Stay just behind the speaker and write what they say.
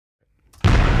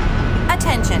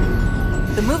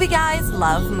Attention! The movie guys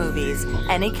love movies.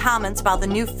 Any comments about the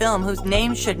new film whose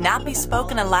name should not be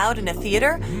spoken aloud in a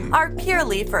theater are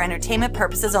purely for entertainment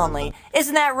purposes only.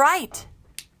 Isn't that right?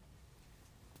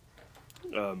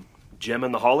 Gem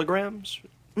and the Holograms?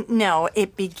 No,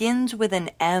 it begins with an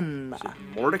M. Is it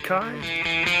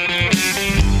Mordecai?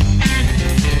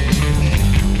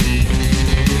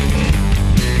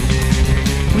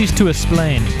 Please to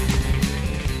explain.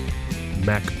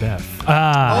 Macbeth.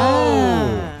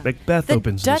 Macbeth The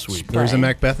opens Dutch this week. play. There's a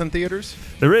Macbeth in theaters?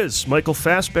 There is. Michael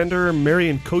Fassbender,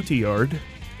 Marion Cotillard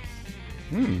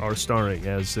are starring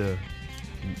as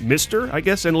Mr., I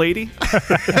guess, and Lady.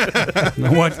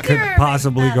 What could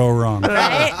possibly go wrong?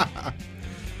 Right?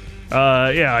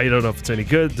 Yeah, I don't know if it's any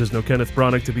good. There's no Kenneth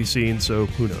Branagh to be seen, so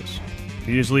who knows?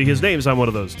 Usually his name's on one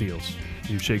of those deals.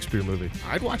 New Shakespeare movie.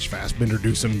 I'd watch Fassbender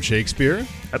do some Shakespeare.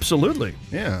 Absolutely.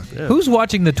 Yeah. Who's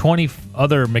watching the 20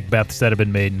 other Macbeths that have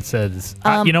been made and says,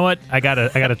 you know what? I got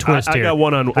a twist I here. got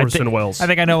one on Orson Welles. I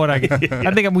think I know what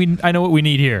I know what we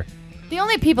need here. The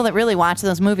only people that really watch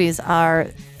those movies are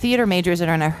theater majors that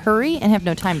are in a hurry and have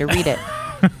no time to read it.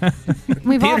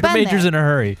 We've all Theater been majors there. in a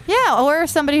hurry. Yeah, or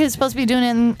somebody who's supposed to be doing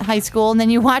it in high school, and then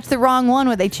you watch the wrong one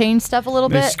where they change stuff a little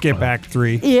They bit. skip Act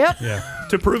 3. Yep. Yeah.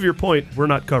 To prove your point, we're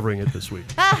not covering it this week.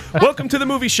 Welcome to the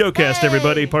Movie Showcast,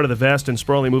 everybody. Part of the vast and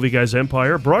sprawling Movie Guys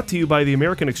empire, brought to you by the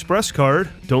American Express card.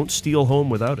 Don't steal home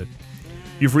without it.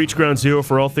 You've reached ground zero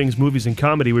for all things movies and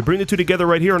comedy. We bring the two together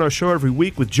right here on our show every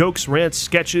week with jokes, rants,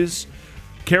 sketches,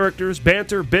 characters,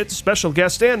 banter, bits, special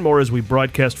guests, and more as we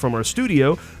broadcast from our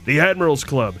studio, the Admirals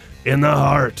Club, in the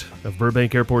heart of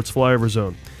Burbank Airport's flyover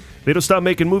zone. They don't stop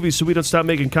making movies, so we don't stop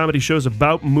making comedy shows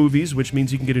about movies, which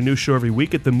means you can get a new show every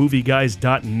week at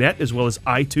themovieguys.net, as well as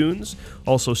iTunes,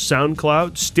 also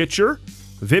SoundCloud, Stitcher,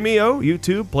 Vimeo,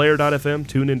 YouTube, Player.fm,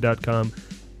 TuneIn.com,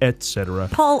 etc.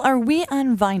 Paul, are we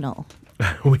on vinyl?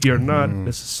 We are not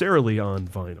necessarily on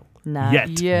vinyl.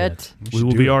 Not yet. We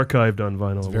will be archived on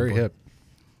vinyl. It's very hip.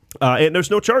 And there's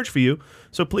no charge for you,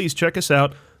 so please check us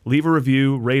out, leave a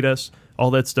review, rate us, all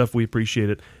that stuff. We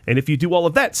appreciate it. And if you do all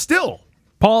of that still...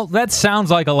 Paul, that sounds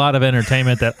like a lot of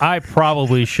entertainment that I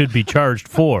probably should be charged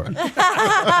for.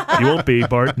 You won't be,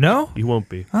 Bart. No? You won't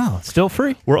be. Oh, it's still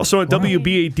free? We're also on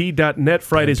WBAD.net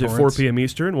Fridays at 4 torrents. p.m.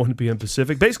 Eastern, 1 p.m.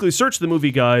 Pacific. Basically, search The Movie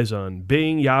Guys on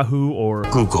Bing, Yahoo, or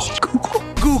Google.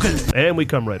 And we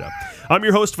come right up. I'm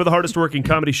your host for the hardest working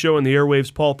comedy show in the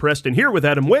airwaves, Paul Preston, here with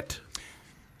Adam Witt.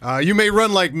 You may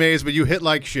run like Maze, but you hit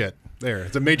like shit. There,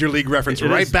 it's a major league reference It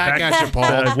right is back at you,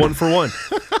 Paul. 1 for 1.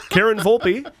 Karen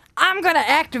Volpe. I'm going to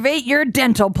activate your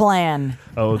dental plan.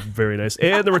 Oh, very nice.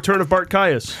 And the return of Bart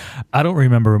Caius. I don't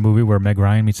remember a movie where Meg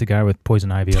Ryan meets a guy with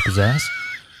poison ivy up his ass.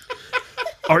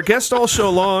 Our guest all show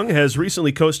long has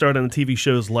recently co-starred on the TV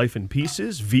shows Life in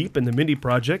Pieces, Veep, and The Mindy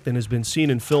Project, and has been seen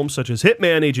in films such as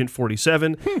Hitman, Agent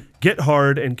 47, Get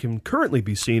Hard, and can currently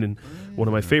be seen in one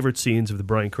of my favorite scenes of the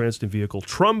Bryan Cranston vehicle,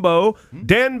 Trumbo,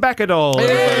 Dan Bakkedahl.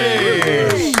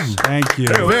 Hey! Thank you.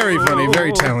 Very funny,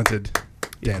 very talented.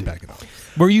 Dan Bakkedahl.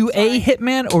 Were you a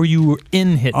hitman or you were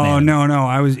in Hitman? Oh, no.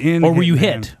 I was in Or were you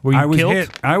Hitman. hit? Were you I was killed? hit.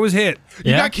 I was hit.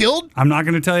 You Yeah? got killed? I'm not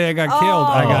going to tell you I got killed.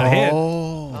 I got hit.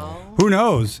 Oh. Who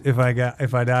knows if I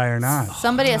die or not?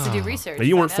 Somebody has to do research. Now,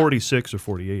 you weren't Find out. 46 or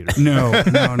 48. No.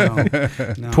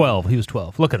 12. He was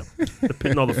 12. Look at him. They're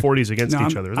pitting all the 40s against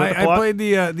each other. Is that the I plot? played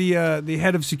the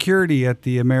head of security at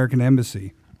the American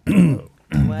Embassy.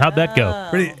 How'd that go?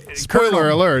 Spoiler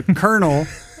alert. Colonel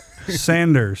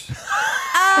Sanders.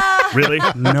 Really?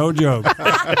 No joke.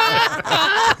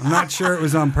 I'm not sure it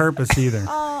was on purpose either.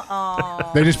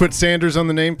 They just put Sanders on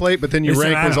the nameplate, but then your They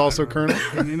said, rank was I don't- also Colonel?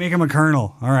 They make him a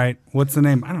colonel. All right. What's the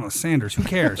name? I don't know. Sanders. Who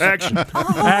cares? Action.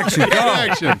 Action. Go.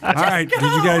 Action. All right. Did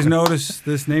you guys notice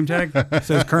this name tag? It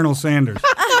says Colonel Sanders.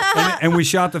 And we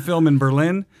shot the film in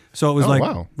Berlin. So it was Oh,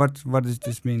 wow. what does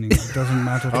this mean? It doesn't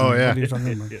matter. to Oh, me. yeah. What are you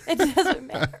talking about? It doesn't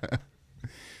matter.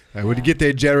 I would get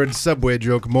a Jared Subway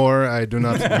joke more. I do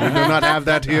not. We do not have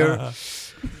that here.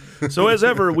 So as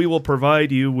ever, we will provide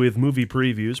you with movie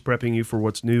previews, prepping you for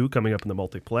what's new coming up in the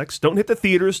multiplex. Don't hit the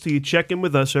theaters till you check in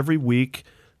with us every week.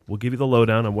 We'll give you the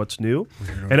lowdown on what's new.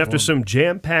 And after some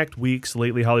jam-packed weeks,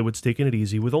 lately Hollywood's taken it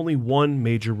easy with only one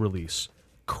major release,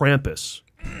 Krampus.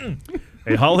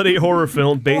 A holiday horror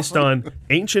film based on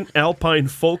ancient alpine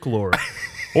folklore.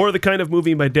 Or the kind of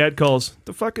movie my dad calls,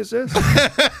 the fuck is this?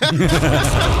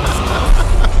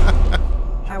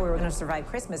 How we were going to survive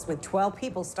Christmas with 12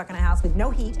 people stuck in a house with no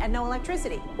heat and no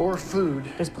electricity. Or food.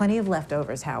 There's plenty of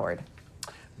leftovers, Howard.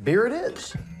 Beer it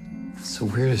is. It's the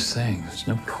weirdest thing. There's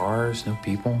no cars, no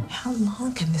people. How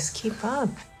long can this keep up?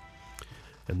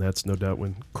 And that's no doubt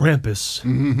when Krampus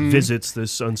visits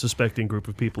this unsuspecting group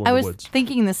of people in I the was woods.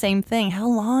 thinking the same thing. How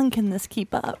long can this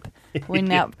keep up? When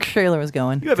that trailer was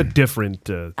going. You have a different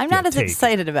I'm not as take.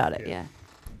 excited about it. Yeah.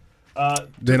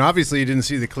 Then obviously you didn't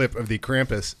see the clip of the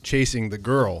Krampus chasing the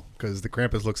girl because the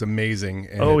Krampus looks amazing.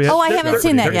 And Oh, it's- yeah. Oh, I haven't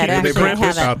seen that they're yet. keeping the Actually, I Krampus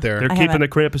haven't. out there. They're I keeping haven't. the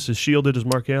Krampus as shielded as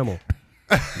Mark Hamill.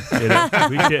 We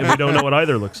don't know what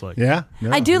either looks like. Yeah.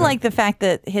 No, I do no. like the fact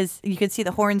that you could see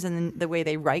the horns and the way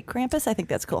they write Krampus. I think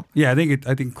that's cool. Yeah, I think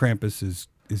Krampus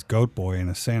is Goat Boy in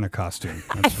a Santa costume.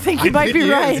 I think you might be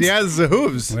He right. is. He has the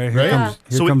hooves. Wait, Right?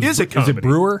 So it is a Is comedy. it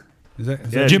Brewer? Is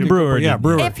that Yeah, Jim Brewer. Yeah,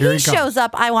 Brewer. If Here he comes. shows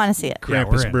up, I want to see it. Yeah,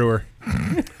 we're Krampus in. Brewer.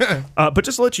 But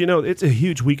just to let you know, it's a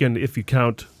huge weekend if you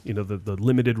count, the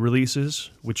limited releases,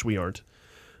 which we aren't.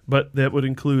 But that would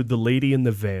include The Lady in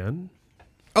the Van.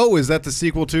 Oh, is that the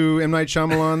sequel to M. Night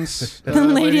Shyamalan's The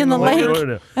Lady in the Lake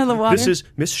No. and the water. This is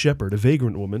Miss Shepherd, a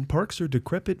vagrant woman, parks her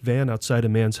decrepit van outside a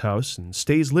man's house and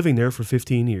stays living there for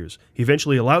 15 years. He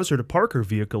eventually allows her to park her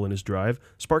vehicle in his drive,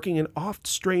 sparking an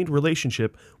oft-strained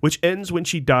relationship, which ends when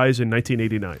she dies in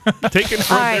 1989. Taken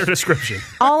from All right. their description.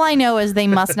 All I know is they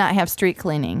must not have street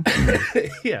cleaning.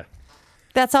 Yeah.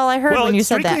 That's all I heard when you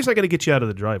said street that. cleaning's not going to get you out of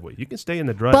the driveway. You can stay in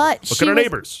the driveway. But Look she at our was-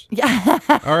 neighbors.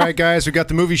 All right, guys, we got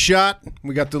the movie shot.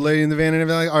 We got the lady in the van and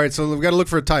everything. All right, so we've got to look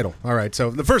for a title. All right,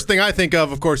 so the first thing I think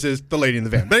of course, is the lady in the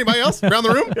van. But anybody else around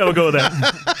the room? Yeah, we'll go with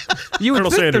that. You would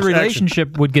Colonel think Sanders, the action.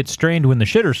 relationship would get strained when the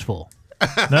shitter's full.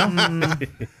 No?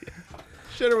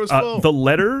 Shitter was full. The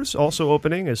Letters, also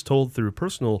opening, as told through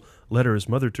personal letters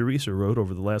Mother Teresa wrote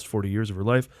over the last 40 years of her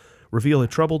life, reveal a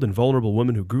troubled and vulnerable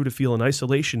woman who grew to feel an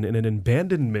isolation and an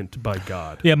abandonment by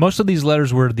God. Yeah, most of these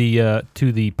letters were to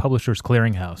the Publishers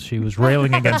Clearinghouse. She was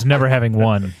railing against never having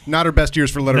one. Not her best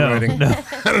years for letter writing. No.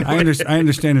 I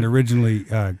understand it originally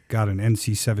got an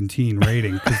NC-17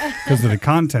 rating because of the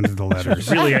content of the letters.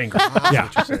 Really angry. Yeah.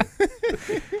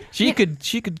 She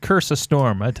could curse a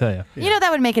storm, I tell you. You know,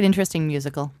 that would make an interesting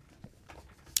musical.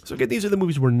 So again, these are the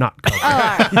movies we're not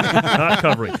covering. Not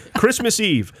covering. Christmas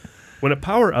Eve. When a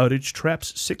power outage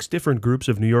traps 6 different groups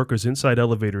of New Yorkers inside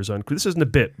elevators on... This isn't a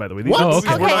bit, by the way. These What? are movies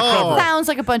Okay, we're not covering. sounds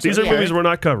like a bunch These of are movies we're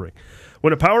not covering.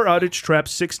 When a power outage traps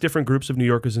 6 different groups of New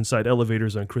Yorkers inside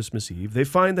elevators on Christmas Eve, they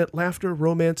find that laughter,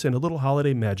 romance, and a little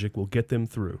holiday magic will get them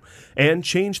through and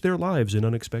change their lives in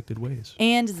unexpected ways.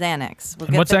 And Xanax. We'll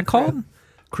And get what's them that called? through.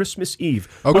 Christmas Eve.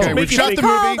 Okay, Which would we make you shot think- the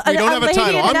movie. Called We don't have a lady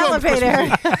title. in I'm an going with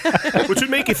elevator. Christmas Eve. Which would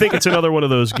make you think it's another one of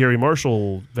those Gary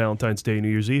Marshall Valentine's Day, New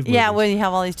Year's Eve movies. Yeah, well, you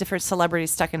have all these different celebrities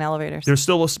stuck in elevators. There's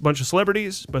still a bunch of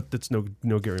celebrities, but it's no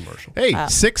Gary Marshall. Hey,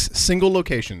 6 single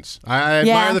locations. I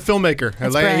Yeah. admire the filmmaker.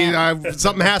 That's brilliant.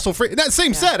 Something hassle-free. That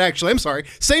same set, actually. I'm sorry.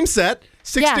 Same set.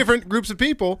 6 Yeah. different groups of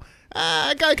people.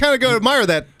 I kind of go admire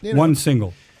that. You know. One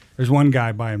single. There's one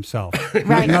guy by himself.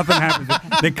 Right. Nothing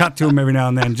happens. They cut to him every now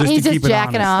and then just He's to just keep it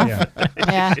jacking honest. off.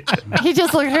 Yeah. Yeah. He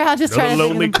just looks around, just No trying to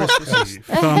lonely think of them. Christmas Eve.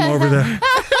 Thumb over the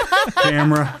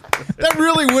camera. That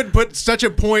really would put such a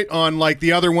point on like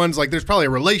the other ones. Like there's probably a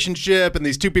relationship, and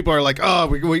these two people are like, oh,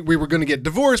 we were going to get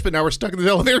divorced, but now we're stuck in the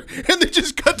elevator, and they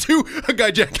just cut to a guy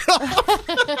jacking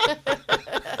off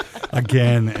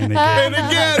Again and again. and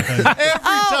again every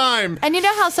time. And you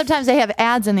know how sometimes they have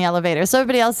ads in the elevator, so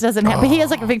everybody else doesn't have. But he has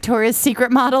like a Victoria's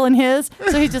Secret model in his,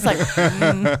 so he's just like,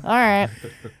 all right,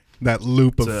 That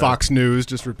loop of Fox News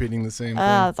just repeating the same thing.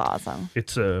 that's awesome.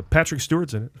 It's Patrick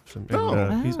Stewart's in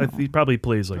it. He probably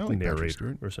plays like I the like Patrick narrator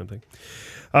Stewart. or something.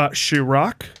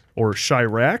 Chirac or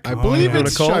Chirac. I believe I'm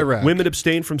it's gonna call it. Chirac. Women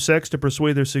abstain from sex to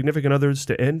persuade their significant others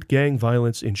to end gang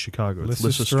violence in Chicago. It's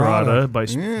Lysistrata. Lysistrata by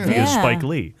Yeah. Spike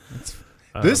Lee.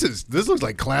 This looks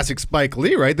like classic Spike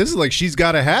Lee, right? This is like She's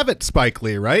Gotta Have It Spike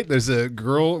Lee, right? There's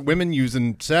women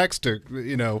using sex to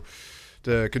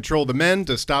control the men,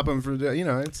 to stop them from,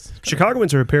 it's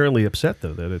Chicagoans are apparently upset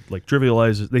though that it like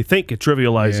trivializes. They think it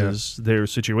trivializes their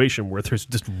situation where there's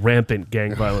just rampant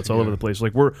gang violence all over the place.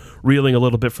 Like we're reeling a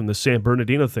little bit from the San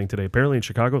Bernardino thing today. Apparently in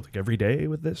Chicago, like every day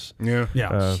with this. yeah,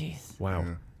 Jeez. Wow.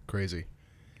 crazy.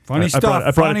 Funny stuff.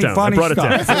 I brought it down. Funny I brought it stuff.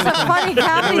 down. This is a funny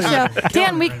comedy show.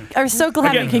 Dan, we are so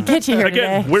glad we could get you here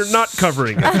Again, today. we're not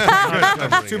covering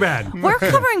it. Too bad. We're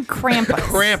covering Krampus,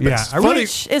 Krampus. Yeah, I really-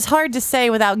 which is hard to say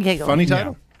without giggling. Funny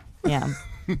title. Yeah.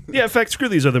 Yeah, in fact, screw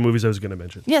these other movies I was going to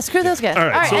mention. Yeah, screw those guys. All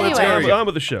right, so let's anyway. on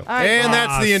with the show. And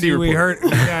that's the indie See, report. we heard.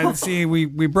 Yeah, see, we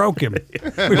broke him.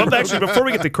 Well, actually, before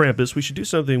we get to Krampus, we should do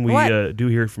something we What? do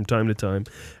here from time to time,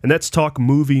 and that's talk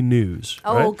movie news.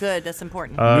 Oh, right? good. That's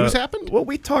important. News happened? Well,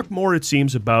 we talk more, it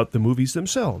seems, about the movies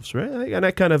themselves, right? And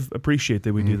I kind of appreciate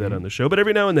that we do that on the show. But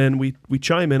every now and then, we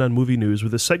chime in on movie news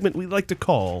with a segment we like to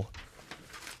call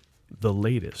The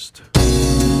Latest.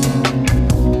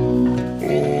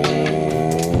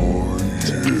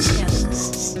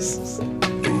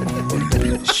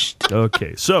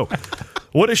 Okay, so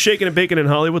what is shaking and baking in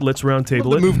Hollywood? Let's round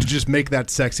table The it. move to just make that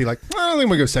sexy, like, I think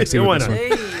we go sexy Yeah, why with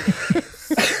this not? one.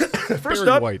 First Very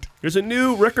up, white. there's a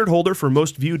new record holder for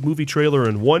most viewed movie trailer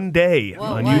in one day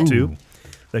on YouTube.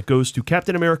 That goes to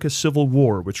Captain America Civil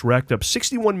War, which racked up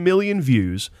 61 million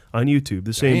views on YouTube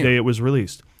the same day it was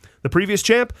released. The previous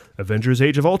champ, Avengers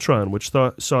Age of Ultron, which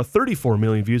saw 34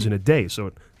 million views in a day, so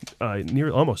it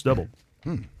almost doubled.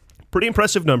 Pretty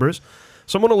impressive numbers.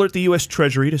 Someone alert the U.S.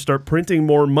 Treasury to start printing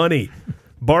more money.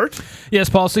 Bart? Yes,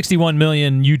 Paul, 61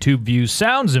 million YouTube views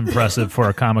sounds impressive for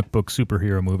a comic book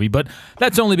superhero movie, but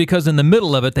that's only because in the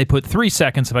middle of it they put 3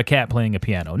 seconds of a cat playing a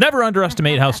piano. Never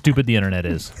underestimate how stupid the internet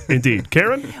is. Indeed.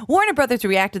 Karen? Warner Brothers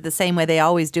reacted the same way they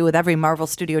always do with every Marvel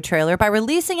Studio trailer by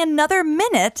releasing another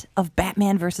minute of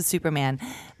Batman vs. Superman.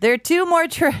 They're 2 more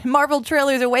Marvel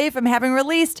trailers away from having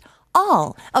released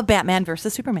all of Batman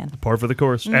vs. Superman. Par for the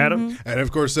course. Adam? And of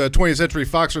course, 20th Century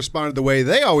Fox responded the way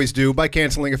they always do by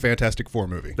canceling a Fantastic Four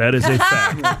movie. That is a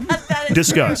fact.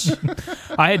 Discuss.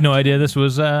 I had no idea this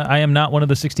was, I am not one of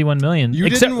the 61 million. You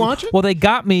didn't watch it? Well, they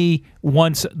got me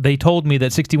once. They told me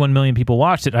that 61 million people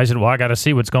watched it. I said, well, I got to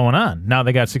see what's going on. Now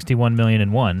they got 61 million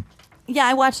and one. Yeah,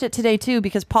 I watched it today, too,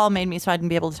 because Paul made me so I didn't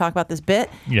be able to talk about this bit.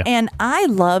 Yeah. And I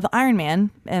love Iron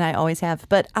Man, and I always have,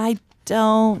 but I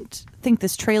don't think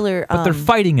this trailer... But they're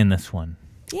fighting in this one.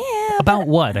 Yeah. About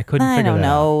what? I couldn't I figure don't that out.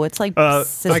 know. It's like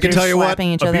sisters I can tell you what,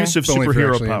 slapping each other. Abusive Only if you're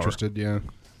superhero actually power. interested, yeah.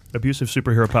 Abusive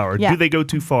superhero power. Yeah. Do they go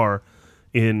too far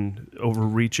in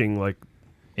overreaching, like,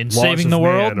 In laws saving of the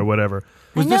world? man or whatever?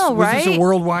 I know, was right? this a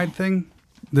worldwide thing?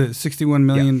 The 61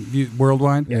 million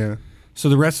worldwide? Yeah. So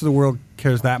the rest of the world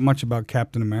cares that much about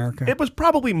Captain America? It was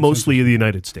probably mostly the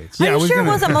United States. Are Yeah, I you was sure it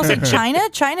gonna- wasn't mostly China?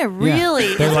 China really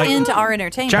is They're like- into our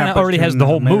entertainment. China already has the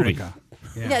whole movie. America.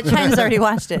 Yeah, China's already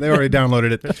watched it. They already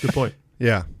downloaded it. Good point.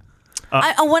 Yeah.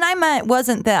 What I meant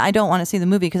wasn't that I don't want to see the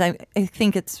movie because I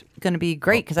think it's going to be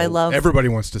great because I love... Everybody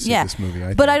wants to see yeah, this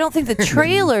movie. but I don't think the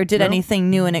trailer did anything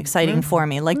new and exciting for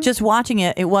me. Like, just watching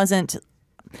it, it wasn't...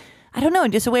 I don't know,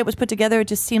 just the way it was put together, it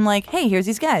just seemed like, hey, here's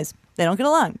these guys. They don't get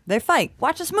along. They fight.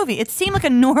 Watch this movie. It seemed like a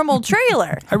normal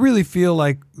trailer. I really feel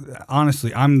like,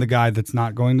 honestly, I'm the guy that's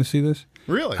not going to see this.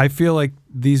 Really? I feel like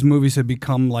these movies have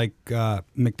become like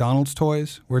McDonald's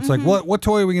toys, where it's like, what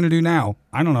toy are we going to do now?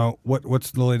 I don't know.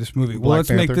 What's the latest movie? Well, let's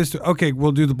make this. Okay,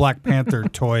 we'll do the Black Panther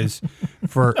toys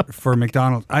for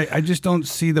McDonald's. I just don't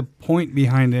see the point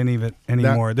behind any of it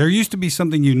anymore. There used to be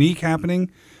something unique happening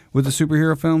with the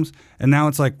superhero films, and now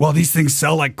it's like, well, these things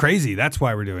sell like crazy. That's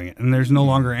why we're doing it. And there's no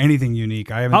longer anything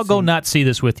unique. I'll go not see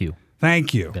this with you.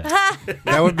 Thank you.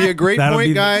 That would be a great That'll be point,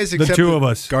 the- guys. the except two that of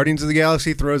us. Guardians of the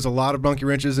Galaxy throws a lot of monkey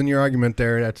wrenches in your argument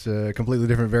there. That's a completely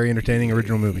different, very entertaining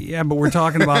original movie. Yeah, but we're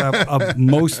talking about a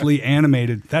mostly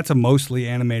animated. That's a mostly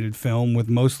animated film with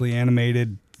mostly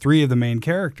animated 3 of the main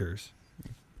characters.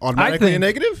 Automatically think- a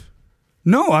negative?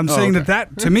 No, I'm saying okay.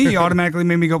 that to me automatically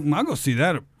made me go, I'll go see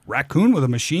that. A raccoon with a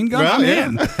machine gun? Well, I'm yeah.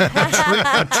 in.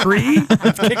 A tree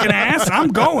that's kicking ass? I'm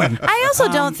going. I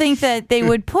also don't think that they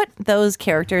would put those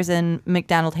characters in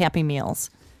McDonald's Happy Meals.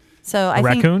 So I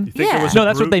Raccoon? think... think it Yeah. was No,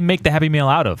 that's what they make the Happy Meal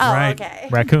out of. Oh, Right. okay.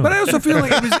 Raccoon. But I also feel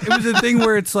like it was a thing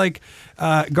where it's like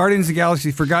Guardians of the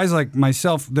Galaxy, for guys like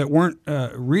myself that weren't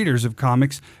readers of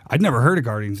comics, I'd never heard of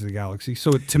Guardians of the Galaxy.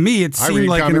 So to me, it I seemed read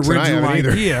like an comics and I original haven't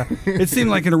either. idea. It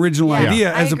seemed like an original Yeah,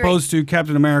 idea I as agree. opposed to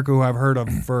Captain America, who I've heard of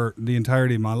for the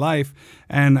entirety of my life.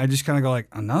 And I just kind of go like,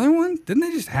 another one? Didn't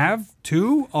they just have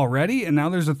 2 already? And now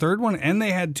there's a 3rd one? And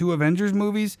they had 2 Avengers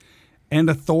movies and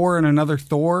a Thor and another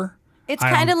Thor? It's I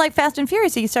kind of don't- like Fast and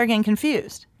Furious, so you start getting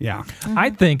confused. Yeah. I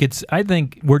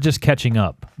think we're just catching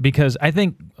up because I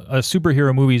think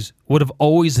superhero movies would have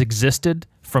always existed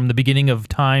from the beginning of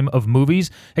time of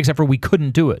movies, except for we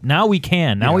couldn't do it. Now we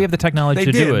can. Now we have the technology They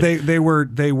to do did. it. They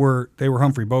were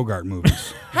Humphrey Bogart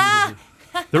movies.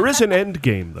 There is an end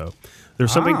game, though.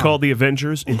 There's something called the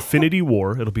Avengers Infinity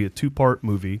War. It'll be a 2-part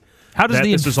movie. How does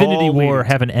the This is Infinity all War leads-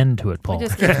 have an end to it, Paul?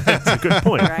 Just kidding, That's a good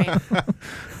point. right?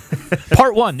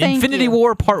 Part 1. Thank Infinity you.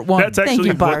 War Part 1. That's actually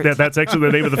you, Bart. that's actually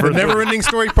the name of the first. Never Ending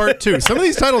Story Part 2. Some of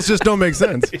these titles just don't make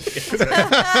sense.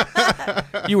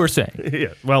 You were saying. Yeah.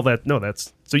 Well,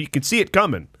 that's so you can see it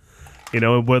coming. You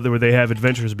know, whether they have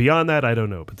adventures beyond that, I don't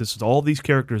know. But this is all these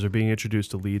characters are being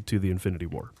introduced to lead to the Infinity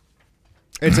War.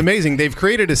 It's amazing. They've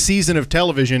created a season of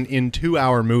television in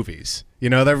 2-hour movies. You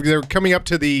know, they're coming up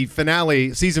to the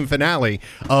season finale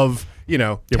of,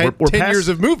 10 past, years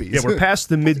of movies. Yeah, we're past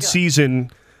the mid-season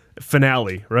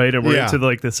finale, right? And we're Yeah. into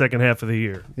like the second half of the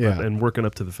year, Yeah. and working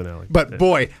up to the finale. But Yeah.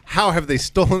 boy, how have they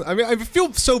stolen? I mean, I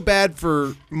feel so bad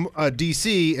for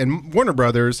DC and Warner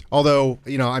Brothers. Although,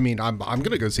 I'm going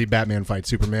to go see Batman fight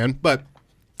Superman. But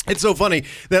It's so funny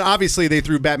that obviously they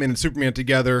threw Batman and Superman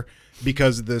together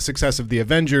because of the success of the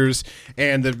Avengers,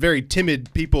 and the very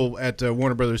timid people at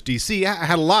Warner Brothers DC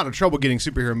had a lot of trouble getting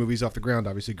superhero movies off the ground.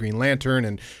 Obviously, Green Lantern,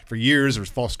 and for years there was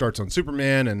false starts on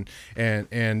Superman,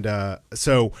 and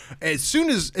so as soon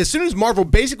as Marvel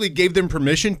basically gave them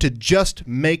permission to just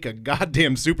make a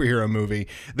goddamn superhero movie,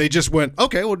 they just went,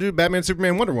 okay, we'll do Batman,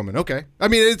 Superman, Wonder Woman. Okay, I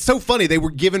mean, it's so funny they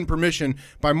were given permission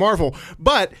by Marvel,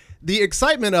 but the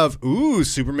excitement of, ooh,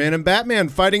 Superman and Batman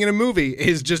fighting in a movie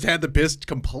is just had the piss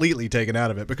completely taken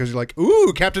out of it, because you're like,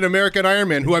 ooh, Captain America and Iron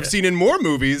Man, who I've seen in more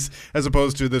movies as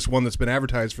opposed to this one that's been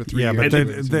advertised for 3 years.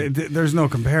 Yeah, but there's no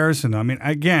comparison. I mean,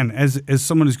 again, as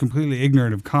someone who's completely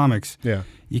ignorant of comics,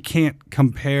 you can't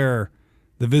compare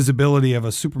the visibility of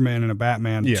a Superman and a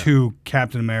Batman to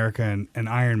Captain America and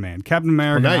Iron Man. Captain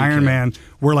America and Iron Man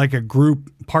were like a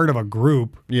group, part of a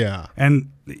group. Yeah.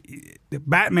 And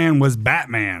Batman was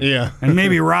Batman. Yeah. And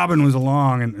maybe Robin was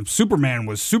along, and Superman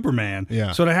was Superman.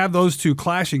 Yeah. So to have those two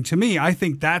clashing, to me, I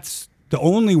think that's the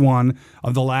only one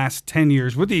of the last 10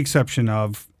 years, with the exception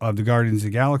of the Guardians of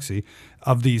the Galaxy,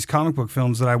 of these comic book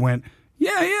films that I went,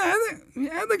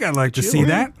 I think I'd like to see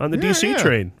that. On the DC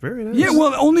train. Very nice. Yeah,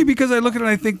 well, only because I look at it and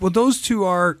I think, well, those two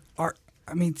are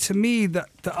I mean, to me,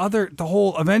 the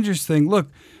whole Avengers thing, look,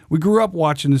 we grew up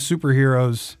watching the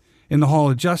superheroes in the Hall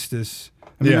of Justice.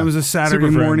 I mean, it was a Saturday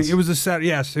morning. It was a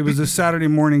Saturday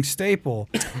morning staple.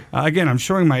 Again, I'm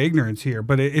showing my ignorance here,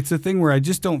 but it's a thing where I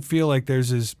just don't feel like there's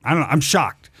this. I don't know. I'm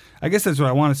shocked. I guess that's what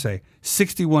I want to say.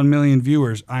 61 million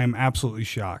viewers. I am absolutely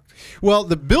shocked. Well,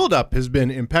 the build-up has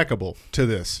been impeccable to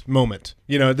this moment.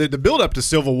 You know, the build-up to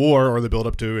Civil War, or the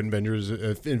build-up to Avengers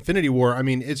Infinity War, I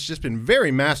mean, it's just been very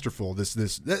masterful.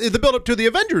 The build-up to the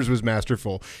Avengers was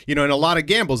masterful. You know, and a lot of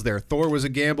gambles there. Thor was a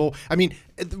gamble. I mean,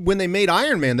 when they made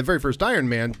Iron Man, the very first Iron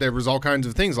Man, there was all kinds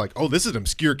of things like, oh, this is an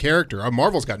obscure character.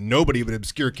 Marvel's got nobody but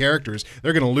obscure characters.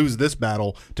 They're going to lose this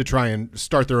battle to try and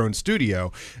start their own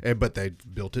studio. But they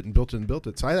built it and built it and built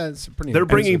it. So that's pretty They're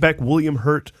bringing back William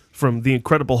Hurt from The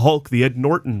Incredible Hulk, the Ed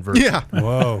Norton version. Yeah.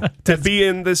 Whoa. To be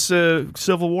in this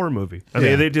Civil War movie. I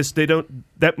mean, they don't,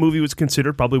 that movie was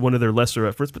considered probably one of their lesser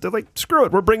efforts, but they're like, screw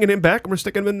it, we're bringing him back and we're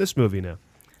sticking him in this movie now.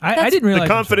 I didn't realize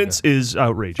the confidence is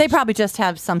outrageous. They probably just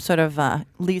have some sort of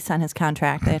lease on his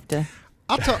contract. They have to.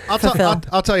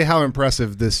 I'll tell you how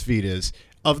impressive this feat is.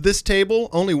 Of this table,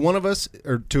 only one of us,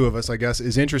 or two of us, I guess,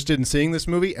 is interested in seeing this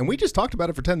movie, and we just talked about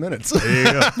it for 10 minutes. There you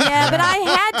go. Yeah, but I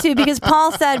had to because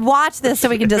Paul said, watch this so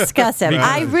we can discuss it.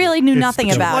 I really knew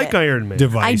nothing about like it. Iron Man.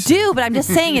 Divisive. I do, but I'm just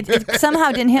saying it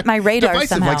somehow didn't hit my radar Divisive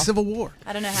somehow. like Civil War.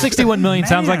 I don't know how. 61 million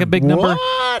sounds like a big number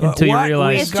until you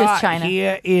realize It's just China.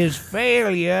 Here is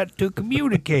failure to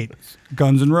communicate.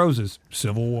 Guns N' Roses,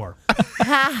 Civil War.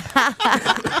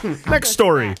 Next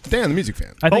story. Dan, the music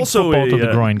fan. I think Also football to a,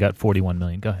 the groin got 41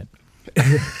 million. Go ahead.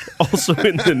 Also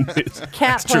in the news.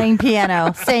 Cat playing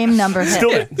piano, same number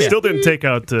hit. Still didn't take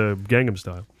out Gangnam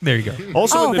Style. There you go.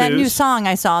 Also in the that news. new song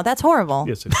I saw. That's horrible.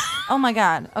 Yes, it is. Oh my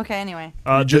God. Okay, anyway.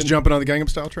 Just jumping on the Gangnam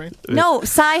Style train? No,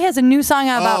 Psy has a new song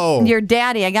about Oh. your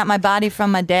daddy. I got my body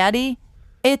from my daddy.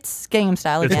 It's Gangnam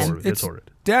Style It's again. horrid. It's horrid.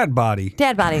 Dad body.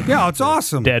 Dad body. Yeah, it's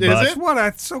awesome. Dad Is bod. it? What?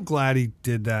 I'm so glad he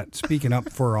did that. Speaking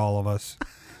up for all of us.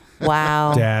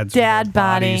 Wow. Dads Dad with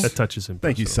body. bodies. That touches him.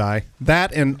 Thank you, personally. Cy.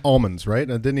 That and almonds, right?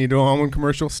 Didn't he do an almond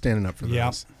commercial? Standing up for those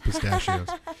Yep. pistachios.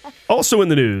 Also in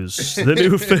the news, the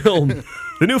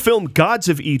new film Gods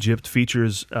of Egypt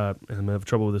features, and I'm going to have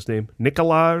trouble with this name,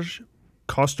 Nikolaj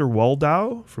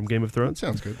Coster-Waldau from Game of Thrones,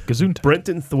 Sounds good. Gesundheit.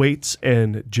 Brenton Thwaites,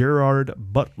 and Gerard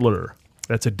Butler.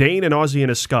 That's a Dane, an Aussie, and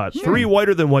a Scot. 3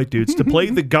 whiter-than-white dudes to play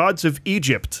the gods of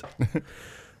Egypt.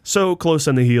 So close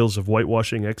on the heels of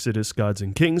whitewashing Exodus, Gods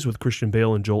and Kings with Christian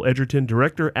Bale and Joel Edgerton,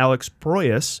 director Alex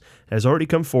Proyas has already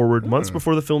come forward months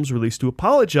before the film's release to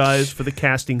apologize for the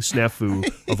casting snafu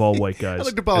of all white guys. I'd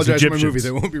like to as apologize for my movie Egyptians.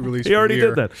 that won't be released. He for already a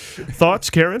year. did that. Thoughts,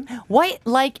 Karen? White,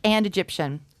 like, and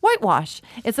Egyptian. Whitewash.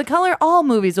 It's the color all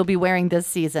movies will be wearing this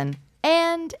season.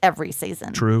 And every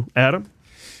season. True. Adam?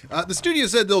 The studio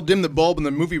said they'll dim the bulb in the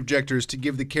movie projectors to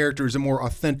give the characters a more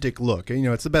authentic look. You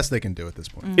know, it's the best they can do at this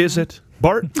point. Is it?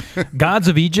 Bart? Gods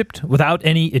of Egypt without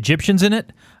any Egyptians in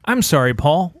it? I'm sorry,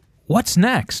 Paul. What's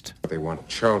next? They want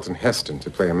Charlton Heston to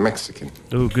play a Mexican.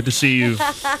 Oh, good to see you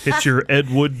hit your Ed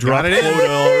Wood drop Got it in.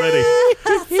 quota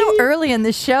already. So early in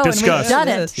the show Discuss. and we've done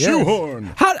it.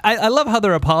 Shoehorn. I love how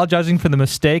they're apologizing for the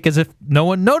mistake as if no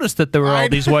one noticed that there were all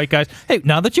these white guys. Hey,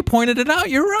 now that you pointed it out,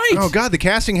 you're right. Oh God, the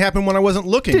casting happened when I wasn't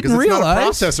looking because Didn't it's not a realize.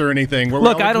 process or anything. Where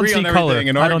Look, we all I don't agree see on color. everything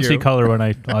and I don't see argue. color when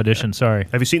I audition. Sorry.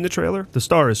 Have you seen the trailer? The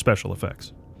star is special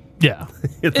effects. Yeah,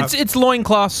 it's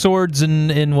loincloth, swords,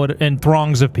 and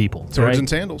throngs of people. Swords right? and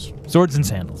sandals. Swords and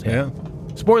sandals. Yeah.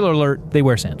 Spoiler alert, they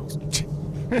wear sandals.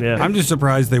 Yeah. I'm just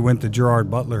surprised they went the Gerard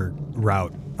Butler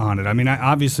route on it. I mean,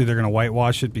 obviously they're going to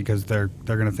whitewash it because they're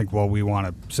going to think, well, we want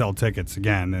to sell tickets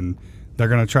again, and they're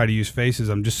going to try to use faces.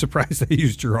 I'm just surprised they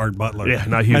used Gerard Butler. Yeah,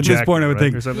 not Hugh At this Jackman, point, I would right,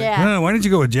 think, or something? Yeah. why didn't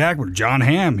you go with Jackman? John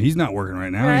Hamm, he's not working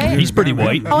right now. Right. He's pretty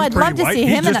white. Oh, I'd love to see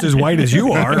him He's in just a- as white as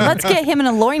you are. Let's get him in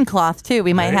a loincloth, too.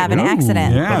 We might have an Ooh,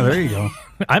 accident. Yeah, there you go.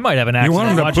 I might have an You accident. want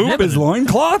him to watching poop him his in it.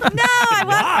 loincloth? No,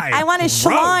 I want his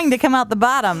Gross. schlong to come out the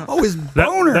bottom. Oh, his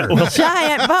boner.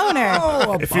 Giant boner.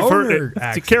 Oh, a If you've heard,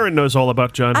 Karen knows all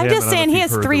about John I'm Hamm. just I don't know saying if he you've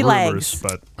has heard 3 the rumors, legs.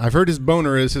 but I've heard his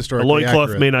boner is a historically loincloth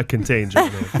accurate. may not contain John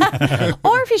Hamm.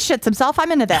 Or if he shits himself,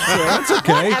 I'm into that, too. That's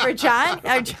okay. Whatever, John.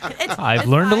 I've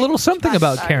learned a little something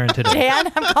about Sorry. Karen today.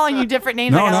 Dan, I'm calling you different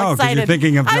names. No, I got all no, 'cause you're excited.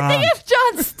 thinking of I'm John. thinking of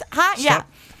John's. Huh? Yeah.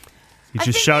 He's I'm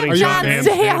just thinking shouting of John John's Hamm's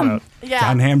name Sam. out. Yeah.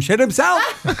 John Hamm shit himself.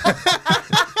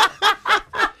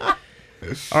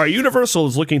 All right, Universal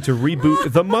is looking to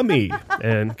reboot The Mummy,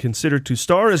 and considered to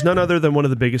star as none other than one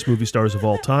of the biggest movie stars of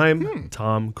all time,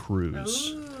 Tom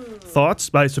Cruise.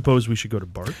 Thoughts? I suppose we should go to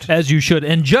Bart. As you should.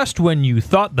 And just when you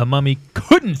thought The Mummy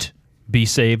couldn't be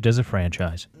saved as a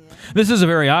franchise. This is a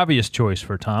very obvious choice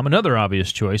for Tom. Another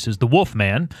obvious choice is The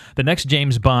Wolfman, the next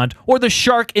James Bond, or the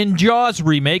Shark in Jaws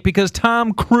remake, because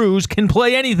Tom Cruise can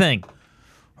play anything.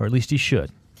 Or at least he should.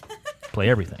 Play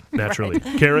everything. Naturally.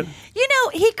 Karen? You know,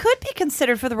 he could be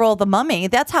considered for the role of the Mummy.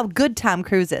 That's how good Tom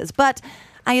Cruise is. But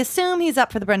I assume he's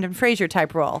up for the Brendan Fraser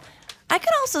type role. I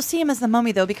could also see him as the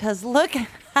Mummy, though, because look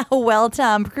how well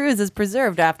Tom Cruise is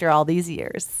preserved after all these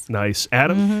years. Nice.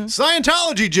 Adam?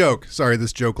 Scientology joke. Sorry,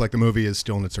 this joke, like the movie, is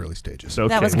still in its early stages. Okay,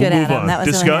 That was we'll good, move Adam. on. That was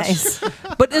Discuss. really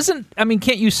nice. But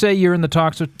can't you say you're in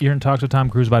talks with Tom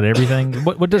Cruise about everything?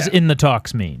 What does in the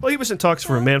talks mean? Well, he was in talks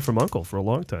for A Man from U.N.C.L.E. for a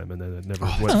long time, and then it never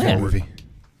went That forward. movie.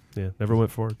 Yeah, never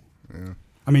went forward.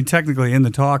 I mean, technically, in the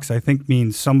talks, I think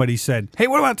means somebody said, "Hey,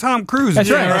 what about Tom Cruise?" That's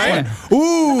Yeah, right. right.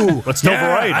 Ooh, Let's tell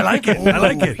variety. I like it. I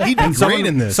like it. He'd be And great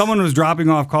in this. Someone was dropping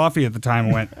off coffee at the time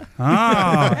and went,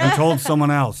 and told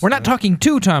someone else. We're not talking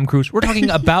to Tom Cruise. We're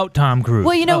talking about Tom Cruise.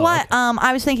 Well, you know what? Okay.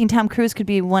 I was thinking Tom Cruise could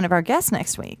be one of our guests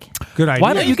next week. Good idea.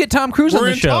 Why don't you get Tom Cruise on We're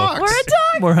the in show? talks. We're a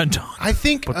dog. We're on talks. I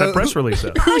think. Put that press release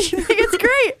out. I think it's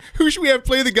great. Who should we have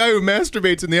play the guy who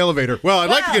masturbates in the elevator? Well, I'd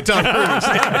like to get Tom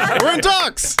Cruise. We're in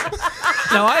talks.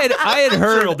 No, I had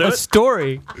heard he'll do a it.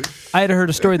 story. I had heard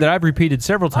a story that I've repeated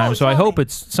several times, so I tell hope me.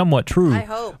 it's somewhat true. I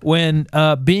hope. When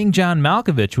Being John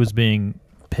Malkovich was being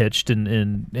pitched and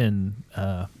And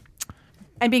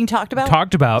being talked about?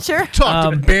 talked about, Sure.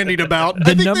 Bandied about.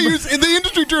 I think number- the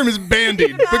industry term is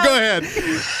bandied. But go ahead.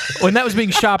 when that was being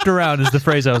shopped around is the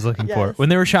phrase I was looking for. Yes. When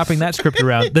they were shopping that script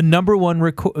around, the number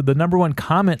one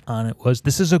comment on it was,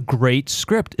 "This is a great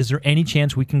script. Is there any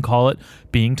chance we can call it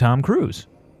Being Tom Cruise?"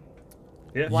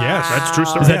 Yeah. Wow. Yes, that's true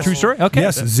story. Is that a true story? Okay.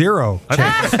 Yes, zero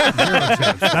chance. Zero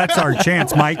chance. That's our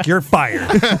chance, Mike. You're fired.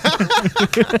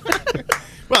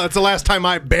 Well, that's the last time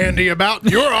I bandy about in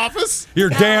your office. You're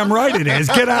damn right it is.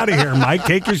 Get out of here, Mike.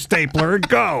 Take your stapler and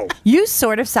go. You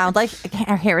sort of sound like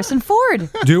Harrison Ford.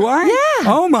 Do I? Yeah.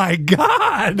 Oh, my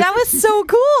God. That was so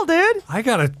cool, dude. I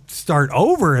got to start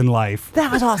over in life.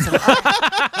 That was awesome.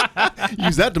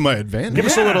 Use that to my advantage. Give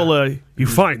us a little, you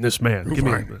find this man. Give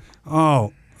me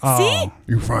Oh. See?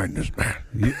 You find this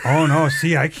man. Oh, no.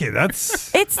 See, I can't.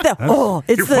 That's. It's the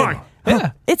You're fine.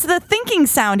 It's the thinking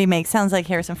sound he makes. Sounds like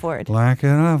Harrison Ford. Laugh it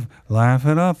up. Laugh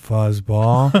it up,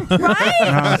 fuzzball. Right?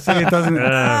 No, see, it doesn't. See,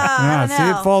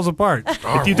 no. it falls apart.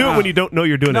 If you do it when you don't know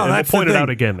you're doing it, and then that's point the it thing. out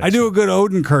again. I do a good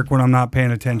Odenkirk when I'm not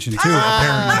paying attention, too,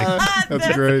 apparently.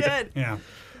 That's great. Good. Yeah.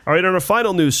 All right, on a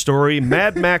final news story,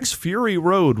 Mad Max Fury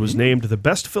Road was named the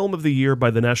best film of the year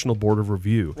by the National Board of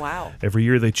Review. Wow. Every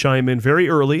year they chime in very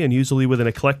early and usually with an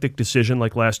eclectic decision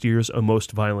like last year's A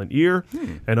Most Violent Year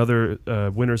and other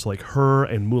winners like Her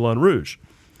and Moulin Rouge.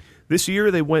 This year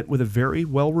they went with a very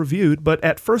well-reviewed, but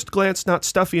at first glance not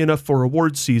stuffy enough for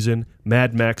awards season,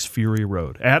 Mad Max Fury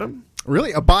Road. Adam?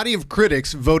 Really? A body of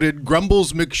critics voted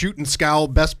Grumbles McShoot-and-Scowl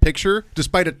Best Picture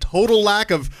despite a total lack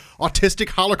of autistic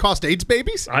Holocaust AIDS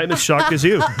babies? I'm as shocked as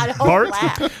you. Bart?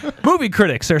 Movie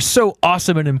critics are so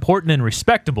awesome and important and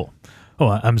respectable.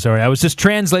 Oh, I'm sorry. I was just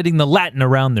translating the Latin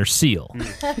around their seal.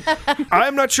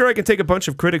 I'm not sure I can take a bunch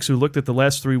of critics who looked at the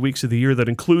last 3 weeks of the year that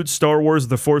includes Star Wars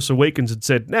The Force Awakens and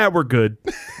said, nah, we're good.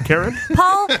 Karen?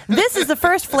 Paul, this is the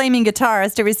first flaming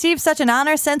guitarist to receive such an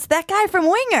honor since that guy from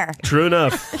Winger. True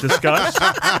enough. Discuss.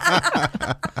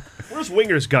 Where's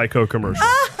Winger's Geico commercial?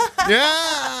 Yeah.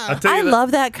 I'll tell I you that,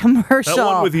 love that commercial. that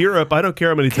one with Europe. I don't care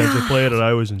how many times I play it, and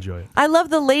I always enjoy it. I love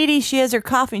the lady. She has her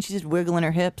coffee and she's just wiggling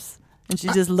her hips. And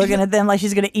she's just looking at them like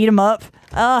she's going to eat them up.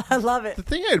 Oh, I love it. The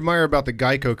thing I admire about the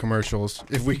Geico commercials,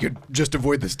 if we could just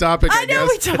avoid this topic, I know,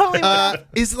 guess, we totally will.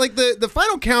 is like the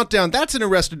final countdown. That's an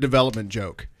Arrested Development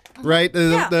joke, right?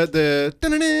 The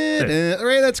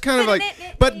right. That's kind of like,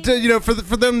 but for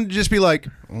them to just be like,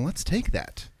 well, let's take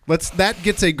that. That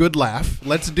gets a good laugh.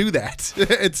 Let's do that.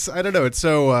 I don't know. It's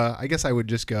so. I guess I would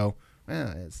just go.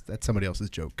 That's somebody else's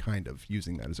joke, kind of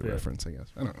using that as a reference. I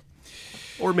guess I don't know.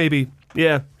 Or maybe,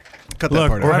 cut that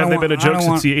part out. Or have they been a joke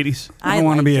since the 80s? I don't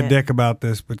want to be a dick about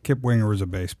this, but Kip Winger was a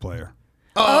bass player.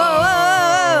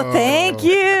 Oh, thank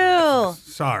you.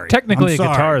 Sorry. Technically a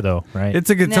guitar, though, right? It's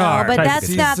a guitar. No, but that's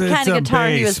not the kind of guitar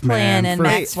he was playing in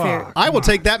Max Fair. I will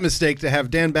take that mistake to have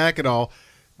Dan Bakkedahl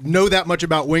know that much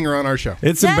about Winger on our show.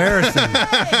 It's embarrassing.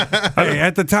 Hey,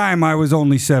 at the time, I was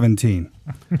only 17.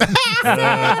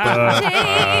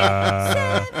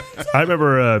 I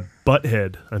remember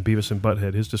Butthead on Beavis and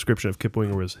Butthead. His description of Kip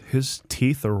Winger was, his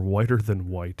teeth are whiter than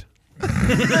white.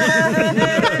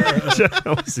 I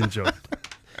always enjoyed.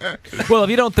 Well,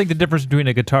 if you don't think the difference between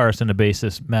a guitarist and a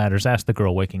bassist matters, ask the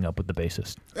girl waking up with the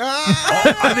bassist.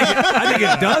 I think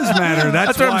it does matter.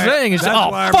 That's what I'm saying. It's,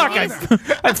 fuck, I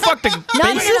fucked a bassist. No.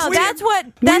 That's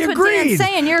what Dan's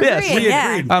saying. You're agreeing.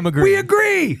 Yeah. I'm agreeing. We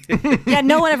agree. Yeah,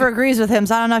 no one ever agrees with him,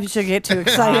 so I don't know if you should get too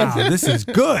excited. Wow, this is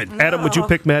good. Adam, would you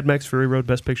pick Mad Max Fury Road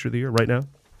Best Picture of the Year right now?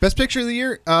 Best Picture of the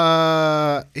Year?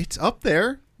 It's up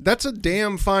there. That's a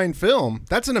damn fine film.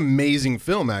 That's an amazing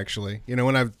film, actually.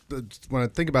 When I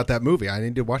think about that movie, I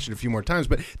need to watch it a few more times.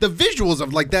 But the visuals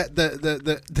of like that,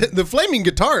 the flaming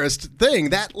guitarist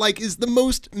thing, that like is the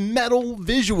most metal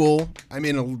visual. I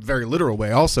mean, in a very literal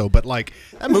way, also. But like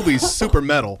that movie's super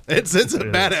metal. It's a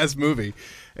badass movie.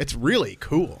 It's really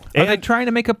cool. Are they trying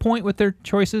to make a point with their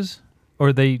choices?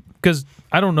 Or because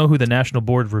I don't know who the National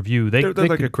Board of Review. They're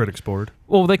like a critics board.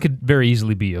 Well, they could very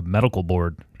easily be a medical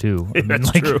board too. I mean,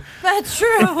 that's true. That's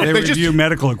true. They review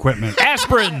medical equipment.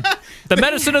 Aspirin, the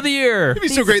medicine of the year. It'd be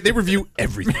so great. They review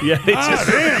everything. Yeah,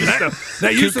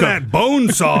 That use of that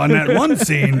bone saw in that one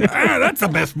scene. That's the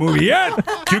best movie yet.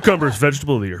 Cucumbers,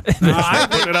 vegetable of the year. Put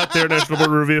it out there, National Board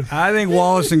of Review. I think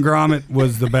Wallace and Gromit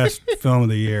was the best film of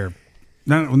the year.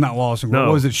 No, not Wallace and Gromit. No.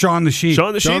 What was it? Shaun the Sheep.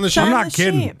 Shaun the Sheep. I'm not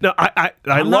kidding. No, I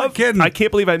I'm love. not kidding. I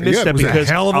can't believe I missed Yeah, that it was a because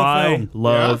hell of a I film.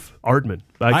 love Aardman.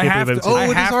 I can't believe I it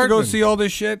is have to go Aardman. see all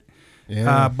this shit.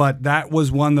 Yeah. But that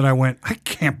was one that I went, I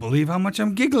can't believe how much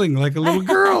I'm giggling like a little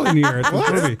girl in here at this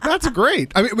movie. That's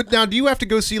great. I mean, but now, do you have to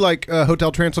go see like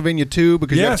Hotel Transylvania 2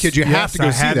 because you have kids? You have to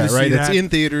go see that, right? It's in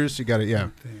theaters. You got it. Yeah,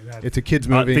 it's a kids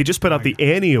movie. They just put out the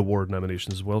Annie Award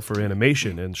nominations as well for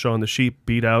animation, and Shaun the Sheep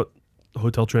beat out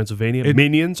Hotel Transylvania,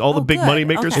 Minions, all the big money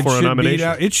makers for a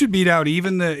nomination. It should beat out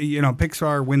even the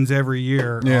Pixar wins every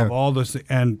year of all this,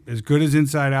 and as good as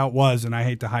Inside Out was, and I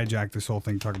hate to hijack this whole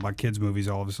thing talking about kids movies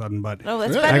all of a sudden, but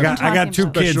I got two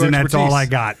kids and that's all I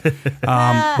got. But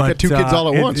got two kids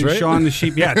all at once, right? Shaun the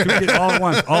Sheep, yeah, two kids all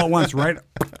at once, right?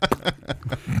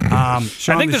 I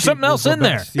think there's something else in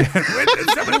there. Yeah.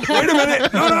 Wait a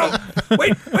minute, no,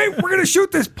 wait, we're gonna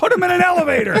shoot this. Put him in an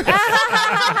elevator.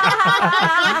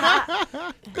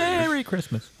 Merry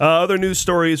Christmas. Other news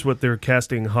stories: what they're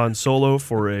casting Han Solo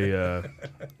for a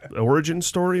origin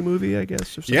story movie, I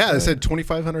guess. Or something. Yeah, they said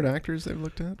 2,500 actors they've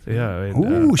looked at. Yeah. And,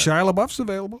 Shia LaBeouf's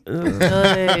available.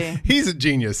 He's a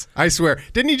genius, I swear.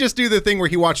 Didn't he just do the thing where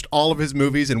he watched all of his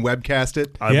movies and webcast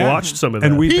it? I watched some of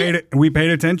that, and we paid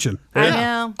attention. I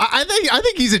know. I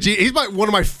think he's a genius. He's one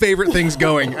of my favorite things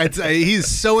going. He's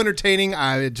so entertaining.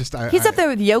 He's up there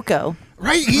with Yoko.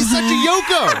 Right? He's such a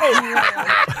Yoko.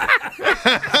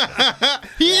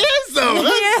 He is, though.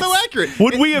 That's so accurate.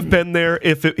 Would we have been there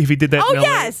if he did that? Oh, in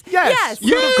LA? yes.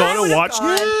 You would have gone and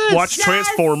watched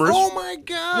Transformers. Oh my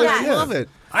God! I love it.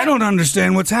 I don't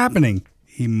understand what's happening.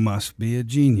 He must be a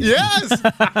genius. Yes.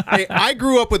 Hey, I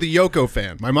grew up with a Yoko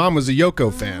fan. My mom was a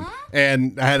Yoko fan,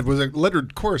 and was a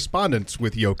lettered correspondence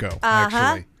with Yoko.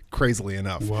 Actually, crazily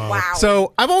enough. Wow.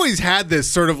 So I've always had this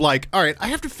sort of like, all right, I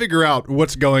have to figure out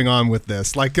what's going on with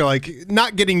this. Like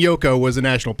not getting Yoko was a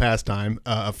national pastime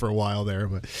for a while there,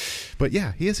 but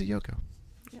yeah, he is a Yoko.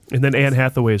 And then Anne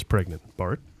Hathaway is pregnant.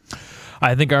 Bart.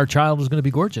 I think our child was going to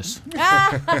be gorgeous. All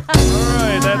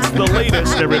right, that's the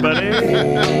latest, everybody.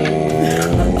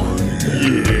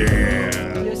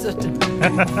 You're such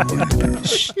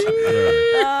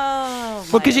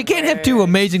Well, because you can't have two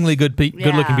amazingly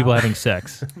good-looking people having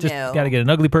sex. Just No. got to get an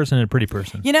ugly person and a pretty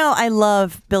person. You know, I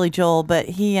love Billy Joel, but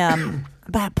he,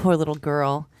 that poor little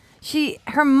girl.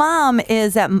 Her mom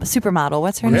is that supermodel.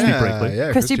 What's her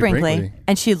name? Christy Brinkley,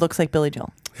 and she looks like Billy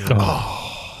Joel.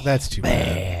 Oh, that's too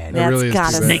bad. That's really is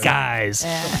gotta too bad. Snake eyes.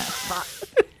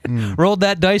 Rolled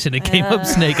that dice and it came up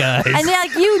snake eyes. And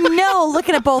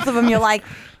looking at both of them, you're like,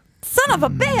 son of a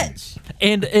bitch.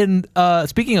 And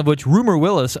speaking of which, Rumor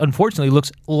Willis unfortunately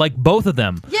looks like both of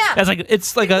them. Yeah.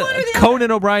 It's like a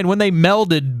Conan O'Brien when they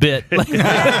melded bit. Like,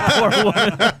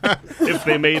 If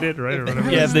they made it, right? Or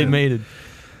whatever. yeah, if they made it.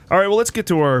 All right, well, let's get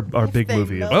to our big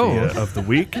movie of the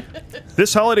week.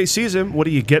 This holiday season, what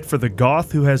do you get for the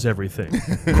goth who has everything?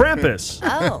 Krampus.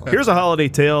 Oh. Here's a holiday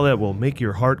tale that will make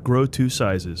your heart grow 2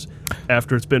 sizes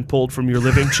after it's been pulled from your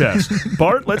living chest.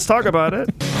 Bart, let's talk about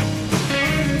it. Better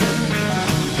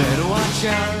watch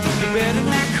out, you better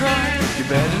not cry, you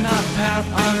better not pout,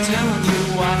 I'm telling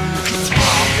you why.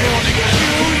 I'm gonna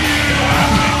kill you.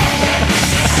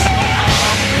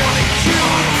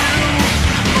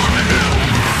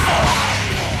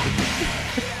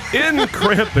 In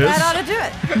Krampus, That ought to do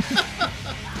it.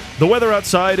 the weather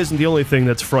outside isn't the only thing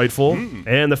that's frightful,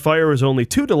 and the fire is only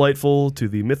too delightful to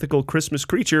the mythical Christmas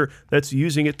creature that's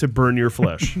using it to burn your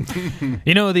flesh.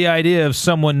 You know, the idea of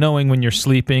someone knowing when you're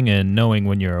sleeping and knowing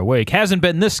when you're awake hasn't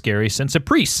been this scary since a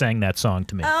priest sang that song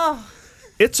to me. Oh.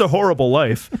 It's a Horrible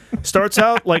Life starts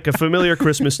out like a familiar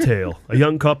Christmas tale. A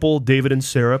young couple, David and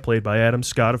Sarah, played by Adam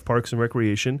Scott of Parks and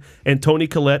Recreation, and Toni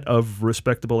Collette of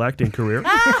respectable acting career,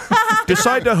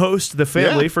 decide to host the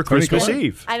family for Christmas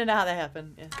Eve. I don't know how that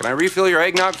happened. Yeah. Can I refill your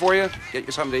eggnog for you? Get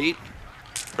you something to eat?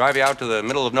 Drive you out to the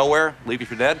middle of nowhere? Leave you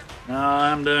for dead? No,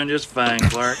 I'm doing just fine,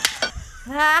 Clark.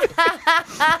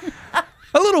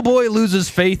 A little boy loses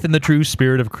faith in the true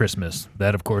spirit of Christmas.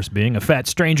 That, of course, being a fat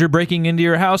stranger breaking into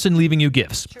your house and leaving you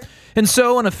gifts. Sure. And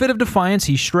so, in a fit of defiance,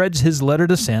 he shreds his letter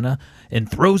to Santa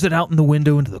and throws it out in the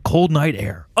window into the cold night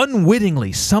air,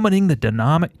 unwittingly summoning the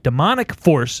demonic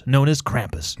force known as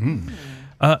Krampus.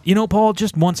 Paul,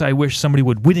 just once I wish somebody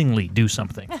would wittingly do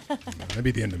something. That'd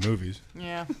be the end of movies.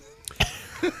 Yeah.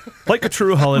 Like a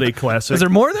true holiday classic. Is there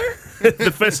more there?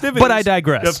 The festivities. But I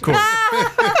digress. Of course.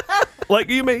 Like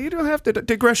you don't have to.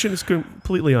 Digression is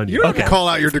completely on you. You don't have to call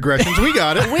out your digressions. We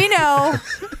got it. We know.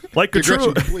 Like a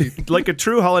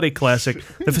true holiday classic,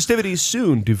 the festivities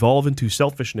soon devolve into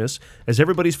selfishness as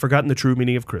everybody's forgotten the true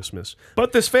meaning of Christmas.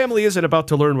 But this family isn't about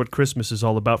to learn what Christmas is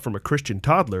all about from a Christian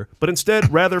toddler, but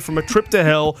instead rather from a trip to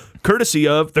hell, courtesy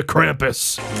of the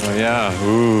Krampus. Oh,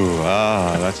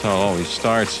 yeah. That's how it always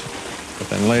starts. But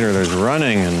then later there's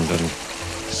running and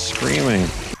screaming.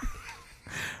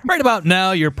 Right about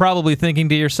now, you're probably thinking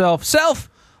to yourself,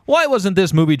 why wasn't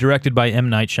this movie directed by M.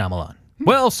 Night Shyamalan?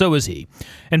 Well, so is he.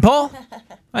 And Paul,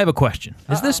 I have a question.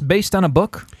 Is this based on a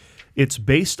book? It's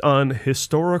based on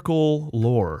historical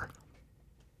lore.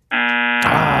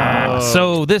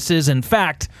 So this is, in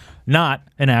fact, not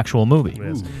an actual movie.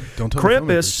 Yes. Don't tell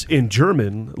Krampus, in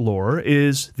German lore,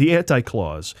 is the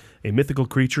Anti-Claus, a mythical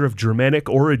creature of Germanic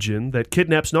origin that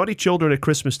kidnaps naughty children at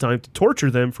Christmas time to torture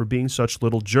them for being such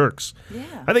little jerks.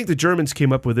 Yeah. I think the Germans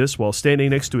came up with this while standing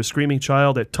next to a screaming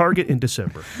child at Target in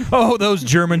December. Oh, those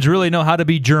Germans really know how to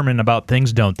be German about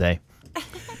things, don't they?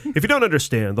 If you don't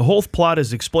understand, the whole plot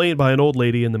is explained by an old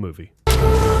lady in the movie.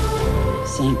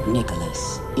 St.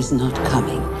 Nicholas is not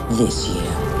coming this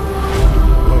year.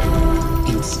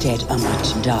 Instead, a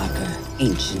much darker,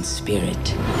 ancient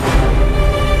spirit.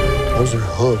 Those are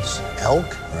hooves.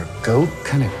 Elk or goat? What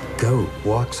kind of goat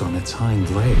walks on its hind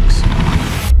legs?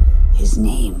 His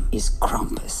name is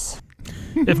Krampus.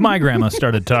 If my grandma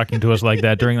started talking to us like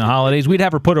that during the holidays, we'd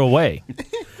have her put away.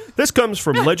 This comes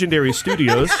from Legendary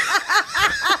Studios.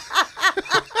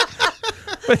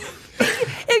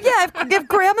 If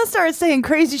Grandma started saying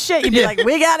crazy shit, you'd be like,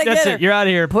 we gotta get her. You're out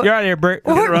of here. You're out of here, Bert.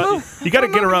 You got to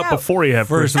get her out before you have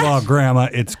First of all, Grandma,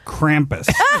 it's Krampus,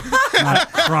 not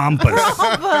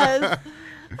Krampus.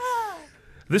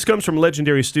 This comes from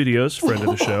Legendary Studios, friend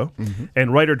of the show,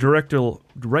 and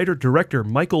writer-director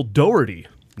Michael Dougherty.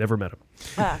 Never met him.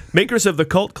 Makers of the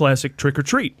cult classic Trick or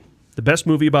Treat, the best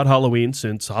movie about Halloween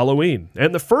since Halloween,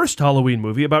 and the first Halloween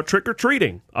movie about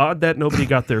trick-or-treating. Odd that nobody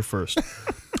got there first.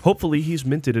 Hopefully he's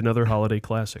minted another holiday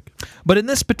classic. But in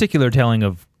this particular telling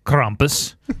of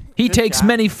Krampus, he takes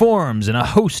many forms and a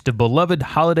host of beloved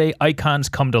holiday icons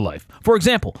come to life. For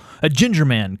example, a ginger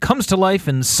man comes to life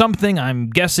and something,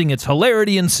 I'm guessing it's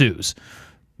hilarity ensues.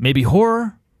 Maybe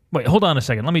horror? Wait, hold on a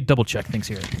second. Let me double check things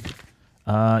here.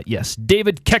 Yes,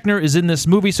 David Koechner is in this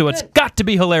movie, so it's got to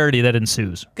be hilarity that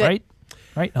ensues, right?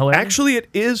 Right? Hilarity? Actually, it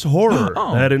is horror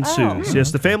that ensues.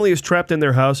 Yes, the family is trapped in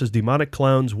their house as demonic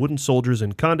clowns, wooden soldiers,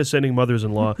 and condescending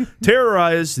mothers-in-law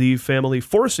terrorize the family,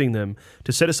 forcing them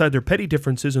to set aside their petty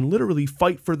differences and literally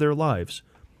fight for their lives.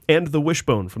 And the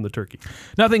wishbone from the turkey.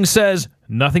 Nothing says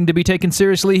nothing to be taken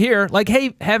seriously here, like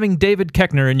having David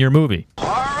Koechner in your movie. All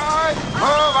right,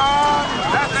 move on.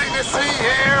 Nothing to see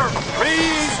here.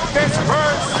 Please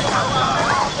disperse.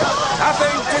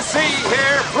 see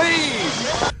here,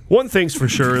 please. One thing's for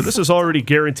sure, this is already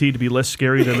guaranteed to be less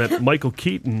scary than that Michael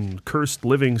Keaton cursed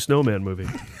living snowman movie.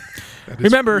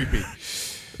 Remember,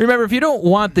 if you don't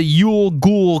want the Yule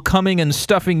ghoul coming and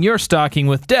stuffing your stocking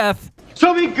with death,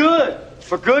 So be good,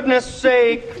 for goodness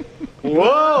sake.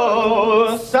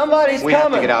 Whoa, somebody's We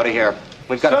coming. have to get out of here.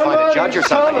 We've got to find a judge or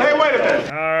something. Hey, wait a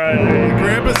minute. All right.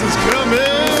 Krampus is coming.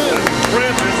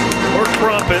 Krampus or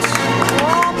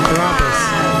Krampus.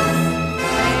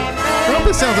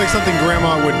 Krampus sounds like something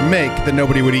Grandma would make that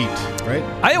nobody would eat, right?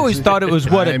 I always thought it was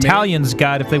what I mean- Italians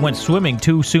got if they went swimming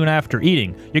too soon after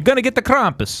eating. You're going to get the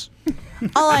Krampus.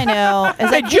 All I know is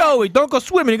Hey, Joey, don't go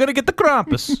swimming. You're going to get the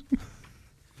Krampus.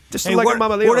 Just Hey, like what,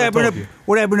 Mama Leona happened told to you.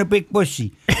 what happened to Big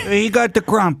Bushy? He got the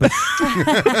Krampus.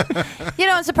 You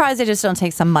know, I'm surprised they just don't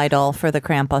take some Midol for the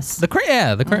Krampus. The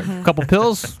couple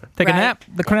pills, take a Right. nap.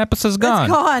 The Krampus is gone.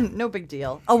 It's gone. No big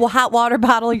deal. A hot water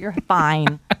bottle, you're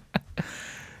fine.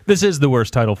 This is the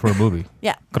worst title for a movie.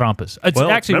 Yeah. Krampus. It's Well,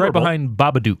 it's actually right memorable. behind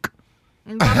Babadook.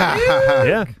 Yeah,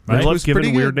 I Right? love was giving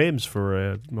pretty weird good. names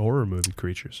for horror movie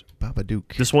creatures.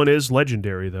 Babadook. This one is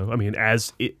legendary, though. I mean,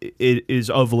 as it is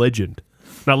of legend.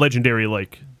 Not legendary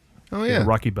like Oh, you know, yeah.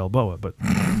 Rocky Balboa, but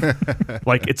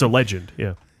like it's a legend.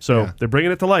 Yeah. So they're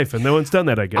bringing it to life, and no one's done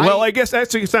that, I guess. Well, I guess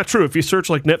actually it's not true. If you search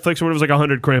like Netflix or whatever, it was like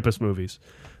 100 Krampus movies.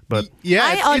 But Yeah,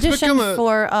 I it's become auditioned a...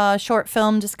 for a short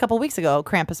film just a couple weeks ago,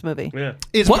 Krampus movie. yeah.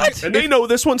 It's What? And they know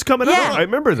this one's coming Yeah. out. I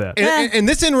remember that. And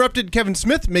this interrupted Kevin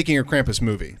Smith making a Krampus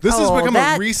movie. This has Oh, become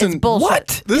that a is recent. bullshit. What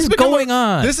This is has become going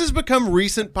on? This has become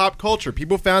recent pop culture.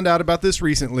 People found out about this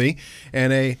recently,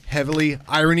 and a heavily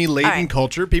irony-laden All right.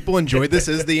 culture. People enjoyed this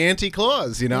as the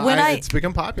anti-claus. You know, it's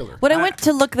become popular. When I went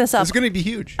to look this up, It's going to be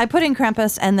huge. I put in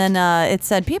Krampus, and then it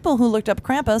said people who looked up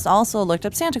Krampus also looked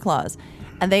up Santa Claus.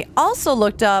 And they also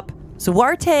looked up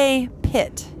Zwarte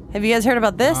Pitt. Have you guys heard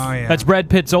about this? Oh, yeah. That's Brad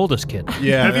Pitt's oldest kid.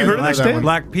 Yeah, Have you heard of this, that Dan? one.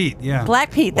 Black Pete, yeah.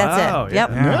 Black Pete, that's Wow, it. yeah.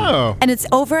 Yep. No. And it's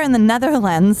over in the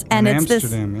Netherlands, and In it's this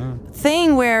Amsterdam, yeah.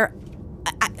 thing where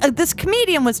this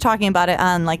comedian was talking about it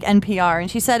on like NPR, and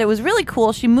she said it was really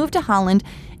cool. She moved to Holland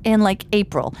in like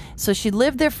April, so she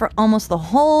lived there for almost the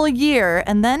whole year,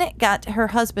 and then her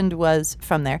husband was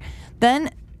from there.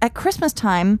 Then at Christmas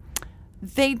time,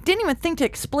 they didn't even think to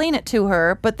explain it to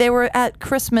her, but they were at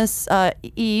Christmas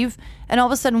Eve, and all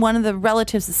of a sudden one of the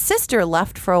relatives' sister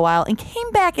left for a while and came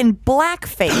back in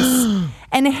blackface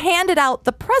and handed out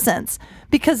the presents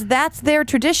because that's their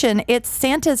tradition. It's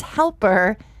Santa's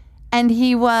helper, and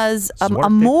he was a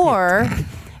Moor.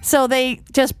 So they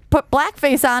just put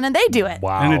blackface on and they do it.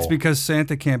 Wow. And it's because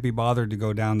Santa can't be bothered to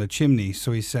go down the chimney,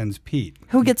 so he sends Pete.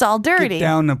 Who gets all dirty. Get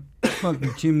down the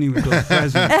fucking chimney with those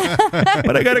presents.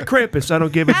 But I got a Krampus. I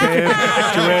don't give a damn.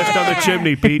 Get your ass down the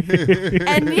chimney, Pete.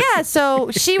 And yeah, so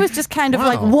she was just kind of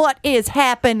like, what is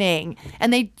happening?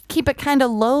 And they keep it kind of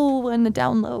low and the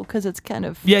down low because it's kind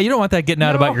of. Yeah, you don't want that getting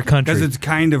out about your country. Because it's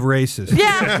kind of racist.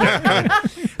 Yeah.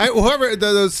 Whoever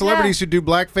those celebrities who do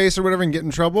blackface or whatever and get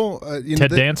in trouble,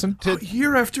 Ted Danson?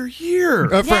 Year after year.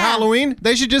 For Yeah. Halloween,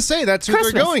 they should just say that's who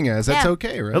Christmas. they're going as. That's Yeah.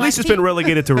 okay, right? At least it's been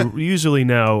relegated to usually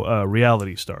now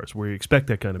reality stars where you expect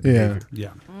that kind of behavior. Yeah.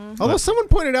 Although someone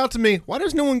pointed out to me, why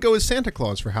does no one go as Santa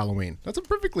Claus for Halloween? That's a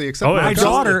perfectly acceptable. yeah,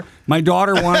 absolutely. My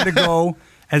daughter wanted to go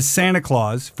as Santa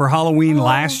Claus for Halloween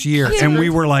last year, and we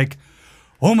were like,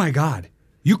 "Oh my God,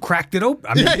 you cracked it open!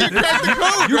 I mean, you cracked the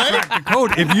code, you right? cracked the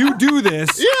code. If you do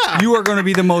this, you are going to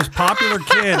be the most popular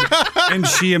kid." And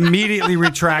she immediately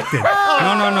retracted. No,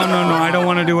 I don't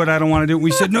want to do it. I don't want to do it.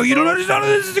 We said, "No, you don't understand.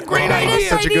 This is a great idea.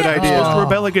 Such a good You're idea. supposed to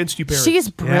rebel against you, parents. She's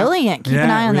brilliant. Keep an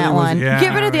eye on that one.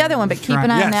 Get rid of the other one, but keep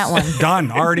an eye on that one.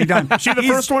 Done. Already done. She the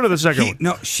first one or the second one?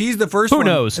 No, she's the first Who one.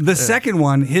 knows? The second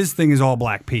one, his thing is all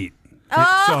Black Pete. So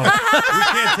we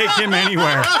can't take him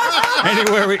anywhere.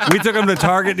 We took him to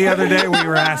Target the other day. We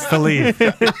were asked to leave.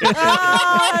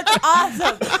 Oh, that's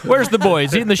awesome. Where's the boy?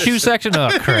 Is he in the shoe section? Oh,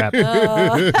 crap. Get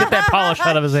that polish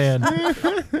out of his hand.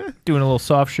 Doing a little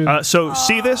soft shoe. So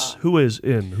see this? Who is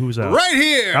in? Who's out? Right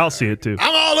here. I'll see it too.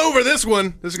 I'm all over this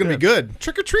one. This is going to be good.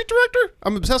 Trick or Treat director?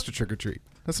 I'm obsessed with Trick or Treat.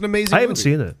 That's an amazing I haven't movie.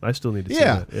 seen it. I still need to see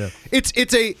Yeah. it. Yeah.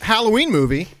 It's a Halloween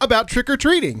movie about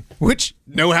trick-or-treating, which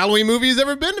no Halloween movie has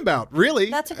ever been about,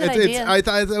 really. That's a good idea.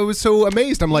 I was so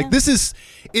amazed. I'm like,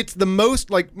 it's the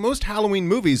most, like, most Halloween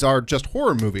movies are just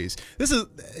horror movies.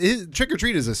 Trick or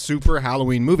Treat is a super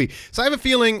Halloween movie. So I have a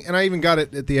feeling, and I even got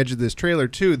it at the edge of this trailer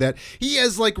too, that he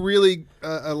has like really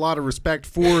a lot of respect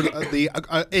for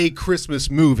a Christmas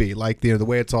movie, like the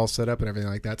way it's all set up and everything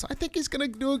like that. So I think he's gonna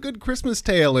do a good Christmas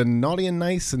tale and Naughty and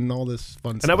Nice and all this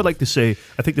fun stuff. And I would like to say,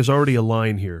 I think there's already a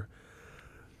line here.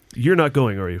 You're not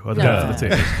going, are you? Other half of the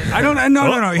table. I don't. No.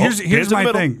 Oh, Here's hands in the my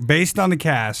middle. thing. Based on the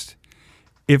cast,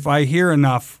 if I hear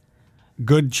enough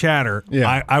good chatter,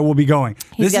 Yeah. I will be going.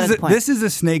 He's got his point. This is a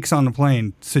snakes on the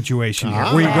plane situation here,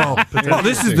 where you go, oh,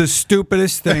 this is the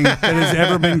stupidest thing that has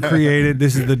ever been created.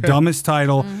 This is the dumbest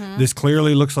title. This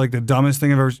clearly looks like the dumbest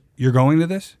thing I've ever. You're going to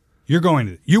this? You're going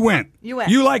to it. You went.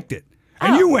 You liked it.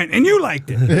 And you went and you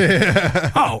liked it.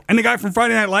 Oh, and the guy from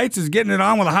Friday Night Lights is getting it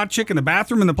on with a hot chick in the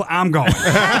bathroom. I'm going.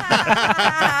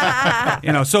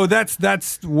 So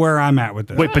that's where I'm at with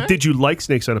this. Wait, but did you like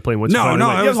Snakes on a Plane? No,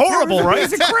 it was horrible, right?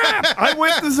 It's crap. I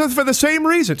went for the same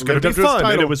reason. It's going to be fun,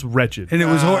 and it was wretched. And it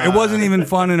was it wasn't even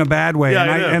fun in a bad way.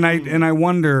 Yeah, and I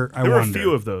wonder. There were a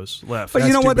few of those left. But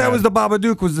you know what? That was the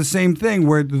Babadook was the same thing,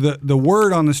 where the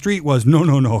word on the street was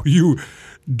no, you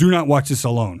do not watch this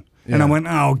alone. Yeah. And I went,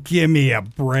 oh, give me a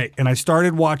break. And I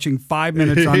started watching 5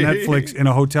 minutes on Netflix in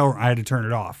a hotel room. I had to turn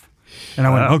it off. And I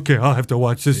went, okay, I'll have to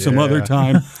watch this some other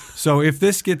time. So if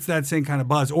this gets that same kind of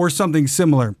buzz or something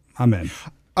similar, I'm in.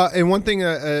 And one thing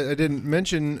I didn't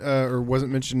mention or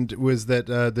wasn't mentioned was that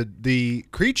the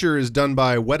creature is done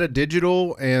by Weta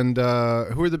Digital and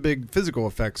who are the big physical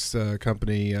effects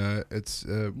company? It's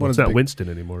it's not Winston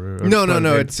anymore. No.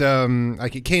 It's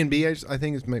like K&B. I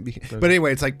think it might be. But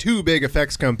anyway, it's like two big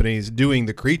effects companies doing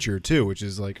the creature too, which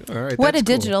is like all right. Weta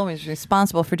Digital was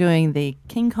responsible for doing the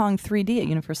King Kong 3D at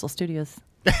Universal Studios.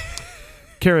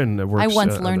 Karen works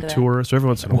once on learned the that. tour, so every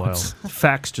once in a while,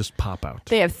 facts just pop out.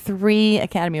 They have 3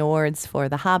 Academy Awards for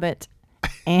The Hobbit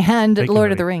and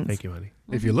Lord of the Rings. Thank you, honey.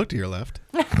 If you look to your left,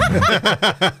 you'll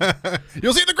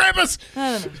see the Krampus.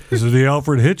 This is the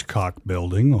Alfred Hitchcock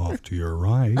building off to your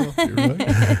right.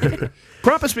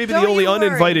 Krampus may be the only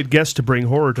uninvited guest to bring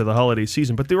horror to the holiday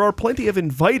season, but there are plenty of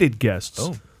invited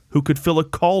guests who could fill a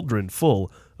cauldron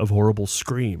full of horrible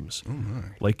screams.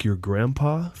 Like your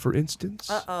grandpa, for instance.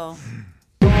 Uh-oh.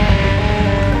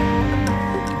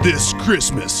 This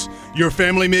Christmas, your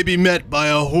family may be met by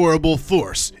a horrible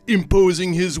force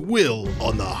imposing his will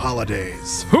on the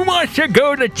holidays. Who wants to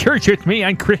go to church with me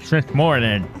on Christmas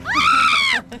morning?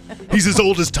 He's as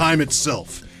old as time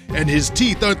itself, and his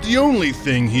teeth aren't the only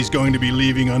thing he's going to be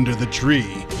leaving under the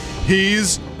tree.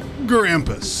 He's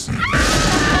Krampus.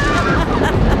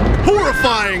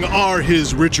 Horrifying are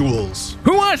his rituals.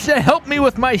 Who wants to help me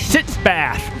with my sitz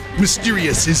bath?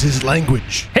 Mysterious is his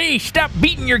language. Hey, stop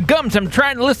beating your gums. I'm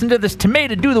trying to listen to this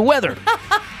tomato do the weather.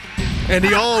 And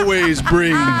he always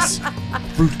brings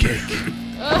fruitcake.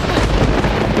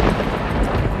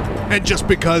 And just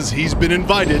because he's been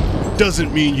invited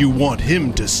doesn't mean you want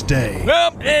him to stay.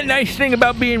 Well, the nice thing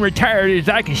about being retired is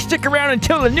I can stick around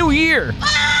until the new year.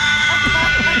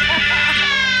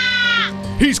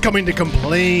 He's coming to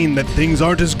complain that things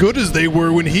aren't as good as they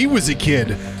were when he was a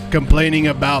kid, complaining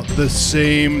about the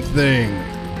same thing.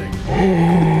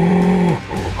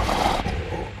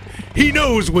 He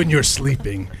knows when you're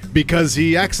sleeping because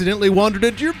he accidentally wandered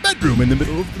into your bedroom in the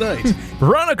middle of the night.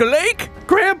 Veronica Lake?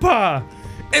 Grandpa!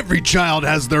 Every child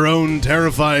has their own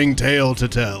terrifying tale to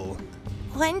tell.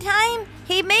 One time,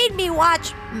 he made me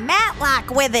watch Matlock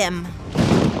with him.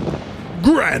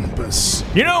 Krampus.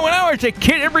 You know, when I was a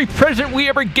kid, every present we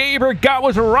ever gave or got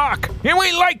was a rock, and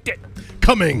we liked it.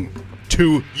 Coming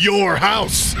to your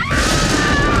house.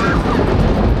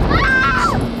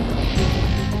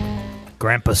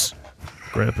 Krampus.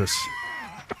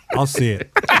 I'll see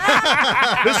it.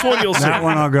 This one you'll see. That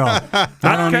one I'll go. I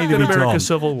don't need to be America told.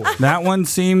 Civil War. That one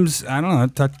seems, I don't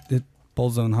know, it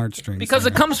pulls on heartstrings. Because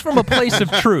it comes from a place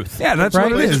of truth. Yeah, that's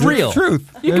right? what it is. It's real.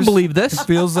 Truth. You can believe this. It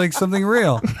feels like something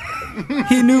real.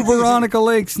 He knew Veronica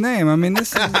Lake's name. I mean,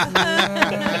 this is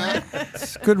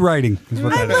it's good writing. Is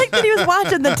what I that like that he was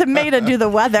watching the tomato do the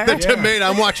weather. The tomato.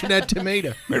 I'm watching that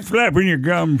tomato. It's flapping your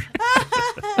gums.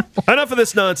 Enough of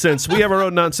this nonsense. We have our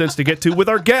own nonsense to get to with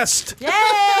our guest. Yay!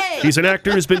 He's an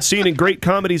actor who's been seen in great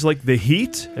comedies like The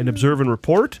Heat and Observe and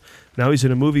Report. Now he's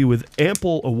in a movie with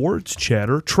ample awards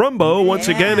chatter. Trumbo, once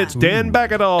again, it's Dan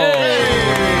Bakkedahl.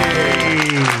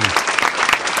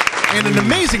 And an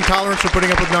amazing tolerance for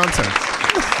putting up with nonsense.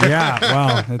 Yeah,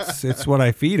 well, it's what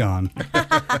I feed on.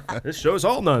 This show's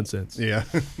all nonsense. Yeah.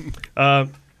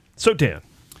 So, Dan.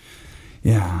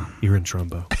 Yeah. You're in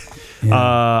Trumbo. Yeah.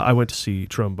 I went to see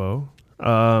Trumbo.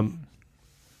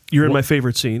 You're in my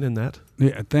favorite scene in that.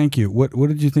 Yeah, thank you. What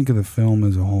did you think of the film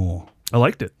as a whole? I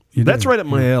liked it. You That's did? right up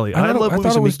my alley. I love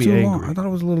movies that make me angry. Long. I thought it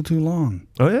was a little too long.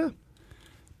 Oh, yeah?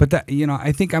 But that,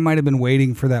 I think I might have been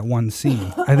waiting for that one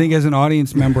scene. I think as an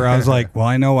audience member, I was like, well,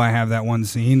 I know I have that one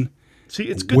scene. See,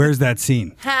 it's good. Where's that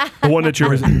scene? The one that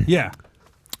you're in. Yeah.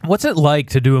 What's it like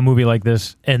to do a movie like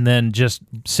this and then just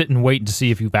sit and wait to see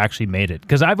if you've actually made it?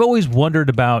 Because I've always wondered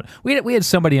about. We had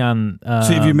somebody on.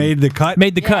 See if you made the cut.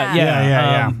 Made the cut.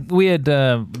 Yeah. We had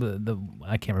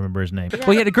I can't remember his name.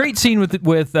 Well, he had a great scene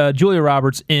with Julia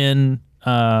Roberts in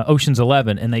Ocean's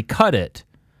 11 and they cut it.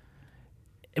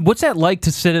 What's that like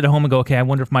to sit at home and go, okay, I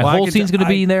wonder if my whole scene's going to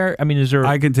be there? I mean, is there...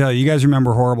 I can tell you. You guys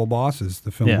remember Horrible Bosses,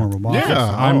 the film Horrible Bosses?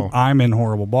 Yeah. I'm in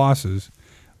Horrible Bosses,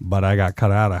 but I got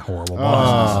cut out of Horrible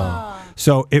Bosses.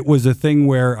 So it was a thing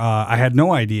where I had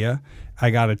no idea. I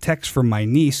got a text from my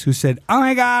niece who said, "Oh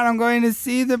my God, I'm going to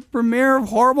see the premiere of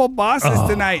Horrible Bosses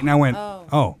tonight." And I went,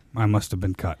 oh, I must have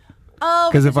been cut.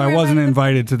 Because if I wasn't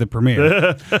invited to the premiere.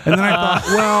 And then I thought,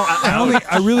 well,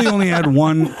 I really only had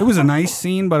one. It was a nice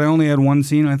scene, but I only had one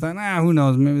scene. And I thought, who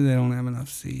knows? Maybe they don't have enough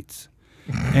seats.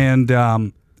 And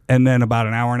then about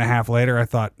an hour and a half later, I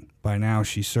thought, by now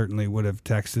she certainly would have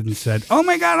texted and said, "Oh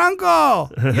my God,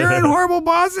 Uncle, you're in Horrible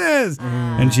Bosses."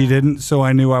 And she didn't, so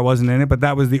I knew I wasn't in it. But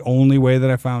that was the only way that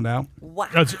I found out. Wow.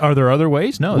 Are there other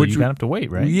ways? No, you have to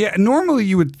wait, right? Yeah, normally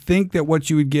you would think that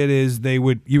what you would get is you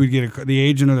would get the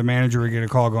agent or the manager would get a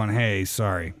call going, "Hey,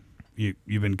 sorry,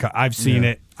 you've been cut. I've seen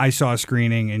it. I saw a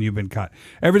screening and you've been cut."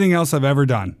 Everything else I've ever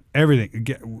done, everything,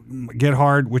 Get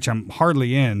Hard, which I'm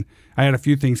hardly in. I had a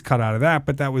few things cut out of that,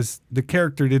 but that was the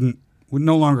character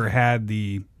no longer had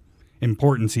the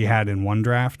importance he had in one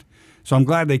draft. So I'm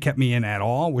glad they kept me in at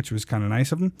all, which was kind of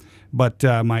nice of them. But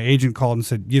my agent called and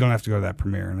said, "You don't have to go to that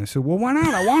premiere." And I said, "Well, why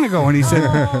not? I want to go." And he said,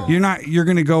 "You're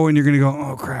going to go and you're going to go,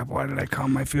 oh crap, why did I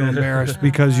come? I feel embarrassed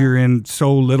because you're in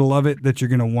so little of it that you're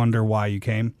going to wonder why you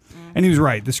came." And he was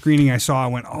right. The screening I saw, I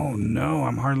went, "Oh no,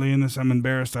 I'm hardly in this. I'm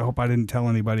embarrassed. I hope I didn't tell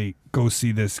anybody, go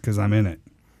see this because I'm in it."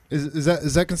 Is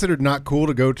that considered not cool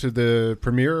to go to the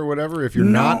premiere or whatever if you're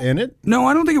not in it? No,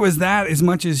 I don't think it was that as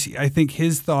much as I think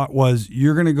his thought was,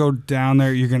 you're going to go down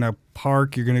there, you're going to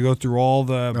park, you're going to go through all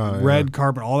the red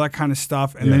carpet, all that kind of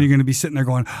stuff, and then you're going to be sitting there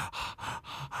going...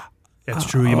 That's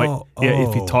true. You might,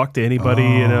 if you talk to anybody,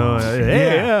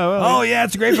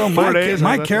 it's a great film.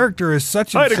 My character is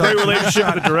such. I had a great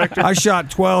relationship with the director. I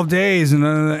shot 12 days, and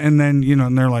then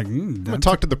and they're like, I'm gonna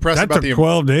talk to the press that about took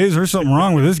 12 days. There's something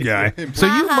wrong with this guy. So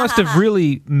you must have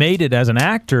really made it as an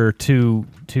actor to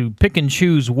pick and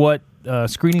choose what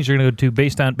screenings you're going to go to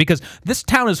based on, because this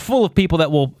town is full of people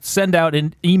that will send out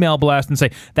an email blast and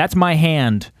say, "That's my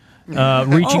hand."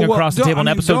 Reaching across the table in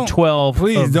episode 12.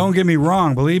 Please don't get me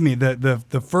wrong. Believe me,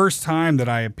 the first time that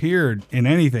I appeared in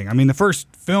anything, I mean, the first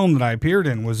film that I appeared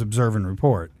in was Observe and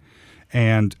Report.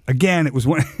 And again, it was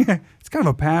it's kind of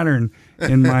a pattern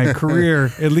in my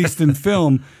career, at least in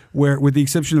film, where, with the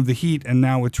exception of The Heat and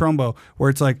now with Trumbo, where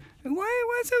it's like,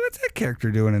 what's that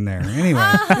character doing in there?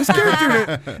 Anyway,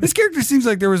 this character seems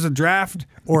like there was a draft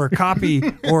or a copy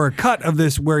or a cut of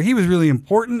this where he was really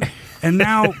important, and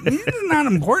now he's not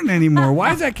important anymore.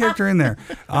 Why is that character in there?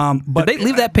 But did they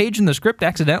leave that page in the script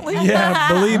accidentally?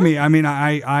 Yeah, believe me. I mean,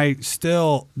 I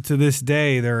still, to this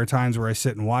day, there are times where I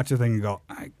sit and watch a thing and go,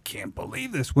 I can't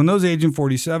believe this. When those Agent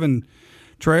 47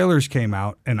 trailers came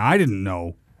out, and I didn't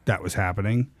know that was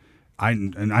happening, I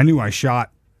knew I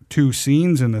shot 2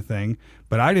 scenes in the thing,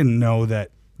 but I didn't know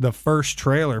that the first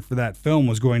trailer for that film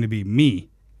was going to be me.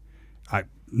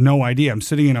 No idea. I'm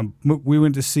sitting we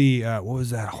went to see, what was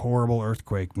that horrible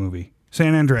earthquake movie?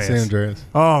 San Andreas. San Andreas.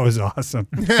 Oh, it was awesome.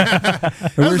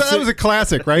 that was a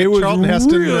classic, right? It was Charlton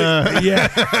Heston. Yeah.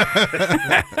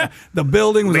 The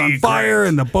building was on fire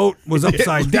and the boat was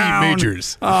upside down.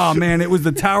 Majors. Oh, man. It was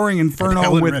the Towering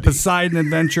Inferno with Poseidon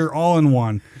Adventure all in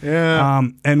one. Yeah.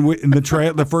 And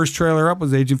the first trailer up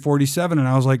was Agent 47, and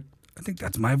I was like, I think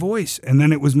that's my voice. And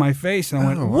then it was my face, and I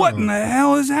went, what in the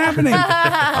hell is happening?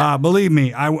 Believe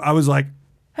me, I was like,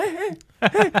 hey,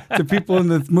 to people in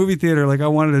the movie theater, like I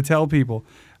wanted to tell people.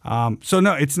 So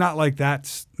no, it's not like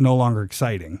that's no longer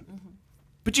exciting.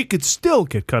 But you could still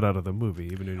get cut out of the movie,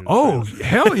 even in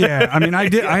hell yeah! I mean, I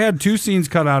did. I had 2 scenes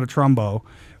cut out of Trumbo,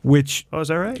 which is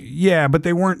that right? Yeah, but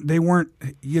they weren't. They were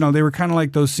kind of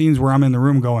like those scenes where I'm in the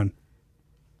room going.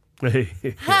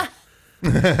 All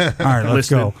right, let's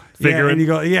go. Figuring. And you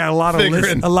go, a lot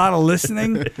of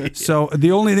listening. So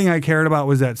the only thing I cared about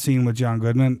was that scene with John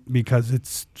Goodman, because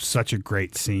it's such a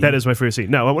great scene. That is my favorite scene.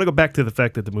 Now, I want to go back to the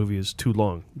fact that the movie is too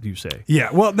long, you say.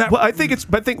 Yeah, well, I think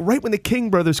right when the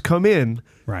King brothers come in,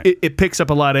 right. it picks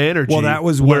up a lot of energy. Well, that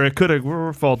was where it could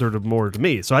have faltered more to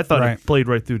me. So I thought it played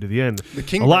right through to the end.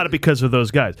 The lot of because of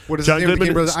those guys. What is John Goodman? The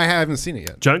King brothers? I haven't seen it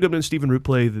yet. John Goodman and Stephen Root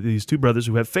play these 2 brothers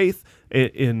who have faith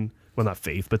in well, not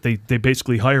faith, but they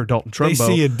basically hire Dalton Trumbo.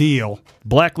 They see a deal.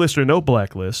 Blacklist or no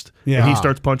blacklist. Yeah. And he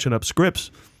starts punching up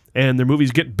scripts, and their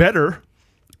movies get better,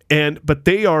 but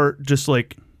they are just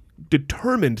like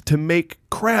determined to make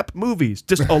crap movies.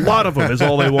 Just a lot of them is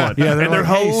all they want. Yeah, they're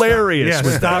hilarious.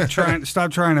 Stop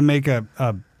trying to make a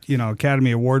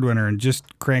Academy Award winner and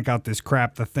just crank out this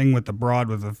crap, the thing with the broad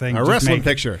with the thing. A wrestling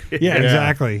picture. Yeah,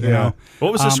 exactly. You know.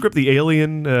 What was the script? The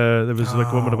Alien. There was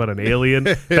like a woman about an alien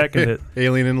back in the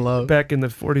Alien in Love. Back in the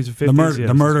 40s and 50s.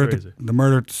 The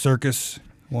murder at the circus.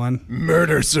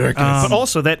 Murder circus. But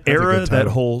also that era, that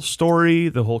whole story,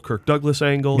 the whole Kirk Douglas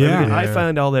angle. Yeah. I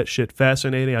find all that shit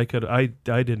fascinating. I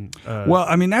didn't. Well,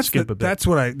 I mean, that's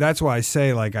why I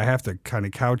say, like, I have to kind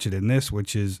of couch it in this,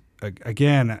 which is,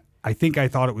 again, I think I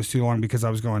thought it was too long because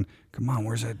I was going, come on,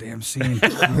 where's that damn scene?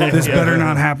 This better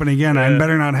not happen again. I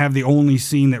better not have the only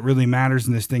scene that really matters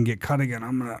in this thing get cut again.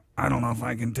 I don't know if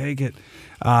I can take it.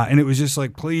 And it was just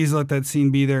like, please let that scene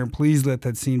be there and please let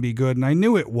that scene be good. And I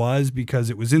knew it was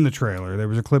because it was in the trailer. There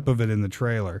was a clip of it in the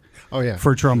trailer. Oh, yeah.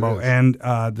 For Trumbo. Sure. And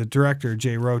the director,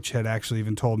 Jay Roach, had actually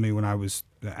even told me when I was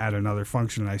at another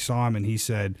function and I saw him and he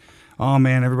said, oh,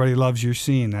 man, everybody loves your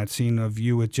scene, that scene of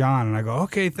you with John. And I go,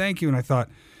 okay, thank you. And I thought,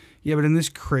 yeah, but in this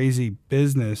crazy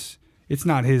business, it's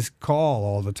not his call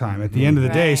all the time. At the end of the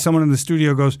day, someone in the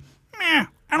studio goes, meh,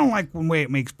 I don't like the way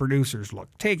it makes producers look.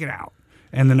 Take it out.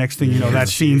 And the next thing you know, that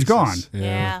scene's gone.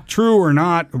 Yeah. True or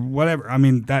not, whatever. I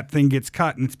mean, that thing gets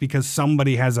cut, and it's because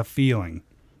somebody has a feeling.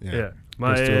 Yeah.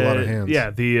 Goes through a lot of hands. Yeah,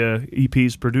 the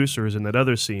EP's producer is in that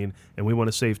other scene, and we want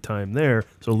to save time there,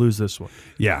 so lose this one.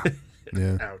 Yeah.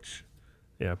 Yeah. Ouch.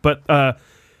 Yeah, but what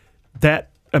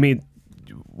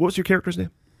was your character's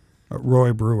name?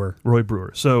 Roy Brewer. Roy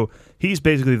Brewer. So he's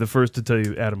basically the first to tell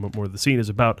you, Adam, what more the scene is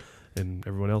about, and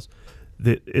everyone else,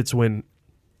 that it's when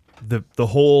the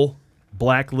whole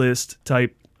blacklist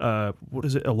type, what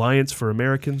is it, Alliance for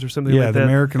Americans or something like that? Yeah, the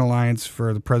American Alliance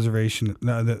for the Preservation,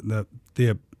 the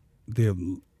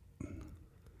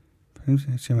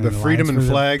freedom and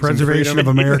flags, preservation of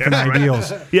American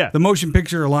ideals. Yeah, the Motion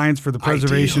Picture Alliance for the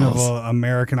preservation of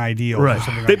American ideals. Right,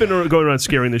 or they've been going around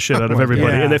scaring the shit out of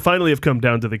everybody, and they finally have come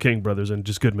down to the King brothers, and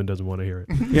just Goodman doesn't want to hear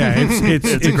it. Yeah,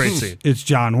 it's a great scene. It's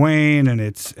John Wayne, and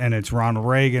it's Ronald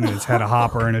Reagan, and it's Hedda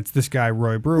Hopper, and it's this guy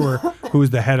Roy Brewer, who is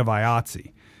the head of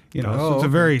IATSE. So it's a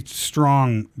very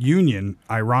strong union,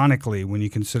 ironically, when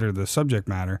you consider the subject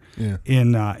matter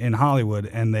in Hollywood,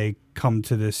 and they come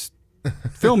to this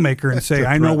filmmaker and say,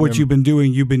 I know what you've been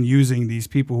doing. You've been using these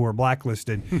people who are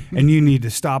blacklisted, and you need to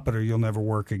stop it or you'll never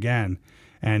work again.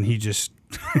 And he just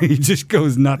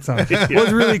goes nuts on it. What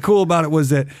was really cool about it was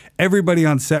that everybody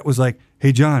on set was like,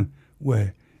 hey, John,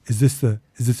 wait, is this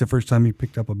the first time you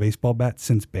picked up a baseball bat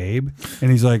since Babe?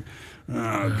 And he's like,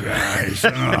 oh, guys,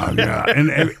 oh, God.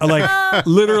 And like,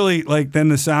 literally, like, then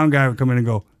the sound guy would come in and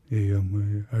go, hey,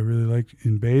 I really liked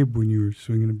in Babe when you were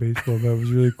swinging a baseball bat. It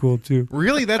was really cool, too.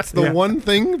 Really? That's the one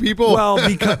thing people... Well,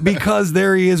 because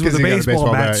there he is with a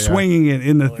baseball bat swinging it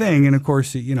in the thing. And, of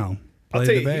course, I'll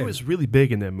tell you, he was really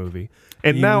big in that movie.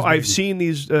 And now I've seen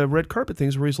these red carpet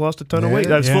things where he's lost a ton of weight.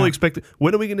 I was fully expecting,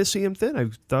 when are we going to see him thin? I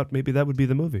thought maybe that would be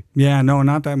the movie. Yeah, no,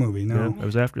 not that movie, no. Yeah, it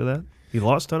was after that. He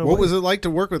lost a ton of weight. What was it like to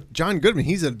work with John Goodman?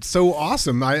 He's so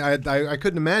awesome. I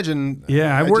couldn't imagine.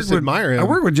 Yeah, I admire him. I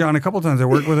worked with John a couple of times. I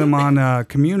worked with him on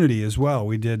Community as well.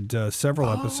 We did several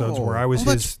episodes where I was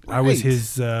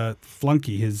his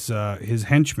flunky, his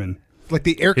henchman. Like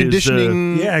the air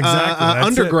conditioning,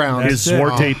 underground. His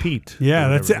Zwarte Pete. Yeah,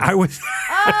 that's it. I was.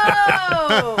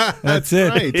 That's it.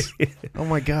 Right. Oh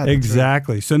my God.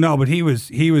 Exactly. Right. So no, but he was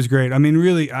great. I mean,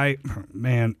 really,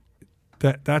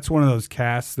 that's one of those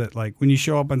casts that, like, when you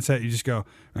show up on set, you just go, all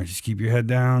right, just keep your head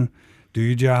down, do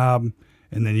your job,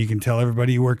 and then you can tell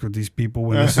everybody you worked with these people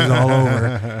when this is all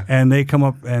over. And they come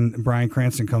up, and Bryan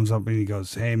Cranston comes up and he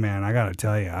goes, hey man, I got to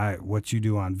tell you, what you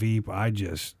do on Veep,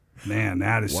 man,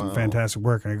 that is some fantastic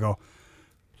work. And I go,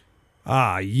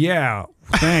 yeah,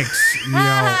 thanks.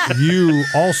 You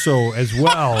also as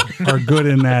well are good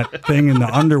in that thing in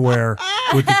the underwear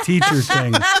with the teacher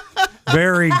thing.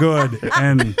 Very good.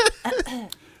 And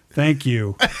thank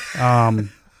you.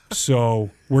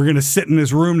 So we're going to sit in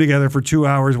this room together for 2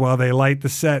 hours while they light the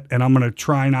set, and I'm going to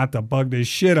try not to bug the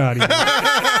shit out of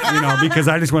you. Because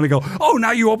I just want to go, oh,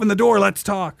 now you open the door, let's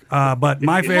talk. But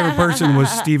my favorite person was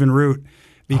Stephen Root.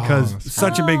 Because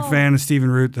such a big fan of Stephen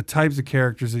Root, the types of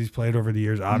characters that he's played over the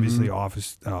years, obviously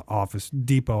Office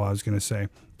Depot, I was going to say.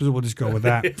 So we'll just go with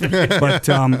that. But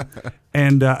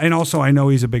and also I know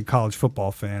he's a big college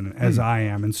football fan, as I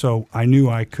am. And so I knew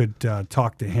I could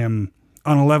talk to him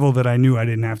on a level that I knew I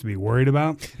didn't have to be worried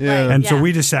about. Yeah. And so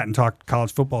we just sat and talked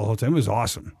college football the whole time. It was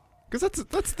awesome. Because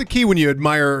that's the key when you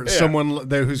admire someone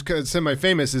who's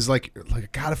semi-famous is like I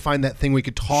got to find that thing we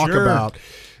could talk about.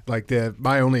 Like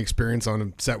my only experience on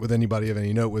a set with anybody of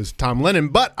any note was Tom Lennon,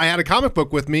 but I had a comic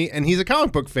book with me, and he's a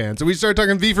comic book fan. So we started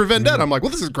talking V for Vendetta. I'm like,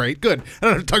 well, this is great. Good. I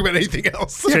don't have to talk about anything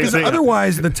else. Yeah, because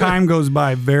otherwise the time goes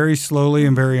by very slowly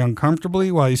and very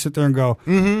uncomfortably while you sit there and go,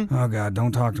 oh, God,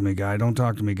 don't talk to me, guy. Don't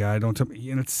talk to me, guy. Don't talk to me.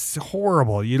 And it's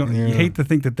horrible. You hate to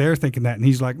think that they're thinking that. And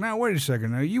he's like, no, wait a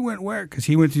second. Now, you went where? Because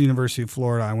he went to the University of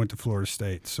Florida. I went to Florida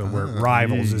State. So we're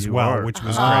rivals as well, which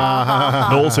was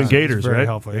great. Knowles and Gators, very right?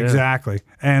 Helpful. Yeah. Exactly.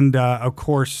 And, of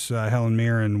course, Helen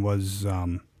Mirren was,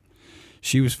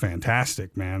 she was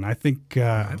fantastic, man. I think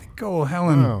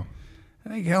Helen... Wow. I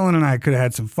think Helen and I could have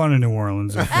had some fun in New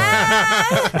Orleans.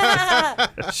 I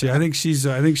think she's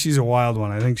a wild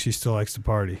one. I think she still likes to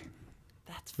party.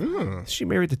 That's fun. Is she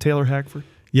married to Taylor Hackford?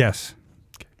 Yes,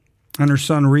 and her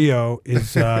son Rio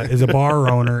is a bar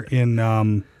owner in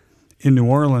New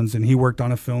Orleans, and he worked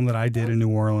on a film that I did in New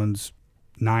Orleans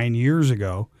 9 years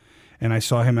ago, and I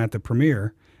saw him at the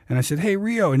premiere. And I said, hey,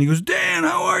 Rio. And he goes, Dan,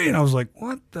 how are you? And I was like,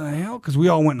 what the hell? Because we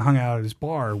all went and hung out at his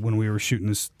bar when we were shooting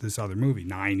this other movie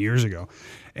 9 years ago.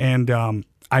 And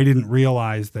I didn't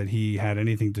realize that he had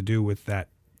anything to do with that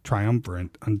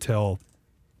triumvirate until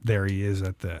there he is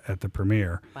at the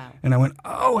premiere. Wow. And I went,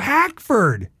 oh,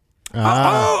 Hackford.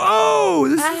 Oh,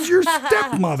 this is your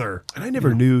stepmother. And I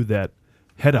never knew that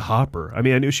Hedda Hopper. I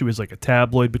mean, I knew she was like a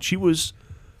tabloid, but she was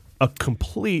a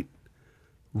complete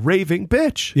raving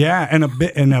bitch. Yeah,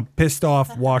 and a pissed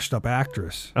off, washed up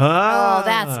actress. Oh,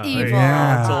 that's evil.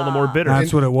 Yeah. That's all the more bitter.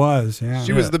 That's what it was. Yeah,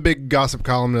 She was the big gossip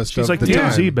columnist. She's of like the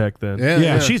TMZ time. back then.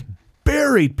 Yeah. She's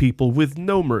buried people with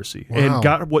no mercy and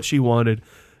got what she wanted.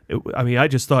 I mean, I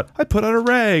just thought I'd put on a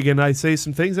rag and I say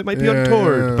some things that might be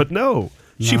untoward, but no.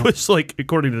 She was like,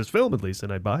 according to this film at least,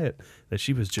 and I buy it, that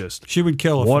she was just she would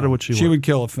kill a wanted film. what she She wanted. would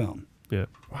kill a film. Yeah.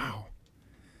 Wow.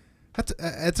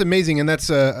 That's amazing, and that's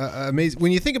amazing.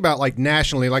 When you think about like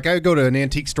nationally, like I go to an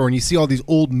antique store and you see all these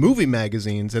old movie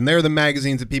magazines, and they're the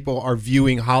magazines that people are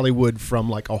viewing Hollywood from,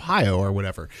 like Ohio or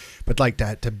whatever. But like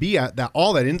that to be at that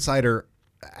all that insider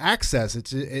access,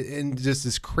 it's in just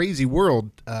this crazy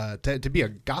world. To be a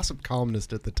gossip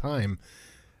columnist at the time.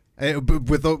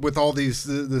 With all these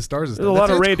the stars and stuff. There's a lot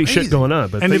of randy shit going on,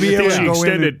 but And to be able to she go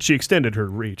in she extended her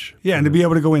reach. Yeah, and to be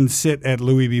able to go in and sit at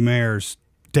Louis B. Mayer's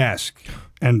desk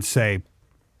and say,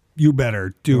 you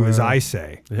better do as I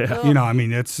say. Yeah. You know, I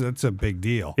mean, it's a big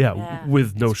deal. Yeah,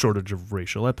 with no shortage of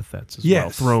racial epithets as well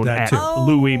Yes, thrown that at too.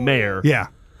 Louis Mayer. Yeah.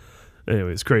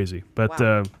 Anyway, it's crazy, but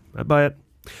I buy it.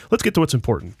 Let's get to what's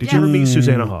important. Did you ever meet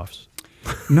Susanna Hoffs?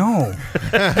 No.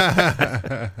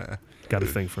 Got a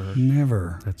thing for her.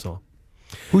 Never. That's all.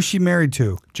 Who's she married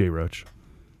to? Jay Roach.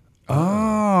 Oh,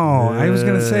 I was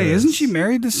going to say, isn't she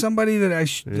married to somebody that I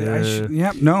should...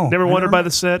 Yep, no. Never I wandered never- by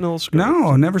the set in a little skirt?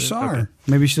 No, never saw her.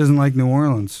 Maybe she doesn't like New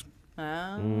Orleans.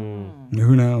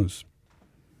 Who knows?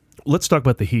 Let's talk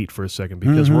about The Heat for a second,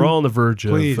 because we're all on the verge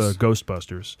of Please.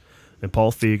 Ghostbusters, and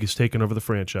Paul Feig has taken over the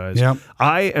franchise. Yep.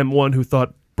 I am one who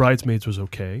thought Bridesmaids was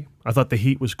okay. I thought The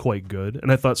Heat was quite good,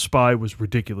 and I thought Spy was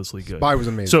ridiculously good. Spy was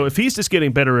amazing. So if he's just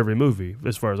getting better every movie,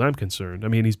 as far as I'm concerned, I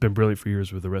mean, he's been brilliant for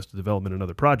years with Arrested Development and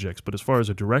other projects, but as far as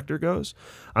a director goes,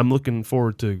 I'm looking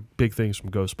forward to big things from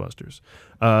Ghostbusters.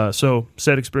 So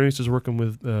set experiences working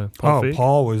with Paul Feig?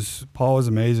 Paul was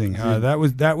amazing.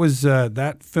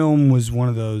 That film was one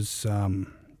of those.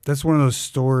 That's one of those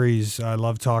stories I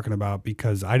love talking about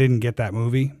because I didn't get that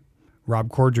movie. Rob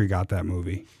Corddry got that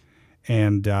movie.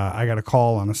 And I got a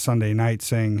call on a Sunday night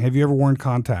saying, have you ever worn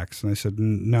contacts? And I said,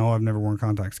 no, I've never worn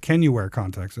contacts. Can you wear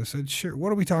contacts? I said, sure.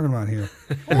 What are we talking about here?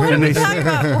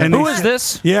 Who is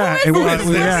this? Yeah.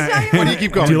 Why do you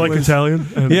keep going? Do you like Italian?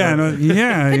 Yeah.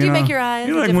 Yeah. Could you make your eyes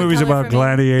You a like different movies color about for me?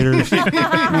 gladiators.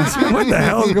 What the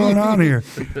hell is going on here?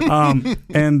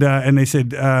 And they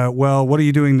said, well, what are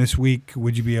you doing this week?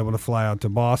 Would you be able to fly out to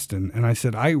Boston? And I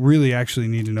said, I really actually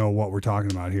need to know what we're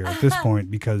talking about here at this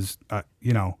point because,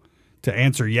 to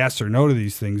answer yes or no to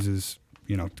these things is,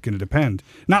 going to depend.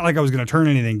 Not like I was going to turn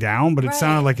anything down, but it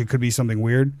sounded like it could be something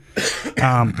weird.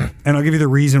 And I'll give you the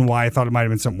reason why I thought it might have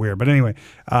been something weird. But anyway,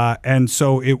 and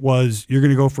so it was, you're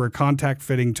going to go for a contact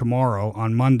fitting tomorrow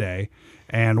on Monday.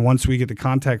 And once we get the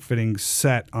contact fitting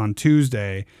set on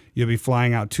Tuesday, you'll be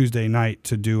flying out Tuesday night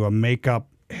to do a makeup,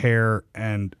 hair,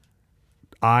 and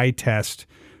eye test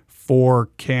for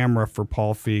camera for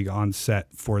Paul Feig on set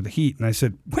for The Heat. And I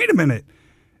said, wait a minute.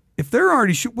 If they're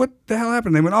already what the hell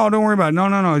happened? They went, oh, don't worry about it.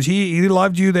 No. He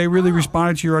loved you. They really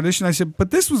responded to your audition. I said,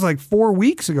 but this was like 4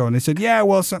 weeks ago. And they said, yeah,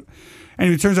 well,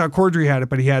 and it turns out Corddry had it,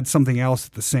 but he had something else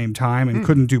at the same time and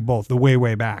couldn't do both the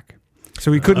way back.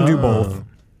 So he couldn't do both.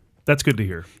 That's good to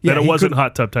hear. Yeah, that it he wasn't could-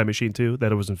 Hot Tub Time Machine 2.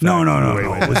 That it was in fact. No.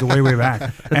 way, It was way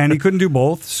back, and he couldn't do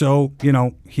both. So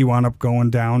he wound up going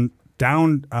down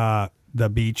the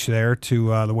beach there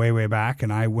to the way back,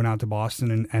 and I went out to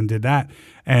Boston and did that.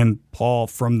 And Paul,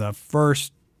 from the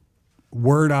first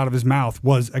word out of his mouth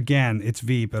was, again, it's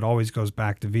Veep. It always goes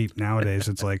back to Veep nowadays.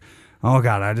 It's like, oh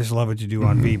God, I just love what you do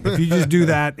on Veep. If you just do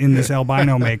that in this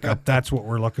albino makeup, that's what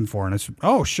we're looking for. And it's,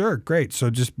 oh sure, great. So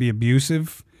just be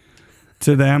abusive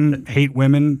to them, hate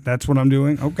women. That's what I'm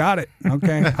doing. Oh, got it.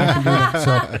 Okay, I can do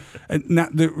that. So, now,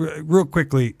 real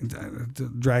quickly, to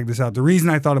drag this out. The reason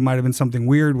I thought it might have been something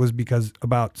weird was because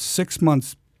about 6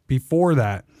 months before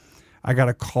that, I got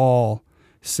a call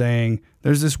saying,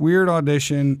 there's this weird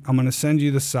audition. I'm going to send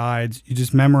you the sides. You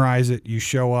just memorize it. You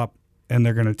show up, and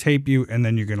they're going to tape you, and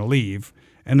then you're going to leave.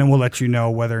 And then we'll let you know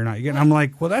whether or not you get. And I'm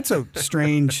like, well, that's a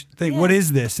strange thing. What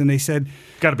is this? And they said,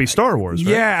 got to be Star Wars,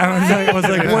 right? Yeah, I was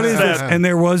like, what is this? And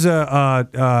there was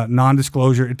a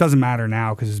non-disclosure. It doesn't matter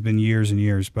now because it's been years and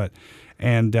years.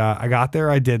 And I got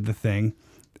there, I did the thing,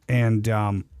 and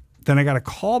then I got a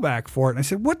call back for it. And I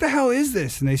said, what the hell is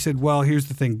this? And they said, well, here's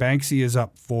the thing. Banksy is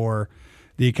up for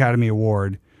the Academy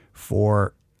Award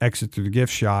for Exit Through the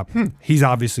Gift Shop. He's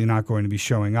obviously not going to be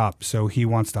showing up, so he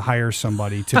wants to hire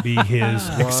somebody to be his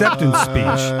acceptance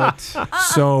speech.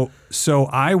 So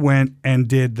I went and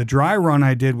did the dry run.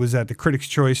 I did was at the Critics'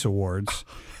 Choice Awards,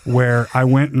 where I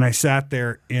went and I sat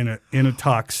there in a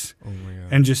tux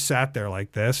and just sat there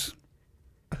like this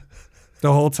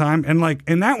the whole time. And like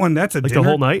in that one, that's a like dinner, the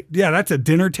whole night. Yeah, that's a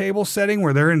dinner table setting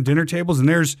where they're in dinner tables, and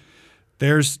there's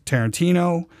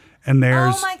Tarantino. And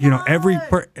there's,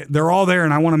 they're all there,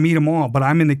 and I want to meet them all, but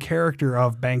I'm in the character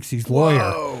of Banksy's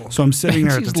lawyer. So I'm sitting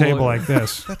there at the table like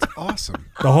this. That's awesome.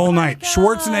 The whole night.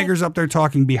 Schwarzenegger's up there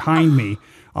talking behind me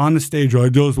on the stage. I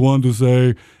just wanted to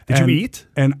say. Did you eat?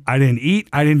 And I didn't eat.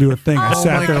 I didn't do a thing. I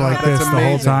sat there like this the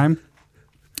whole time.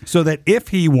 So that if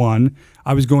he won,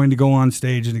 I was going to go on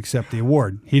stage and accept the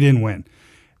award. He didn't win.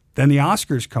 Then the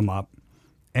Oscars come up,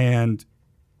 and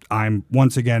I'm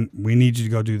once again, we need you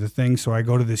to go do the thing. So I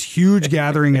go to this huge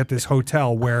gathering at this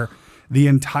hotel where the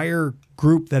entire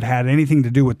group that had anything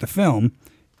to do with the film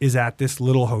is at this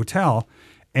little hotel.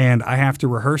 And I have to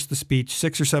rehearse the speech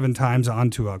 6 or 7 times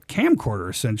onto a camcorder,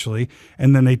 essentially.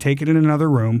 And then they take it in another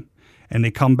room and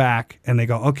they come back and they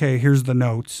go, okay, here's the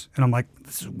notes. And I'm like,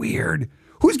 this is weird.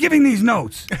 Who's giving these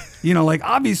notes? Like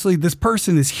obviously this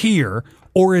person is here,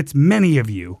 or it's many of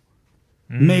you.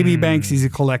 Maybe Banksy's a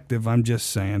collective, I'm just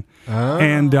saying. Oh.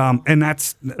 And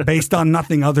that's based on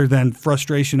nothing other than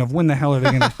frustration of when the hell are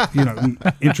they going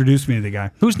to introduce me to the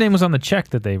guy. Whose name was on the check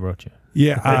that they wrote you?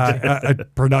 Yeah, a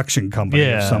production company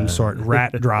of some sort,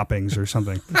 Rat Droppings or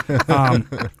something.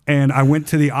 And I went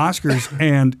to the Oscars,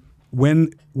 and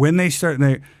when they start,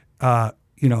 the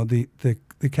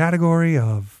category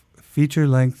of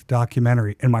feature-length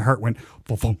documentary, and my heart went,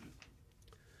 boom.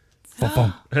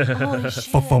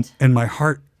 And my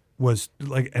heart was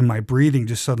like, and my breathing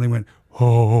just suddenly went,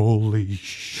 holy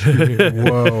shit.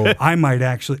 Whoa. I might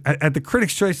actually, at the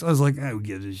Critics' Choice, I was like, who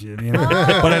gives a shit,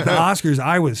 But at the Oscars,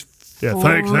 I was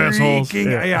thanks, assholes.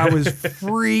 I was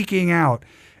freaking out.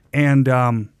 And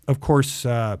of course,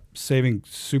 waiting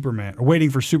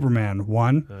for Superman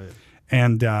 1. Oh, yeah.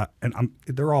 And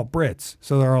they're all Brits,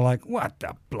 so they're all like, "What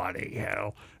the bloody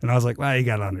hell?" And I was like, "Well, you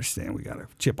got to understand, we got a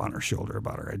chip on our shoulder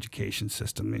about our education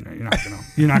system.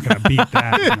 You're not gonna beat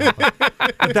that."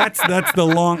 But that's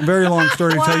the very long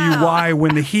story to tell you why.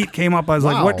 When the heat came up, I was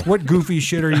like, "What goofy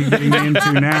shit are you getting me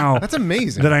into now?" That's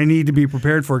amazing. That I need to be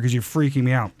prepared for because you're freaking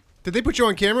me out. Did they put you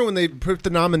on camera when they put the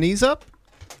nominees up?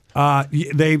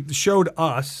 They showed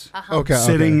us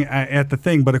sitting at the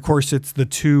thing, but of course it's the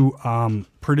 2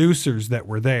 producers that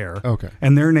were there. Okay.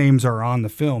 And their names are on the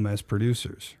film as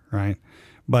producers, right?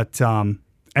 But and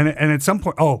at some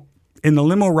point, in the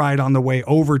limo ride on the way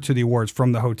over to the awards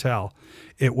from the hotel,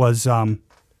 it was hold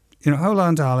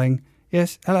on, darling.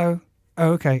 Yes, hello.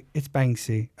 Oh, okay, it's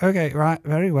Banksy. Okay, right,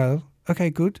 very well. Okay,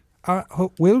 good.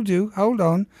 Will do. Hold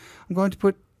on. I'm going to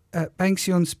put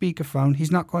Banksy on speakerphone.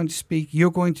 He's not going to speak. You're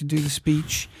going to do the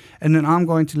speech, and then I'm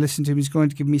going to listen to him. He's going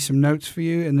to give me some notes for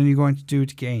you, and then you're going to do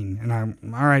it again. And I'm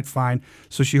all right, fine.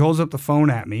 So she holds up the phone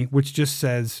at me, which just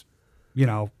says,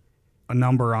 a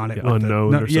number on it,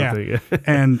 unknown or something.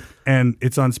 Yeah, and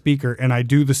it's on speaker, and I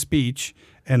do the speech,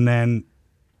 and then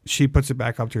she puts it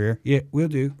back up to her ear. Yeah, we'll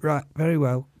do. Right, very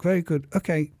well, very good.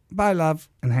 Okay. Bye, love,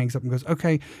 and hangs up and goes,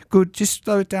 okay, good, just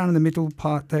slow it down in the middle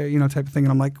part there, type of thing.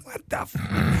 And I'm like, what the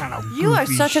kind of You are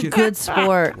such shit? a good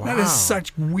sport. That is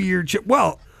such weird shit.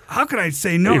 Well, how could I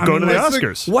say no? You're going to the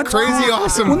Oscars. What's crazy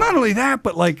awesome. Well, not only that,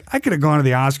 but like I could have gone to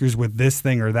the Oscars with this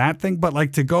thing or that thing, but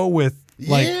like to go with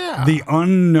like Yeah. the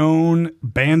unknown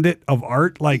bandit of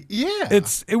art. Like, Yeah.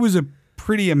 it was a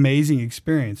pretty amazing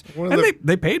experience, and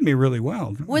they paid me really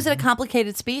well. Was it a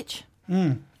complicated speech?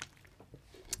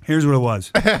 Here's what it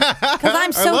was. Because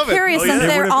I'm so curious since It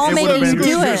they're would've- all it would've making you been-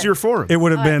 do Here's it. your forum. It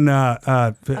would have been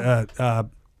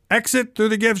exit through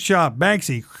the gift shop,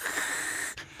 Banksy.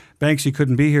 Banksy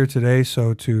couldn't be here today,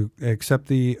 so to accept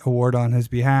the award on his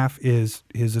behalf is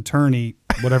his attorney,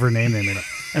 whatever name they made up.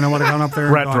 And I would have gone up there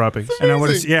and Rat gone- droppings. And I would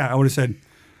have said,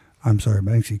 I'm sorry,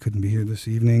 Banksy couldn't be here this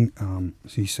evening.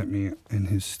 He sent me in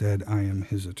his stead. I am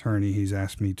his attorney. He's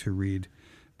asked me to read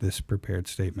this prepared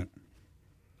statement.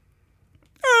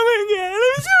 Oh my God,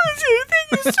 I'm so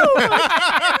thank you so much.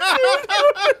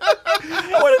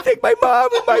 I want to thank my mom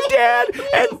and my dad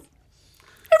and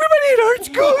everybody in art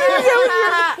school.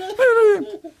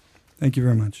 Thank you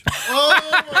very much.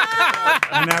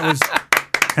 And that was,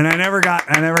 and I never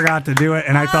got to do it.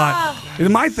 And I thought,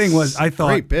 my thing was,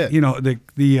 Great bit.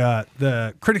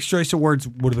 the Critics' Choice Awards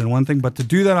would have been one thing, but to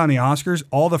do that on the Oscars,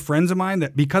 all the friends of mine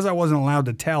that because I wasn't allowed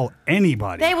to tell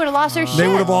anybody, They would have lost their shit. they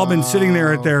would have all been sitting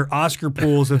there at their Oscar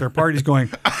pools at their parties going,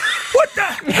 what the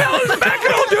hell is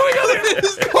Bakkedahl doing over there?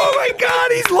 Oh my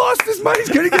God, he's lost his mind. He's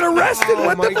going to get arrested.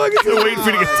 What the fuck is They're going waiting for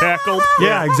you to get tackled.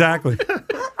 Yeah, exactly.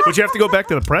 Would you have to go back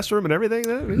to the press room and everything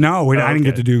then? No, I didn't get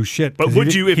Okay. to do shit. But 'cause would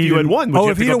he you, if he you had didn't- won, would oh,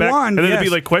 you if have to he'd go have back? won, And then it'd be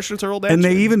yes. like questions are all that. And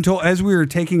they even told, as we were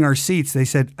taking our seats, they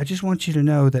said, I just want you to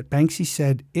know that Banksy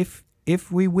said, if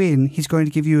we win, he's going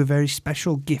to give you a very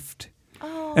special gift.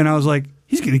 Oh. And I was like,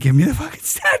 he's going to give me the fucking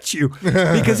statue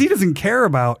because he doesn't care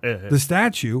about the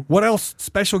statue. What else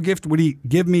special gift would he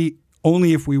give me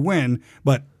only if we win?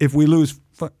 But if we lose,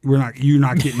 you're not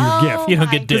getting your gift. You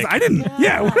don't get dick. I didn't.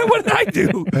 Yeah, what did I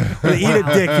do? Well, eat a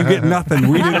dick, you get nothing.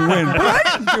 We didn't win. But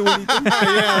I didn't do anything.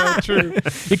 Yeah, true.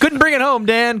 You couldn't bring it home,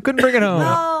 Dan. Couldn't bring it home.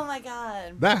 Oh my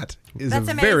God. That is That's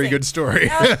a very amazing. good story.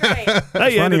 That was great. Now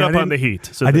you ended funny, up I on the didn't- heat.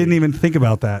 So I didn't even think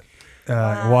about that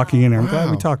walking in there. I'm glad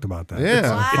we Wow. talked about that. Yeah.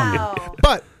 It's funny. Wow.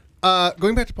 But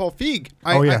going back to Paul Feig,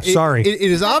 Sorry. it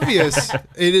is obvious.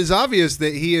 It is obvious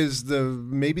that he is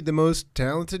maybe the most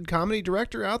talented comedy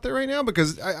director out there right now.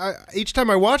 Because each time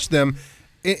I watch them,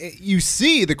 you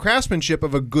see the craftsmanship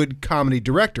of a good comedy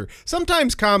director.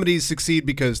 Sometimes comedies succeed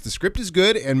because the script is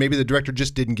good and maybe the director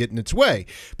just didn't get in its way.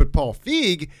 But Paul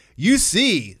Feig, you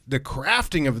see the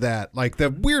crafting of that, like the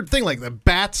weird thing, like the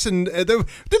bats and did they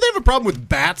have a problem with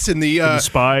bats in the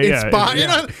Spy? Yeah. Spy, you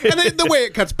know, and then the way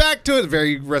it cuts back to it,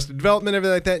 very Arrested Development,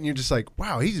 everything like that, and you're just like,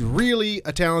 wow, he's really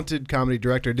a talented comedy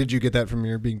director. Did you get that from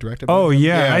your being directed? by Oh him?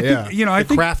 yeah, I think I the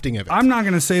think crafting of it. I'm not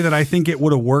going to say that I think it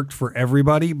would have worked for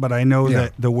everybody, but I know Yeah.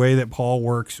 that the way that Paul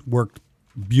worked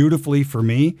beautifully for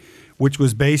me, which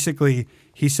was basically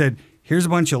he said, "Here's a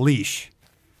bunch of leash."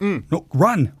 No,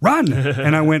 run.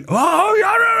 And I went, oh,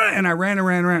 yeah, and I ran.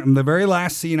 And the very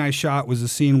last scene I shot was a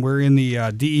scene we're in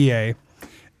the DEA,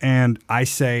 and I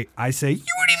say, you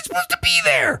weren't even supposed to be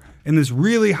there, in this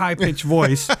really high-pitched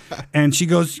voice, and she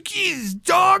goes, geez,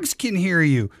 dogs can hear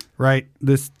you, right?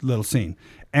 This little scene.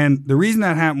 And the reason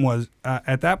that happened was,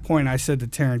 at that point, I said to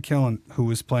Taron Killen, who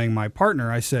was playing my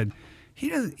partner, I said, he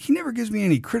never gives me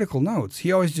any critical notes.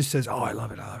 He always just says, oh, I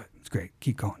love it. It's great.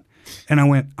 Keep going. And I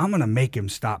went, I'm going to make him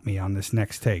stop me on this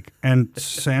next take. And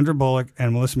Sandra Bullock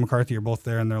and Melissa McCarthy are both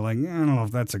there, and they're like, I don't know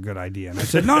if that's a good idea. And I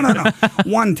said, no.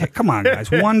 One take. Come on, guys.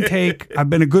 One take. I've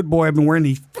been a good boy. I've been wearing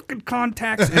these fucking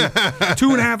contacts and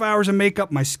 2.5 hours of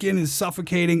makeup. My skin is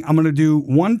suffocating. I'm going to do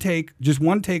one take, just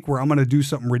one take where I'm going to do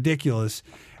something ridiculous.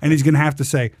 And he's going to have to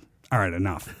say, all right,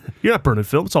 enough. You're not burning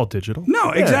film. It's all digital.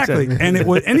 No, exactly. And it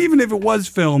was, and even if it was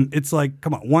film, it's like,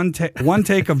 come on, one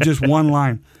take of just one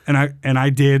line. And I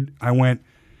did. I went,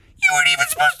 you weren't even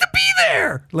supposed to be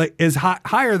there. Like is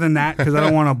higher than that because I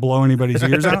don't want to blow anybody's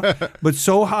ears out, but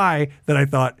so high that I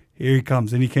thought, here he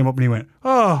comes. And he came up and he went,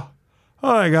 oh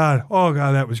my God,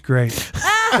 that was great.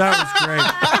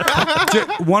 That was great.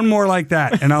 Just one more like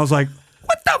that, and I was like,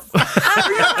 what the fuck?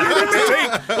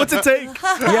 What's it take?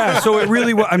 Yeah, so it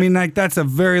really was. I mean, like that's a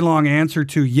very long answer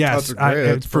to yes.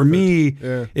 That's for me,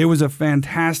 it was a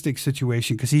fantastic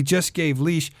situation because he just gave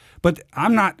leash, but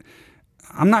I'm not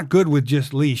good with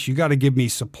just leash. You got to give me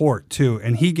support too.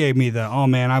 And he gave me the, oh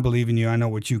man, I believe in you. I know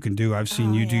what you can do. I've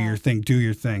seen you do your thing. Do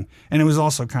your thing. And it was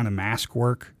also kind of mask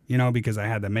work, because I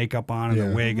had the makeup on and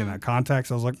the wig and the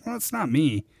contacts. I was like, well, it's not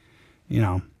me,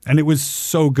 And it was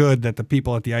so good that the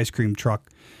people at the ice cream truck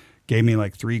gave me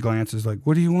like 3 glances, like,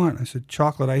 what do you want? I said,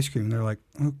 chocolate ice cream. They're like,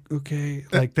 okay.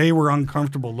 Like they were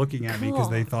uncomfortable looking at me because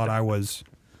they thought I was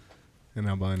an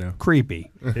albino.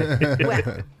 Creepy.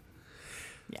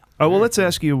 Well, let's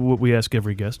ask you what we ask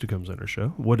every guest who comes on our show.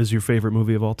 What is your favorite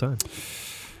movie of all time?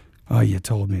 Oh, you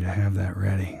told me to have that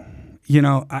ready.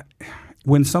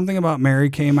 When Something About Mary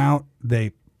came out,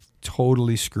 they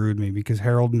totally screwed me because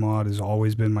Harold and Maude has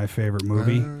always been my favorite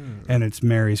movie, and it's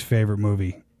Mary's favorite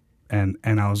movie. And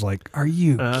I was like, are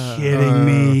you kidding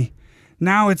me?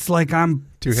 Now it's like I'm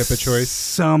too hip a choice.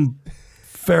 Some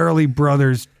Farrelly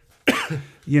Brothers,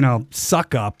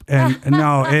 suck up. And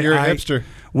no, you're a hipster.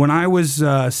 When I was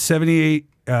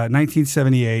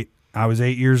 1978, I was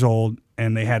 8 years old,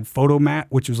 and they had Photomat,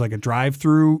 which was like a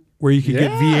drive-through where you could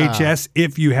get VHS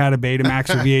if you had a Betamax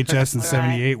or VHS in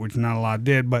 78, which not a lot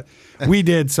did, but we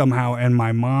did somehow. And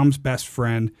my mom's best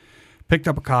friend picked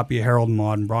up a copy of Harold and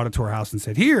Maude and brought it to our house and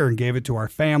said, here, and gave it to our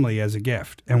family as a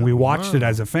gift. And we watched it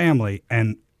as a family.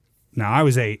 And now I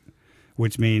was 8,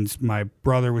 which means my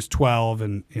brother was 12,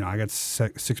 and I got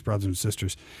 6 brothers and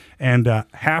sisters. And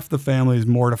half the family is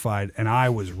mortified, and I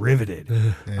was riveted.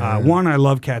 One, I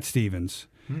love Cat Stevens.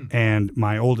 And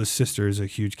my oldest sister is a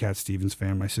huge Cat Stevens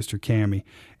fan, my sister Cammie.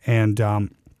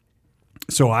 And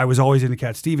so I was always into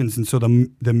Cat Stevens. And so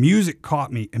the music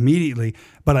caught me immediately,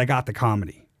 but I got the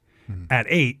comedy. At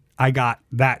 8, I got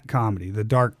that comedy, the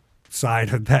dark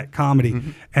side of that comedy.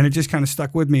 And it just kind of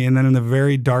stuck with me. And then in the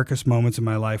very darkest moments of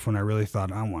my life when I really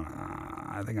thought,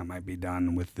 I think I might be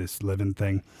done with this living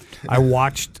thing, I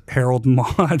watched Harold and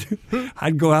Maude.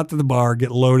 I'd go out to the bar,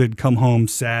 get loaded, come home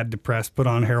sad, depressed, put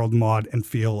on Harold and Maude, and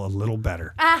feel a little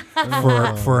better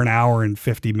for an hour and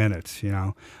 50 minutes,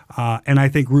 And I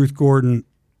think Ruth Gordon,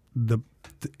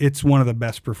 it's one of the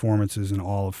best performances in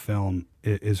all of film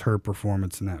is her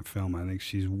performance in that film. I think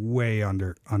she's way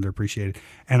underappreciated.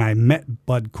 And I met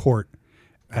Bud Cort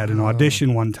at an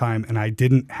audition one time, and I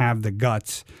didn't have the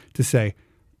guts to say,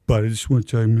 Bud, I just want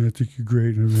to tell you, I think you're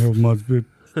great, and Harold and Maude's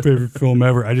favorite film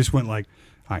ever. I just went like,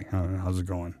 hi, how's it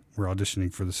going? We're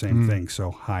auditioning for the same thing, so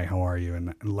hi, how are you?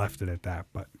 And left it at that.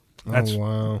 But that's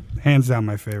hands down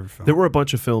my favorite film. There were a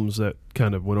bunch of films that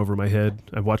kind of went over my head.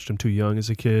 I watched them too young as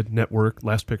a kid. Network,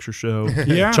 Last Picture Show,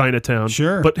 Chinatown.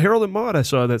 Sure. But Harold and Maude, I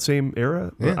saw that same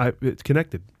era. It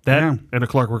connected. That and A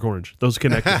Clockwork Orange. Those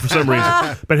connected for some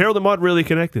reason. But Harold and Maude really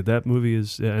connected. That movie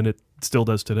is, and it still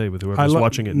does today with whoever's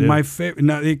watching it now. My favorite.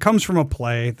 Now, it comes from a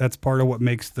play. That's part of what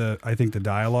makes I think the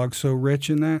dialogue so rich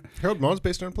in that. Harold and Maude's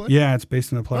based on a play? Yeah, it's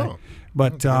based on a play. Oh.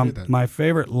 But my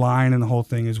favorite line in the whole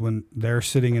thing is when they're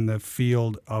sitting in the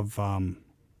field of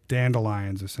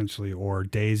dandelions, essentially, or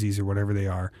daisies or whatever they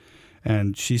are.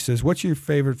 And she says, what's your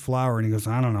favorite flower? And he goes,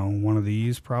 I don't know, one of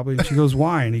these probably. And she goes,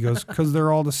 why? And he goes, because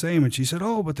they're all the same. And she said,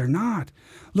 oh, but they're not.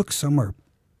 Look, some are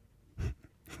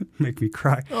make me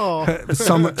cry.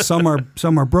 Some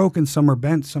are broken, some are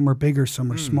bent, some are bigger,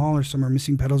 some are smaller, some are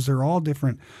missing petals. They're all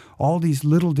different. All these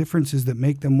little differences that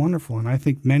make them wonderful. And I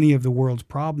think many of the world's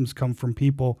problems come from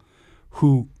people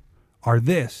who are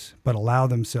this, but allow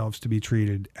themselves to be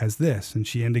treated as this. And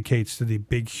she indicates to the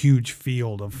big, huge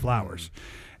field of flowers.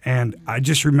 And I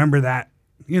just remember that,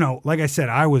 like I said,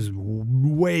 I was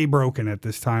way broken at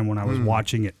this time when I was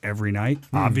watching it every night,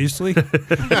 obviously. To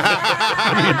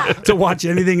watch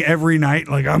anything every night,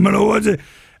 like I'm going to watch it.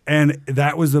 And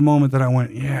that was the moment that I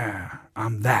went, yeah,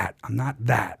 I'm that. I'm not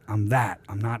that. I'm that.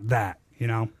 I'm not that,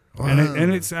 Wow.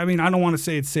 And it's, I don't want to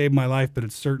say it saved my life, but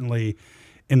it certainly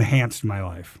enhanced my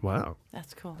life. Wow.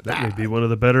 That's cool. That may be one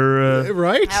of the better...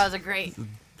 right? That was a great...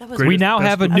 We now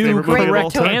have a new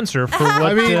correct answer for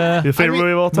what your favorite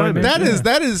movie of all time.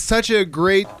 That is such a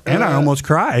great. And I almost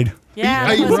cried. Yeah,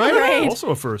 that was great.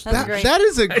 Also a first. That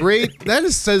is a great.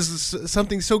 Says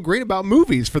something so great about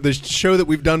movies for the show that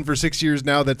we've done for 6 years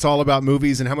now. That's all about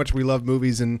movies and how much we love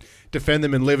movies and defend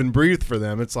them and live and breathe for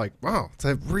them. It's like, wow, it's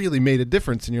really made a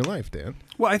difference in your life, Dan.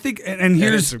 Well, I think, and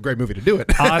here's a great movie to do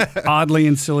it. Oddly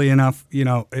and silly enough,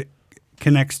 it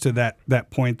connects to that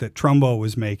point that Trumbo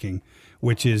was making,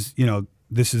 which is,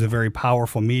 this is a very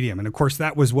powerful medium. And of course,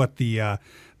 that was what the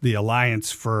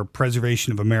Alliance for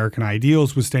Preservation of American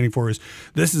Ideals was standing for, is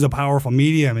this is a powerful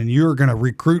medium and you're going to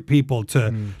recruit people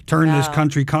to turn this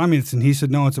country communist. And he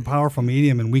said, no, it's a powerful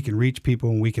medium and we can reach people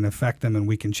and we can affect them and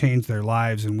we can change their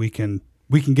lives and we can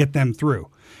get them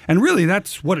through. And really,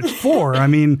 that's what it's for.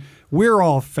 We're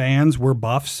all fans, we're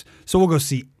buffs, so we'll go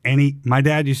see my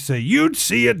dad used to say, you'd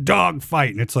see a dog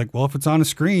fight. And it's like, well, if it's on a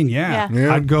screen,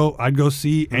 I'd go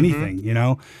see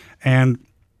anything, And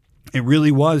it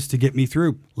really was to get me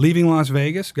through. Leaving Las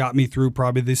Vegas got me through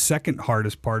probably the second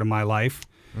hardest part of my life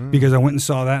because I went and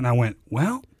saw that and I went,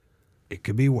 well, it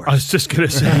could be worse. I was just going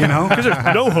to say, because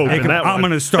there's no hope in that one. I'm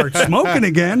going to start smoking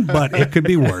again, but it could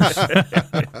be worse.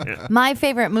 My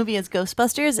favorite movie is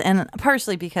Ghostbusters, and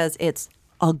partially because it's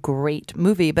a great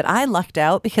movie, but I lucked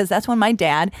out because that's when my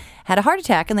dad had a heart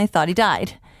attack and they thought he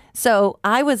died. So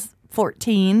I was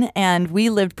 14, and we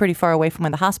lived pretty far away from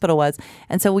where the hospital was.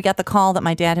 And so we got the call that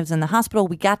my dad was in the hospital.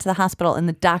 We got to the hospital, and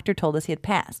the doctor told us he had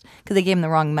passed because they gave him the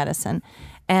wrong medicine.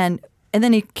 And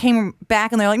then he came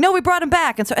back, and they're like, no, we brought him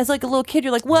back. And so as like a little kid,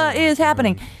 you're like, what is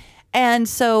happening? And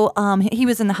so he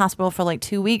was in the hospital for like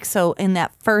 2 weeks. So in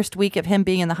that first week of him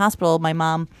being in the hospital, my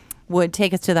mom would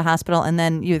take us to the hospital, and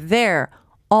then you're there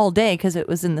all day because it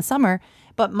was in the summer.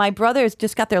 But my brothers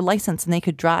just got their license and they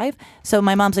could drive. So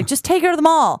my mom's like, just take her to the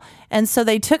mall. And so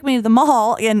they took me to the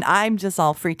mall, and I'm just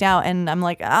all freaked out. And I'm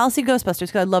like, I'll see Ghostbusters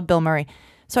because I love Bill Murray.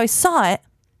 So I saw it,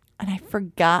 and I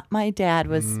forgot my dad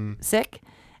was sick.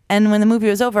 And when the movie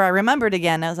was over, I remembered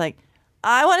again. I was like,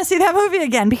 I want to see that movie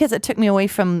again because it took me away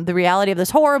from the reality of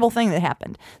this horrible thing that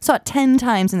happened. Saw it 10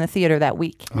 times in the theater that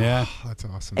week. Yeah. Oh, that's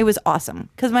awesome. It was awesome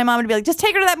because my mom would be like, just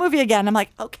take her to that movie again. I'm like,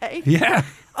 okay. Yeah.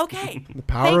 Okay. The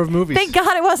power of movies. Thank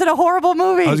God it wasn't a horrible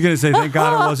movie. I was going to say, thank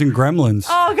God it wasn't Gremlins.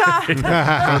 Oh, God.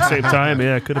 At the same time,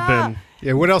 yeah, it could have been.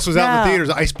 Yeah, what else was out in the theaters?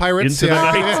 Ice Pirates? Into the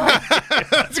Night.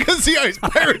 I was going to see Ice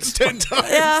Pirates 10 times.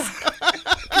 Yeah.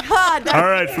 God, All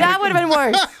right. that would have been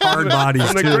worse. Hard Bodies,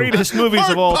 From the too. greatest movies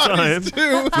of all time,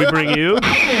 we bring you.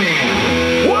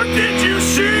 What did you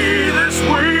see this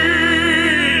week?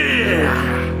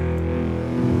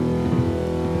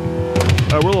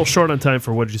 We're a little short on time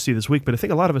for what did you see this week, but I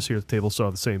think a lot of us here at the table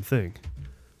saw the same thing.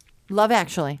 Love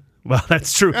Actually. Well,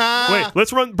 that's true. Wait,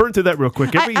 let's burn through that real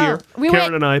quick. Every year,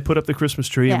 Karen and I put up the Christmas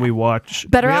tree and we watch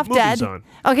Better we have Off movies Dead. on.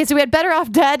 Okay, so we had Better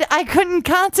Off Dead. I couldn't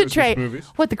concentrate.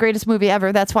 What the greatest movie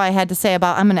ever. That's why I had to say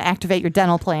about I'm going to activate your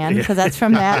dental plan because that's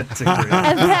from that. That's a great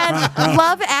And then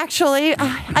Love Actually.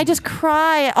 I just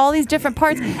cry at all these different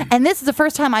parts. And this is the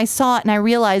first time I saw it and I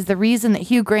realized the reason that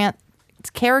Hugh Grant's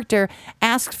character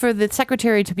asked for the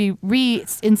secretary to be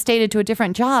reinstated to a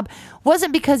different job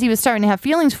wasn't because he was starting to have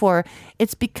feelings for her.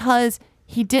 It's because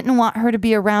he didn't want her to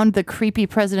be around the creepy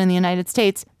president of the United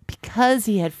States because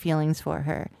he had feelings for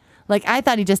her. Like, I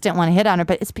thought he just didn't want to hit on her,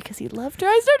 but it's because he loved her.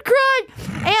 I started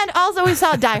crying. And also we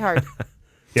saw Die Hard.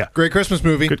 Yeah. Great Christmas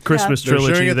movie. Good Christmas They're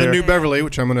trilogy showing it at there. the New Beverly,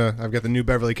 which I've got the New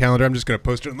Beverly calendar. I'm just going to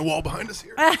post it on the wall behind us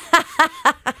here.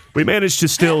 We managed to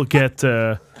still get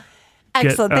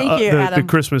Excellent. Thank you, the Adam.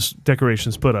 Christmas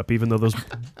decorations put up, even though those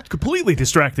completely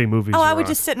distracting movies. Oh, I are would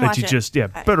on, just sit and that watch you it. just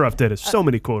Better Off Dead has so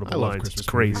many quotable lines. Christmas It's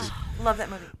crazy. movies. Love that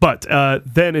movie. But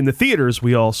then in the theaters,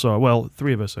 we all saw. Well,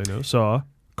 three of us I know saw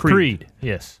Creed.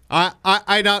 Yes.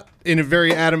 I not in a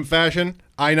very Adam fashion.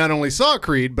 I not only saw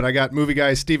Creed, but I got movie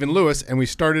guy Stephen Lewis, and we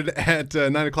started at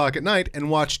 9 o'clock at night and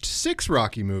watched 6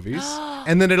 Rocky movies.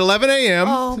 And then at 11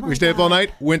 a.m., we stayed up all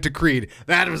night, went to Creed.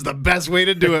 That was the best way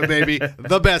to do it, baby.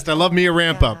 The best. I love me a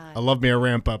ramp up. I love me a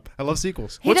ramp up. I love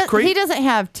sequels. He doesn't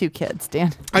have 2 kids,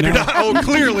 Dan. I do not. Oh,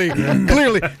 clearly.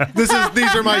 These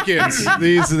are my kids.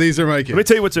 These are my kids. Let me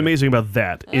tell you what's amazing about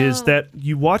that is that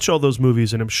you watch all those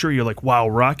movies, and I'm sure you're like, wow,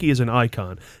 Rocky is an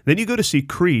icon. Then you go to see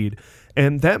Creed,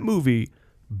 and that movie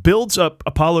builds up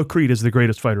Apollo Creed as the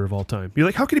greatest fighter of all time. You're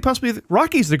like, how could he possibly?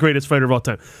 Rocky's the greatest fighter of all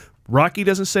time. Rocky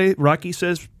doesn't say. Rocky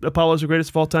says Apollo's the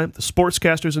greatest of all time. The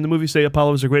sportscasters in the movie say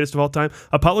Apollo is the greatest of all time.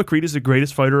 Apollo Creed is the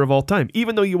greatest fighter of all time.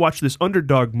 Even though you watch this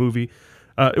underdog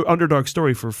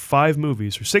story for 5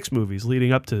 movies or 6 movies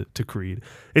leading up to Creed.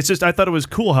 It's just, I thought it was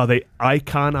cool how they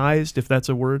iconized, if that's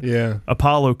a word,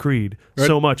 Apollo Creed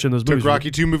so much in those movies. Took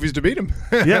Rocky 2 movies to beat him.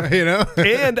 Yeah. You know?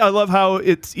 And I love how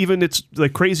its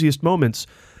like craziest moments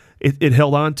it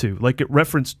held on to. Like it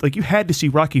referenced, like you had to see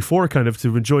Rocky 4 kind of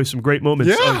to enjoy some great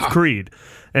moments of Creed.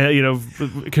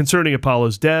 Concerning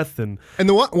Apollo's death. And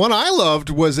the one I loved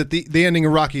was at the ending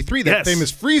of Rocky 3, that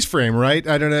famous freeze frame, right?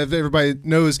 I don't know if everybody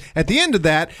knows. At the end of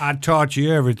that, I taught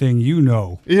you everything you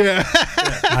know. Yeah.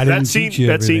 I didn't teach you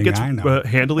that scene everything gets I know.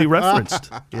 handily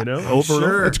referenced, over and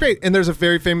over. It's great. And there's a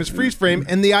very famous freeze frame.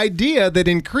 And the idea that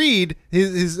in Creed,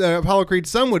 his Apollo Creed's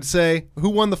son would say, who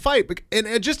won the fight? And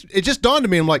it just dawned on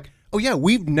me. I'm like, oh yeah,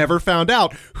 we've never found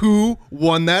out who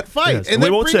won that fight. Yes. And we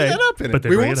they won't bring say that up in but it.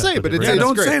 We won't say, but it's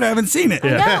don't great. say it. I haven't seen it. I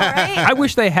know, right? I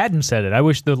wish they hadn't said it. I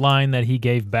wish the line that he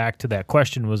gave back to that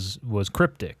question was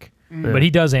cryptic. But he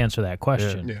does answer that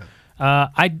question. Yeah.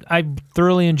 I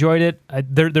thoroughly enjoyed it.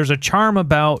 There's a charm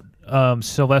about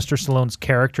Sylvester Stallone's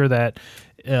character that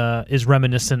is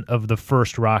reminiscent of the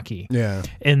first Rocky. Yeah.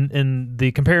 And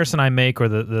the comparison I make, or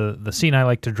the scene I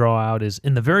like to draw out, is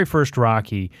in the very first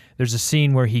Rocky, there's a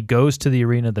scene where he goes to the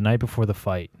arena the night before the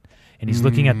fight, and he's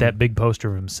looking at that big poster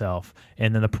of himself,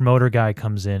 and then the promoter guy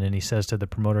comes in and he says to the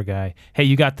promoter guy, hey,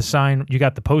 you got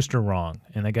the poster wrong.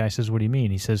 And the guy says, what do you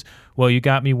mean? He says, well, you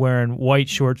got me wearing white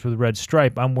shorts with a red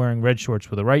stripe. I'm wearing red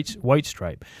shorts with a white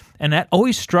stripe. And that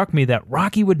always struck me that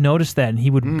Rocky would notice that, and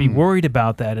he would be worried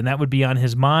about that, and that would be on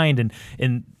his mind.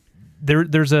 And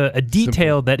there's a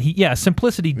detail that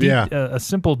simplicity, a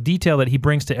simple detail that he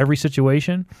brings to every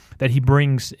situation that he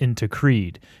brings into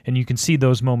Creed, and you can see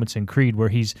those moments in Creed where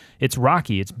it's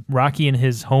Rocky in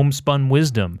his homespun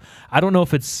wisdom. I don't know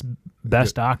if it's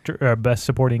best actor or best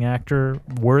supporting actor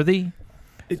worthy.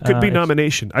 It could be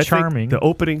nomination. I charming. think the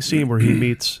opening scene where he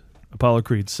meets Apollo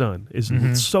Creed's son is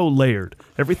so layered.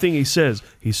 Everything he says,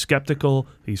 he's skeptical,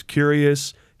 he's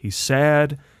curious, he's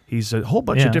sad. He's a whole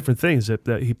bunch of different things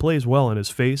that he plays well in his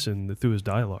face and through his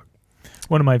dialogue.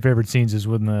 One of my favorite scenes is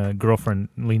when the girlfriend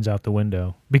leans out the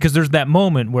window, because there's that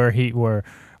moment where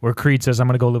Creed says, "I'm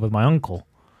going to go live with my uncle,"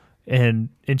 and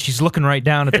she's looking right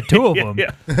down at the two of them.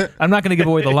 I'm not going to give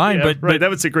away the line, but that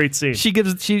was a great scene.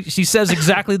 She says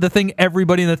exactly the thing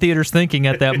everybody in the theater's thinking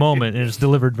at that moment, and it's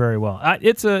delivered very well.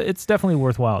 It's definitely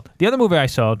worthwhile. The other movie I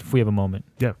saw, if we have a moment,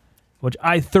 which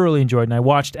I thoroughly enjoyed, and I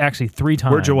watched actually 3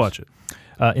 times. Where'd you watch it?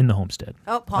 In the Homestead.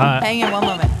 Oh, Paul, hang in one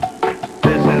moment.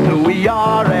 This is who we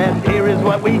are, and here is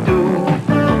what we do.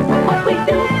 What we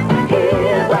do,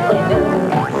 here's what we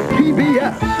do.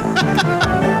 TBS.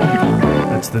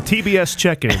 That's the TBS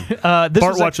check-in.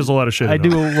 Bart watches a lot of shit. I do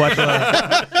watch a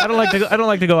lot. I don't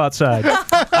like to go outside.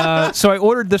 So I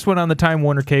ordered this one on the Time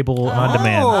Warner Cable on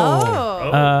demand.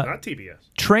 Not TBS.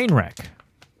 Trainwreck.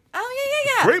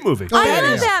 Yeah. Great movie. I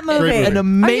love that movie. An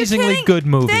amazingly good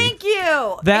movie. Thank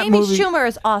you. That Amy movie- Schumer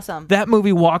is awesome. That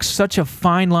movie walks such a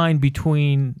fine line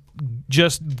between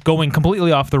just going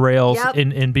completely off the rails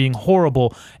and being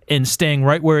horrible and staying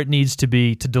right where it needs to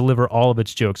be to deliver all of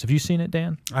its jokes. Have you seen it,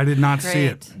 Dan? I did not see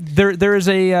it. There is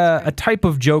a type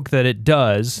of joke that it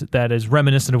does that is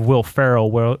reminiscent of Will Ferrell,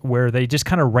 where they just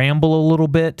kind of ramble a little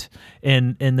bit,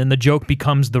 and then the joke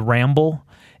becomes the ramble.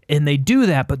 And they do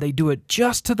that, but they do it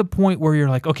just to the point where you're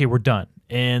like, okay, we're done.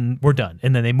 And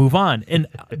then they move on. And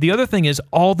the other thing is,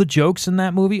 all the jokes in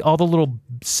that movie, all the little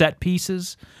set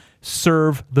pieces,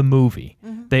 serve the movie.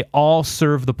 They all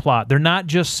serve the plot. They're not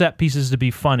just set pieces to be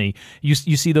funny. You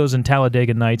see those in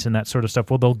Talladega Nights and that sort of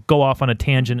stuff, where they'll go off on a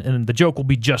tangent and the joke will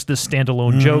be just this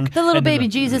standalone joke. The little baby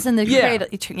Jesus in the cradle.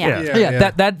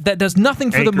 That does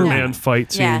nothing for the movie. Anchorman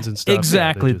fight scenes and stuff.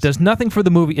 Exactly. It does nothing for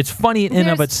the movie. It's funny in and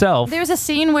of itself. There's a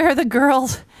scene where the girl,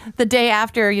 the day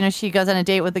after, she goes on a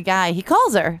date with the guy, he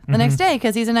calls her the next day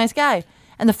because he's a nice guy.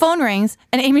 And the phone rings,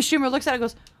 and Amy Schumer looks at it and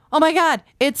goes, "Oh my God,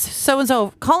 it's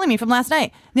so-and-so calling me from last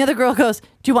night." And the other girl goes,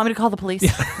 "Do you want me to call the police?"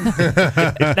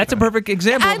 That's a perfect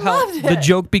example of how the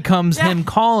joke becomes him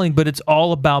calling, but it's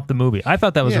all about the movie. I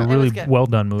thought that was a really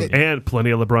well-done movie. And plenty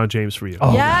of LeBron James for you.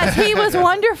 Oh, yes, he was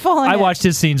wonderful. I watched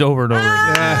his scenes over and over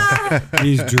again.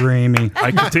 He's dreamy.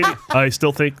 I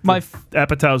still think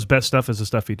Apatow's best stuff is the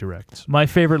stuff he directs. My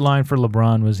favorite line for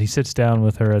LeBron was he sits down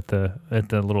with her at the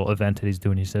little event that he's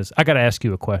doing. He says, "I got to ask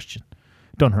you a question.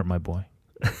 Don't hurt my boy."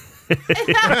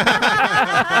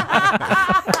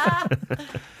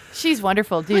 She's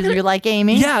wonderful. Do you like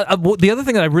Amy? Yeah. The other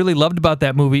thing that I really loved about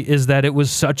that movie is that it was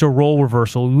such a role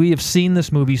reversal. We have seen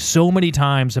this movie so many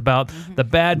times about the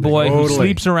bad boy who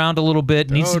sleeps around a little bit,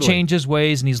 needs to change his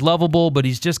ways, and he's lovable, but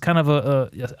he's just kind of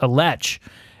a lech.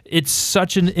 It's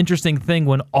such an interesting thing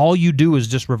when all you do is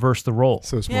just reverse the role.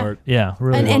 So smart. Yeah,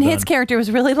 really And, well and done. his character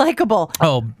was really likable.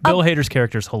 Oh, Bill Hader's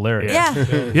character is hilarious.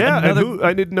 And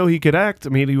I didn't know he could act. I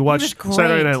mean, he watched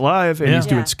Saturday Night Live, and he's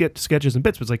doing sketches and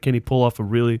bits. But it's like, can he pull off a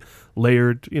really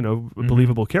layered,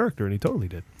 believable character? And he totally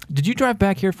did. Did you drive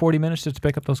back here 40 minutes just to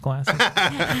pick up those glasses?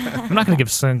 I'm not going to give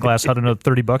Sunglass Hut another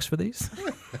 $30 for these.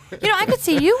 I could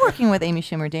see you working with Amy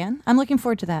Schumer, Dan. I'm looking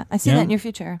forward to that. I see that in your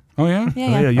future. Oh, yeah?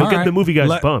 Yeah. You'll get the movie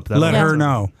guys bump. Let her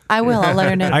know. I will. I'll let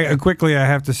her know. I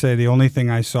have to say, the only thing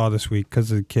I saw this week,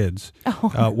 because of the kids,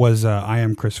 was I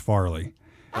Am Chris Farley.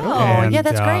 Oh, yeah,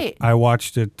 that's great. I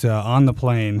watched it on the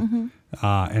plane.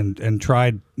 And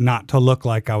tried not to look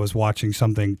like I was watching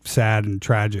something sad and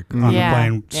tragic on the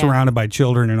plane, surrounded by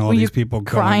children and all these people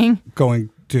going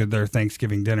to their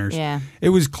Thanksgiving dinners. Yeah. It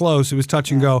was close. It was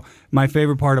touch and go. My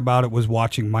favorite part about it was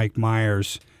watching Mike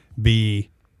Myers be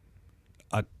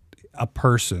a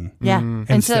person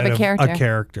instead of a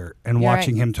character. And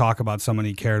watching him talk about someone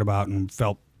he cared about and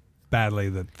felt badly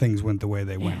that things went the way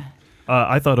they went.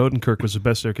 I thought Odenkirk was the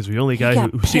best there because the only guy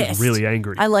who seemed really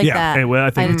angry. I like that. And I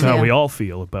think that's how too. we all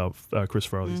feel about Chris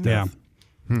Farley's death.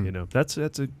 That's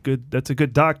a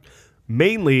good doc.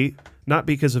 Mainly not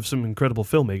because of some incredible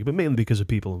filmmaking, but mainly because of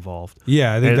people involved.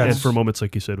 Yeah, I think and for moments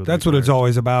like you said. That's what it's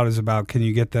always about. Is about can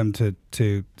you get them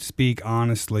to speak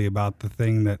honestly about the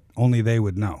thing that only they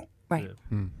would know. Right.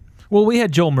 Well, we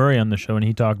had Joel Murray on the show, and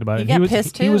he talked about it. He got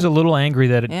pissed, He too. was a little angry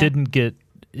that it didn't get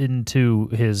into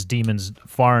his demons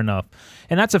far enough,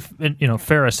 and that's a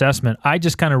fair assessment. I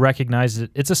just kind of recognize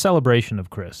that it's a celebration of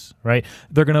Chris, right?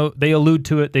 They allude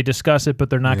to it, they discuss it, but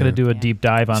they're not going to do a deep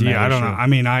dive on that. I don't issue. know. I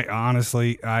mean,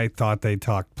 I thought they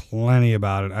talked plenty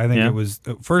about it. I think it was,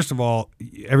 first of all,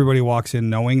 everybody walks in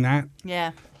knowing that.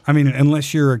 Yeah. I mean,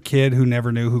 unless you're a kid who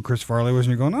never knew who Chris Farley was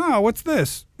and you're going, oh, what's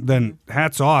this? Then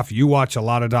hats off. You watch a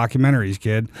lot of documentaries,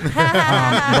 kid. But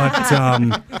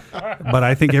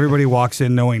I think everybody walks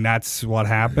in knowing that's what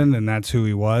happened and that's who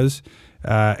he was.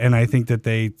 And I think that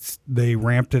they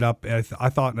ramped it up, I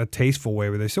thought, in a tasteful way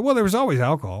where they said, well, there was always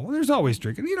alcohol. Well, there's always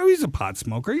drinking. He's a pot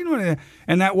smoker.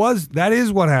 And that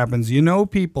is what happens.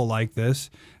 People like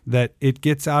this, that it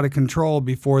gets out of control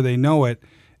before they know it.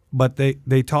 But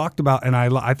they talked about, and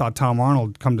I thought Tom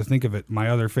Arnold, come to think of it, my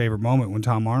other favorite moment when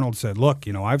Tom Arnold said, look,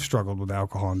 I've struggled with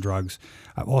alcohol and drugs.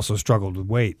 I've also struggled with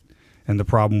weight. And the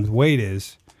problem with weight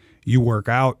is you work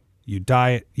out, you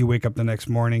diet, you wake up the next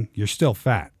morning, you're still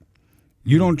fat.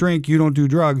 You don't drink, you don't do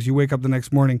drugs, you wake up the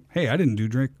next morning, hey, I didn't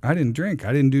drink, I didn't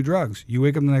do drugs. You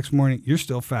wake up the next morning, you're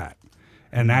still fat.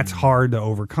 And that's hard to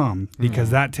overcome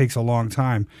because that takes a long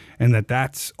time. And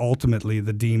that's ultimately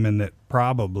the demon that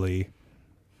probably...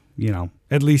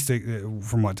 at least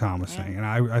from what Tom was saying. And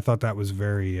I thought that was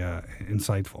very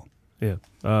insightful. Yeah.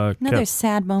 Another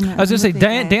sad moment. I was going to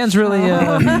say, Dan's really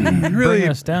bringing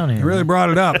us down here. Really brought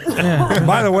it up. Yeah.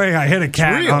 By the way, I hit a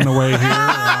cat on the way here.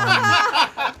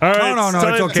 All right, no,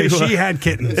 it's okay. She had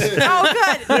kittens. Oh,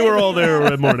 good. They were all there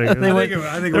that morning. They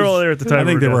were all there at the time. I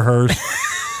think they were hers.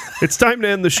 It's time to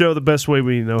end the show the best way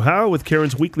we know how, with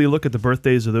Karen's weekly look at the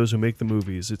birthdays of those who make the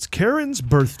movies. It's Karen's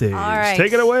birthdays. All right.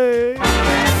 Take it away.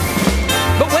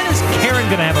 But when is Karen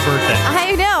going to have a birthday?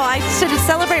 I know. I should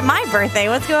celebrate my birthday.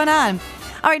 What's going on?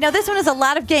 All right, now this one is a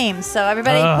lot of games, so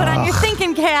everybody put on your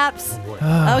thinking caps.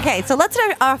 Okay, so let's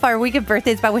start off our week of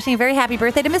birthdays by wishing a very happy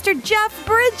birthday to Mr. Jeff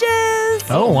Bridges.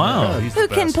 Oh, wow. Who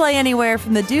can play anywhere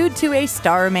from the dude to a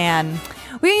Starman.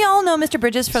 We all know Mr.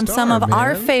 Bridges from some of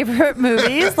our favorite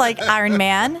movies like Iron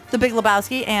Man, The Big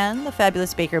Lebowski, and The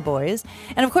Fabulous Baker Boys.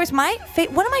 And of course, one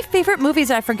of my favorite movies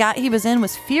that I forgot he was in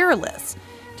was Fearless.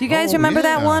 Do you guys remember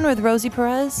that one with Rosie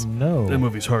Perez? No. That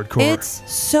movie's hardcore. It's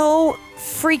so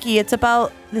freaky. It's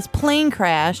about this plane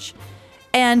crash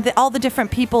and all the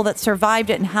different people that survived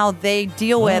it and how they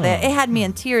deal with it. It had me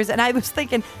in tears, and I was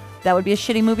thinking that would be a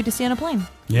shitty movie to see on a plane.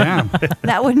 Yeah.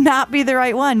 That would not be the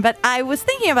right one. But I was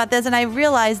thinking about this, and I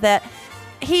realized that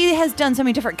he has done so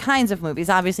many different kinds of movies.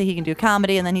 Obviously, he can do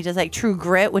comedy, and then he does like True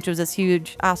Grit, which was this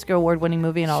huge Oscar award-winning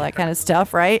movie and all that kind of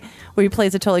stuff, right? Where he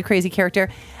plays a totally crazy character.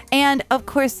 And, of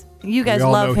course, you guys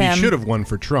love him. He should have won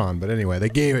for Tron, but anyway, they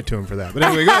gave it to him for that. But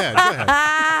anyway, go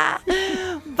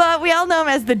ahead. But we all know him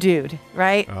as the dude,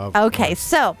 right? Okay,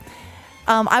 so...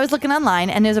 I was looking online,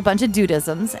 and there's a bunch of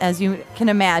dudisms, as you can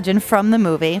imagine, from the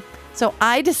movie. So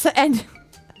I decided,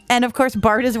 and of course,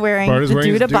 Bart is wearing the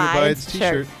Dude Abides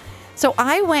t-shirt. So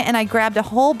I went and I grabbed a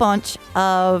whole bunch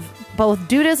of both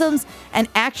dudisms and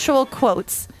actual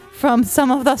quotes from some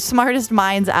of the smartest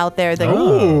minds out there.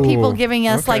 People giving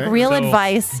us like real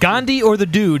advice. Gandhi or the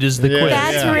dude is the quiz.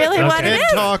 That's really what it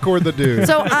is. Talk or the dude.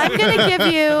 So I'm going to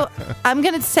give you, I'm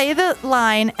going to say the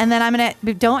line, and then I'm going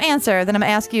to, don't answer, then I'm going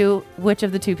to ask you which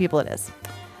of the two people it is.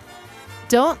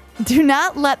 Do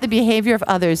not let the behavior of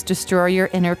others destroy your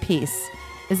inner peace.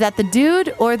 Is that the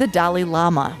dude or the Dalai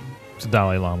Lama? It's the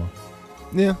Dalai Lama.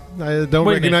 Yeah, I don't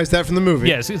recognize that from the movie.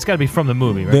 Yes, it's got to be from the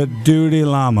movie, right? The Duty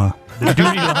Llama.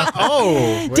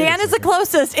 Dan is the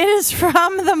closest. It is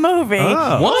from the movie.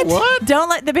 Oh. What? Don't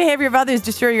let the behavior of others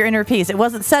destroy your inner peace. It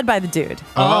wasn't said by the dude. Okay.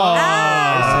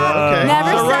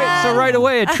 Never said. So right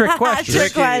away, a trick question.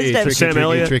 Trick question. Sam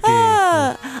Elliott. Tricky.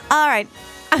 All right.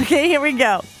 Okay, here we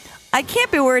go. I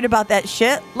can't be worried about that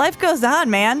shit. Life goes on,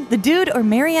 man. The dude or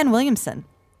Marianne Williamson?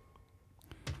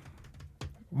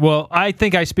 Well, I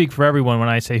think I speak for everyone when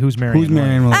I say who's Marianne. Who's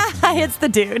Marianne Williamson? It's the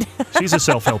dude. She's a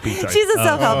self-helpy type. She's a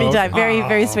self-helpy type. Very,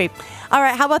 very sweet. All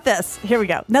right, how about this? Here we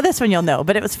go. Now this one you'll know,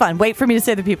 but it was fun. Wait for me to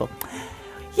say the people.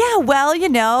 Yeah,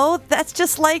 well, that's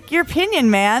just like your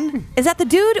opinion, man. Is that the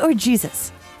dude or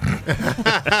Jesus?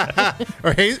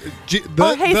 Or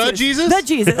the Jesus? The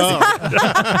Jesus. Oh.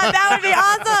 That would be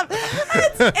awesome.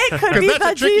 It could be that's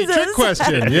the a tricky Jesus. trick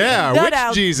question. Yeah,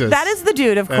 which Jesus? That is the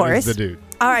dude, of course. That is the dude.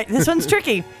 All right, this one's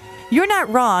tricky. You're not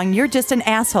wrong. You're just an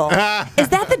asshole. Is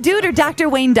that the dude or Dr.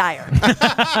 Wayne Dyer?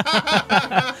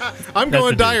 I'm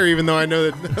going Dyer, even though I know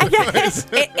that. Yes,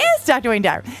 it is Dr. Wayne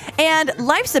Dyer. And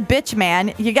life's a bitch,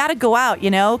 man. You got to go out,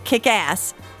 kick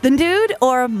ass. The dude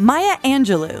or Maya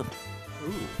Angelou?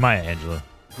 Maya Angelou.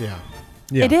 Yeah.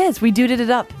 Yeah. It is. We duded it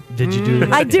up. Did you do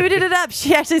it? I duded it up.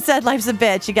 She actually said, life's a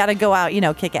bitch. You got to go out,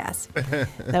 kick ass.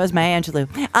 That was Maya Angelou.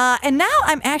 And now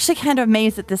I'm actually kind of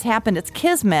amazed that this happened. It's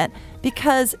Kismet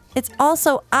because it's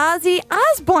also Ozzy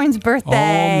Osbourne's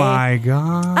birthday. Oh, my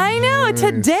God. I know.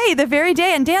 Today, the very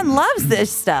day. And Dan loves this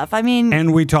stuff. I mean.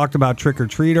 And we talked about Trick or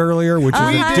Treat earlier, which is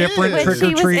a different Trick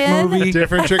or Treat movie.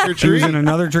 Different Trick or He was Treat. in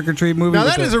another Trick or Treat movie. Now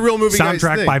that is a real movie.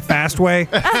 Soundtrack by Fastway.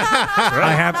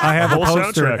 I have a Whole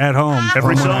poster soundtrack. at home.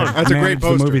 Every from when song. I That's a great managed the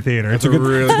poster. movie theater. That's It's a good,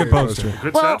 really it's a good good poster.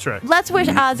 Good Well, soundtrack. let's wish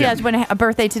Ozzy Osbourne a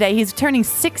birthday today. He's turning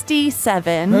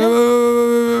 67.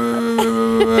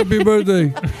 Happy birthday.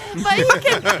 But he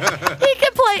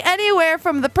can play anywhere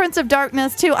from the Prince of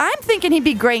Darkness to, I'm thinking he'd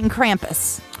be great in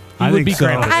Krampus. I would think be so.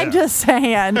 Krampus. I'm just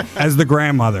saying. As the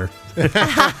grandmother.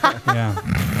 Yeah.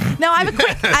 No, I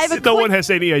have a No one has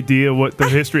any idea what the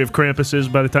history of Krampus is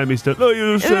by the time he's done. Oh,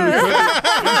 you just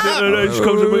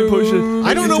comes and pushes.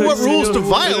 I don't know what rules to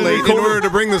violate in order to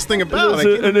bring this thing about. I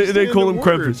can't And they understand call the him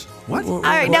words. Krampus. What? All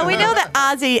right, now we know that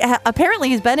Ozzy, apparently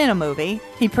he's been in a movie.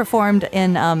 He performed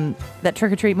in that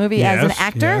Trick or Treat movie as an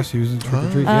actor. Yes, he was in Trick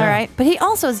or Treat. All right, but he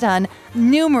also has done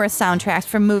numerous soundtracks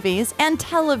for movies and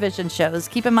television shows.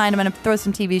 Keep in mind, I'm going to throw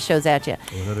some TV shows at you.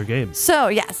 Another game. So,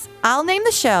 yes, I'll name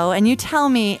the show, and you tell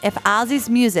me if Ozzy's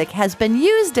music has been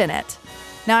used in it.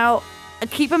 Now,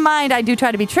 keep in mind, I do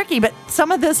try to be tricky, but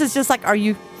some of this is just like, are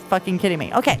you fucking kidding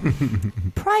me? Okay.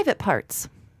 Private Parts.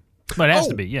 But it has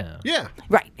to be, yeah. Yeah.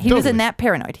 Right. He was in that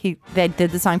Paranoid. They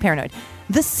did the song Paranoid.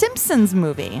 The Simpsons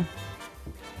movie.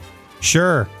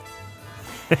 Sure.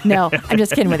 No, I'm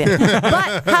just kidding with you.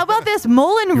 But how about this?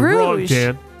 Moulin You're wrong, Rouge.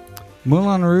 Dan.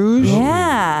 Moulin Rouge?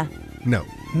 Yeah. No.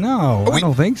 No, I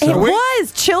don't think It so.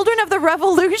 was. Children of the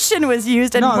Revolution was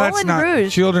used in No, that's Moulin not.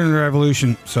 Rouge. Children of the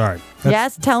Revolution. Sorry.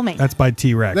 Yes, tell me. That's by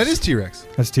T-Rex. That is T-Rex.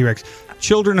 That's T-Rex.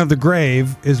 Children of the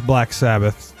Grave is Black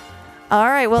Sabbath. All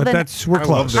right, well But then. we're I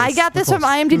close. I got this from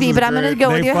IMDb, This is but I'm going to great.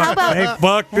 go with you. How about? They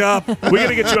fucked up. We got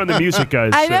to get you on the music,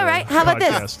 guys. I know, right? How about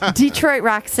this? Detroit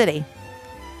Rock City.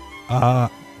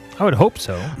 I would hope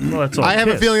so. Well, that's all I have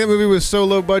a Kiss. feeling that movie was so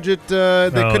low budget they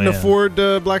couldn't afford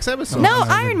Black Sabbath songs. No,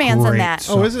 Iron Man's in Great that.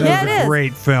 song. Oh, is it? Yeah, it That's a is.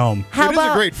 great film. How It is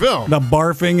about a great film. The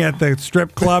barfing at the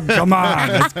strip club. Come on,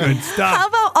 that's good How stuff.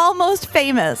 about Almost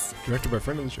Famous? Directed by a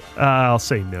friend of the show. I'll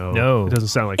say no. No. It doesn't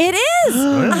sound like It is.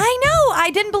 I know. I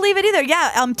didn't believe it either.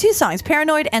 Yeah, 2 songs,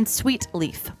 Paranoid and Sweet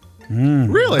Leaf.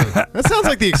 Really? That sounds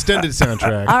like the extended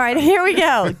soundtrack. All right, here we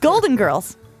go. Golden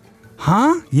Girls.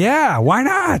 Huh? Yeah, why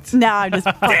not? No, I'm just.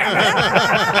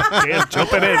 Dan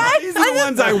jumping in. These are the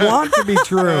ones I want to be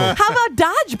true. How about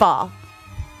Dodgeball?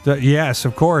 Yes,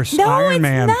 of course. No, Iron it's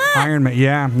Man. not. Iron Man.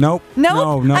 Yeah. Nope.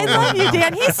 Nope. No. I love you,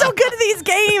 Dan. He's so good at these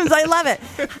games. I love it.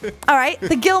 All right,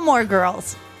 the Gilmore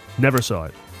Girls. Never saw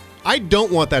it. I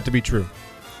don't want that to be true.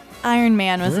 Iron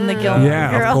Man was in the Gilmore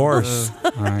Yeah, Girls. of course.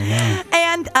 Yeah.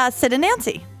 And Sid and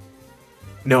Nancy.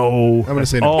 No. I'm going to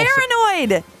say no.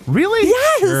 Paranoid. Really?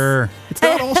 Yes. Sure. It's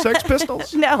not all Sex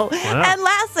Pistols? No. And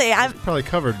lastly, Probably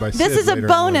covered by this Sid is a later in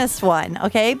bonus one,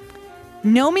 okay?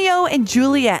 Romeo and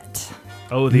Juliet.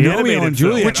 Oh, the Romeo animated and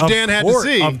Juliet, Which of Dan had to course,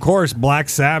 see. Of course, Black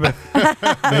Sabbath.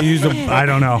 They use I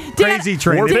don't know. Crazy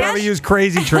Train. They Dan- probably use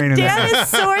Crazy Train in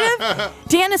that.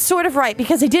 Dan is sort of right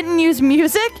because he didn't use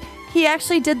music. He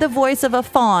actually did the voice of a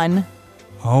fawn.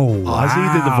 Oh, wow.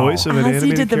 Ozzy did the voice of an Ozzy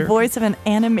animated did the character? voice of an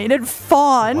animated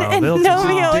fawn Wow, in they'll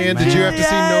Romeo just- and Dan, did you have to see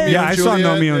Juliet. Romeo Yeah, I and saw Juliet?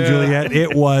 Romeo and Yeah. Juliet.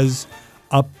 It was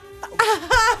a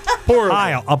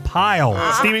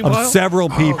pile Steaming of pile? several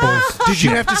people's. Did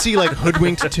you have to see like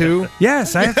Hoodwinked too?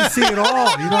 Yes, I have to see it all.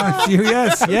 You don't have to.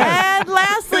 Yes. And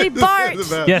lastly, Bart,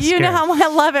 Yes, you know Karen.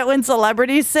 how I love it when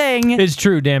celebrities sing. It's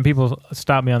true, Dan. People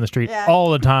stop me on the street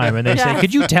all the time, and they Yeah. say,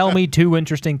 "Could you tell me 2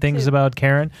 interesting things about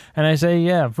Karen?" And I say,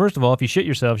 "Yeah. First of all, if you shit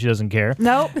yourself, she doesn't care.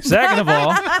 Nope. Second of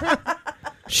all,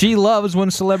 she loves when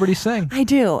celebrities sing." I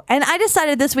do. And I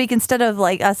decided this week, instead of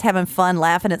like us having fun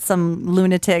laughing at some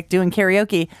lunatic doing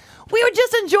karaoke, we would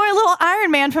just enjoy a little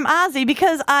Iron Man from Ozzy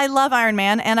because I love Iron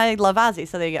Man and I love Ozzy.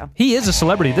 So there you go. He is a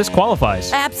celebrity. This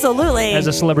qualifies. Absolutely. As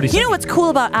a celebrity You know singer. what's cool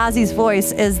about Ozzy's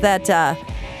voice is that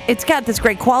it's got this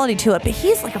great quality to it, but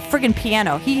he's like a friggin'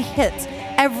 piano. He hits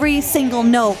every single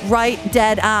note right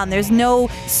dead on. There's no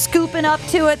scooping up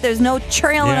to it. There's no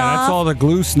trailing Yeah, off. that's all the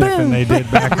glue sniffing Boom. they did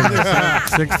back in the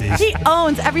 60s. He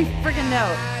owns every friggin'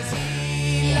 note.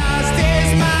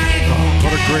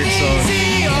 What a great song.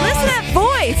 Listen to that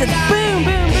voice. It's boom,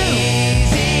 boom, boom.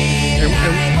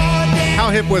 And how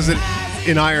hip was it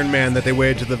in Iron Man that they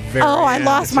waited to the very Oh, I end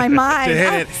lost my mind. to hit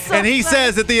I'm it? so And he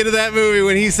says at the end of that movie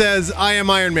when he says, "I am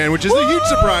Iron Man," which is a huge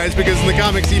surprise because in the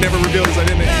comics he never revealed his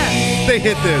identity. They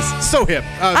hit this. So hip.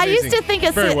 I used Amazing. to think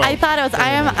Very well. I thought it was I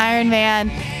am Iron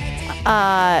Man.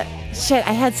 Shit,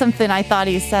 I had something I thought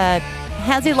he said.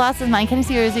 Has he lost his mind? Can he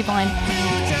see or is he blind?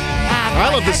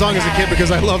 I loved this song as a kid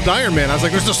because I loved Iron Man. I was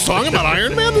like, there's a song about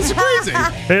Iron Man? This is crazy.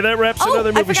 Hey, that wraps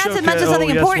another movie I forgot showcase. to mention something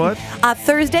important. Yes,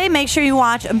 Thursday, make sure you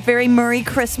watch A Very Murray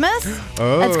Christmas.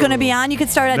 It's going to be on. You can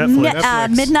start at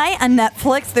Netflix. midnight on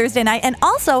Netflix Thursday night. And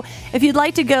also, if you'd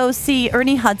like to go see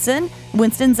Ernie Hudson,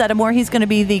 Winston Zeddemore, he's going to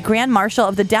be the Grand Marshal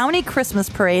of the Downey Christmas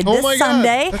Parade this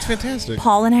Sunday. That's fantastic.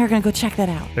 Paul and I are going to go check that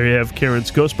out. There you have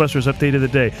Karen's Ghostbusters update of the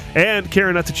day. And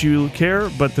Karen, not that you care,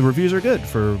 but the reviews are good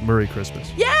for Murray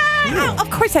Christmas. Yeah! Oh, of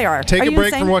course they are. Take Are a you break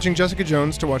insane? from watching Jessica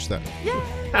Jones to watch that.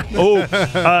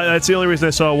 That's the only reason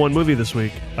I saw one movie this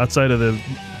week outside of the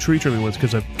tree trimming ones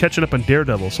because I'm catching up on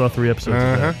Daredevil. Saw 3 episodes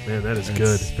of that. Man, that is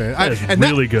good. That is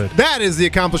really good. That is the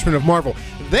accomplishment of Marvel.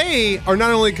 They are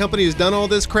not only a company who's done all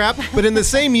this crap, but in the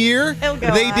same year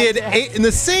they did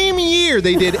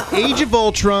Age of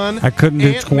Ultron. I couldn't do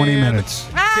Ant-Man, 20 minutes.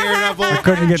 Daredevil. I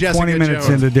couldn't get Jessica 20 minutes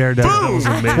Jones. into Daredevil. That was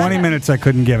amazing. 20 minutes I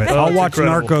couldn't give it. Oh, I'll it's watch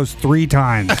incredible. Narcos 3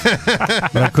 times,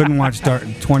 but I couldn't watch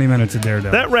 20 minutes of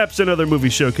Daredevil. That wraps another movie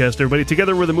showcast, everybody.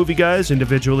 Together we're the movie guys.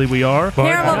 Individually we are.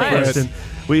 Terrible.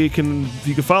 You can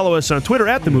follow us on Twitter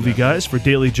at The Movie Guys for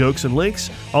daily jokes and links.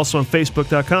 Also on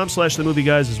Facebook.com/The Movie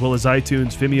Guys, as well as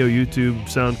iTunes, Vimeo, YouTube,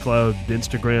 SoundCloud,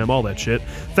 Instagram, all that shit.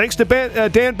 Thanks to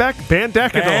Dan Bakkedahl.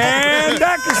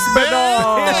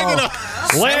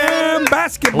 Slam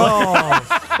basketball.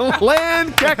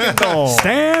 Land Bakkedahl.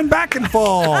 Stand back and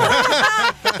fall.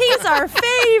 He's our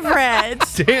favorite.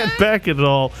 Dan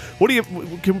Bakkedahl.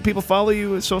 Can people follow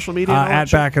you at social media? and all At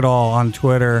that shit? Bakkedahl on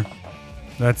Twitter.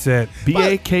 That's it.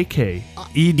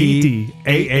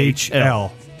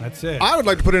 BAKKEDAHL. That's it. I would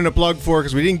like to put in a plug for,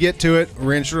 because we didn't get to it, we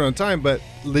ran short on time, but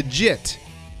Legit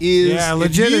is. Yeah,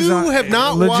 Legit if you is on. have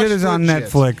not Legit watched is on Legit,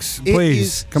 Netflix. it Please,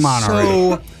 is come on so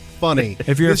already. funny.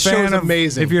 If you're this a fan show's of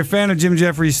amazing. if you're a fan of Jim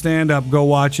Jeffries stand-up, go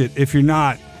watch it. If you're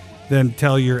not, then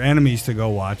tell your enemies to go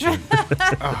watch it.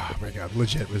 Oh my God,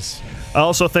 Legit was.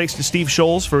 Also, thanks to Steve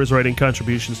Scholes for his writing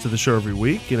contributions to the show every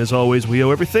week. And as always, we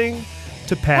owe everything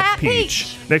to Pat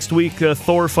Peach. Next week,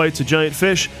 Thor fights a giant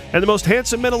fish, and the most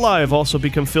handsome men alive also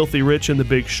become filthy rich in The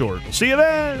Big Short. We'll see you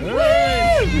then.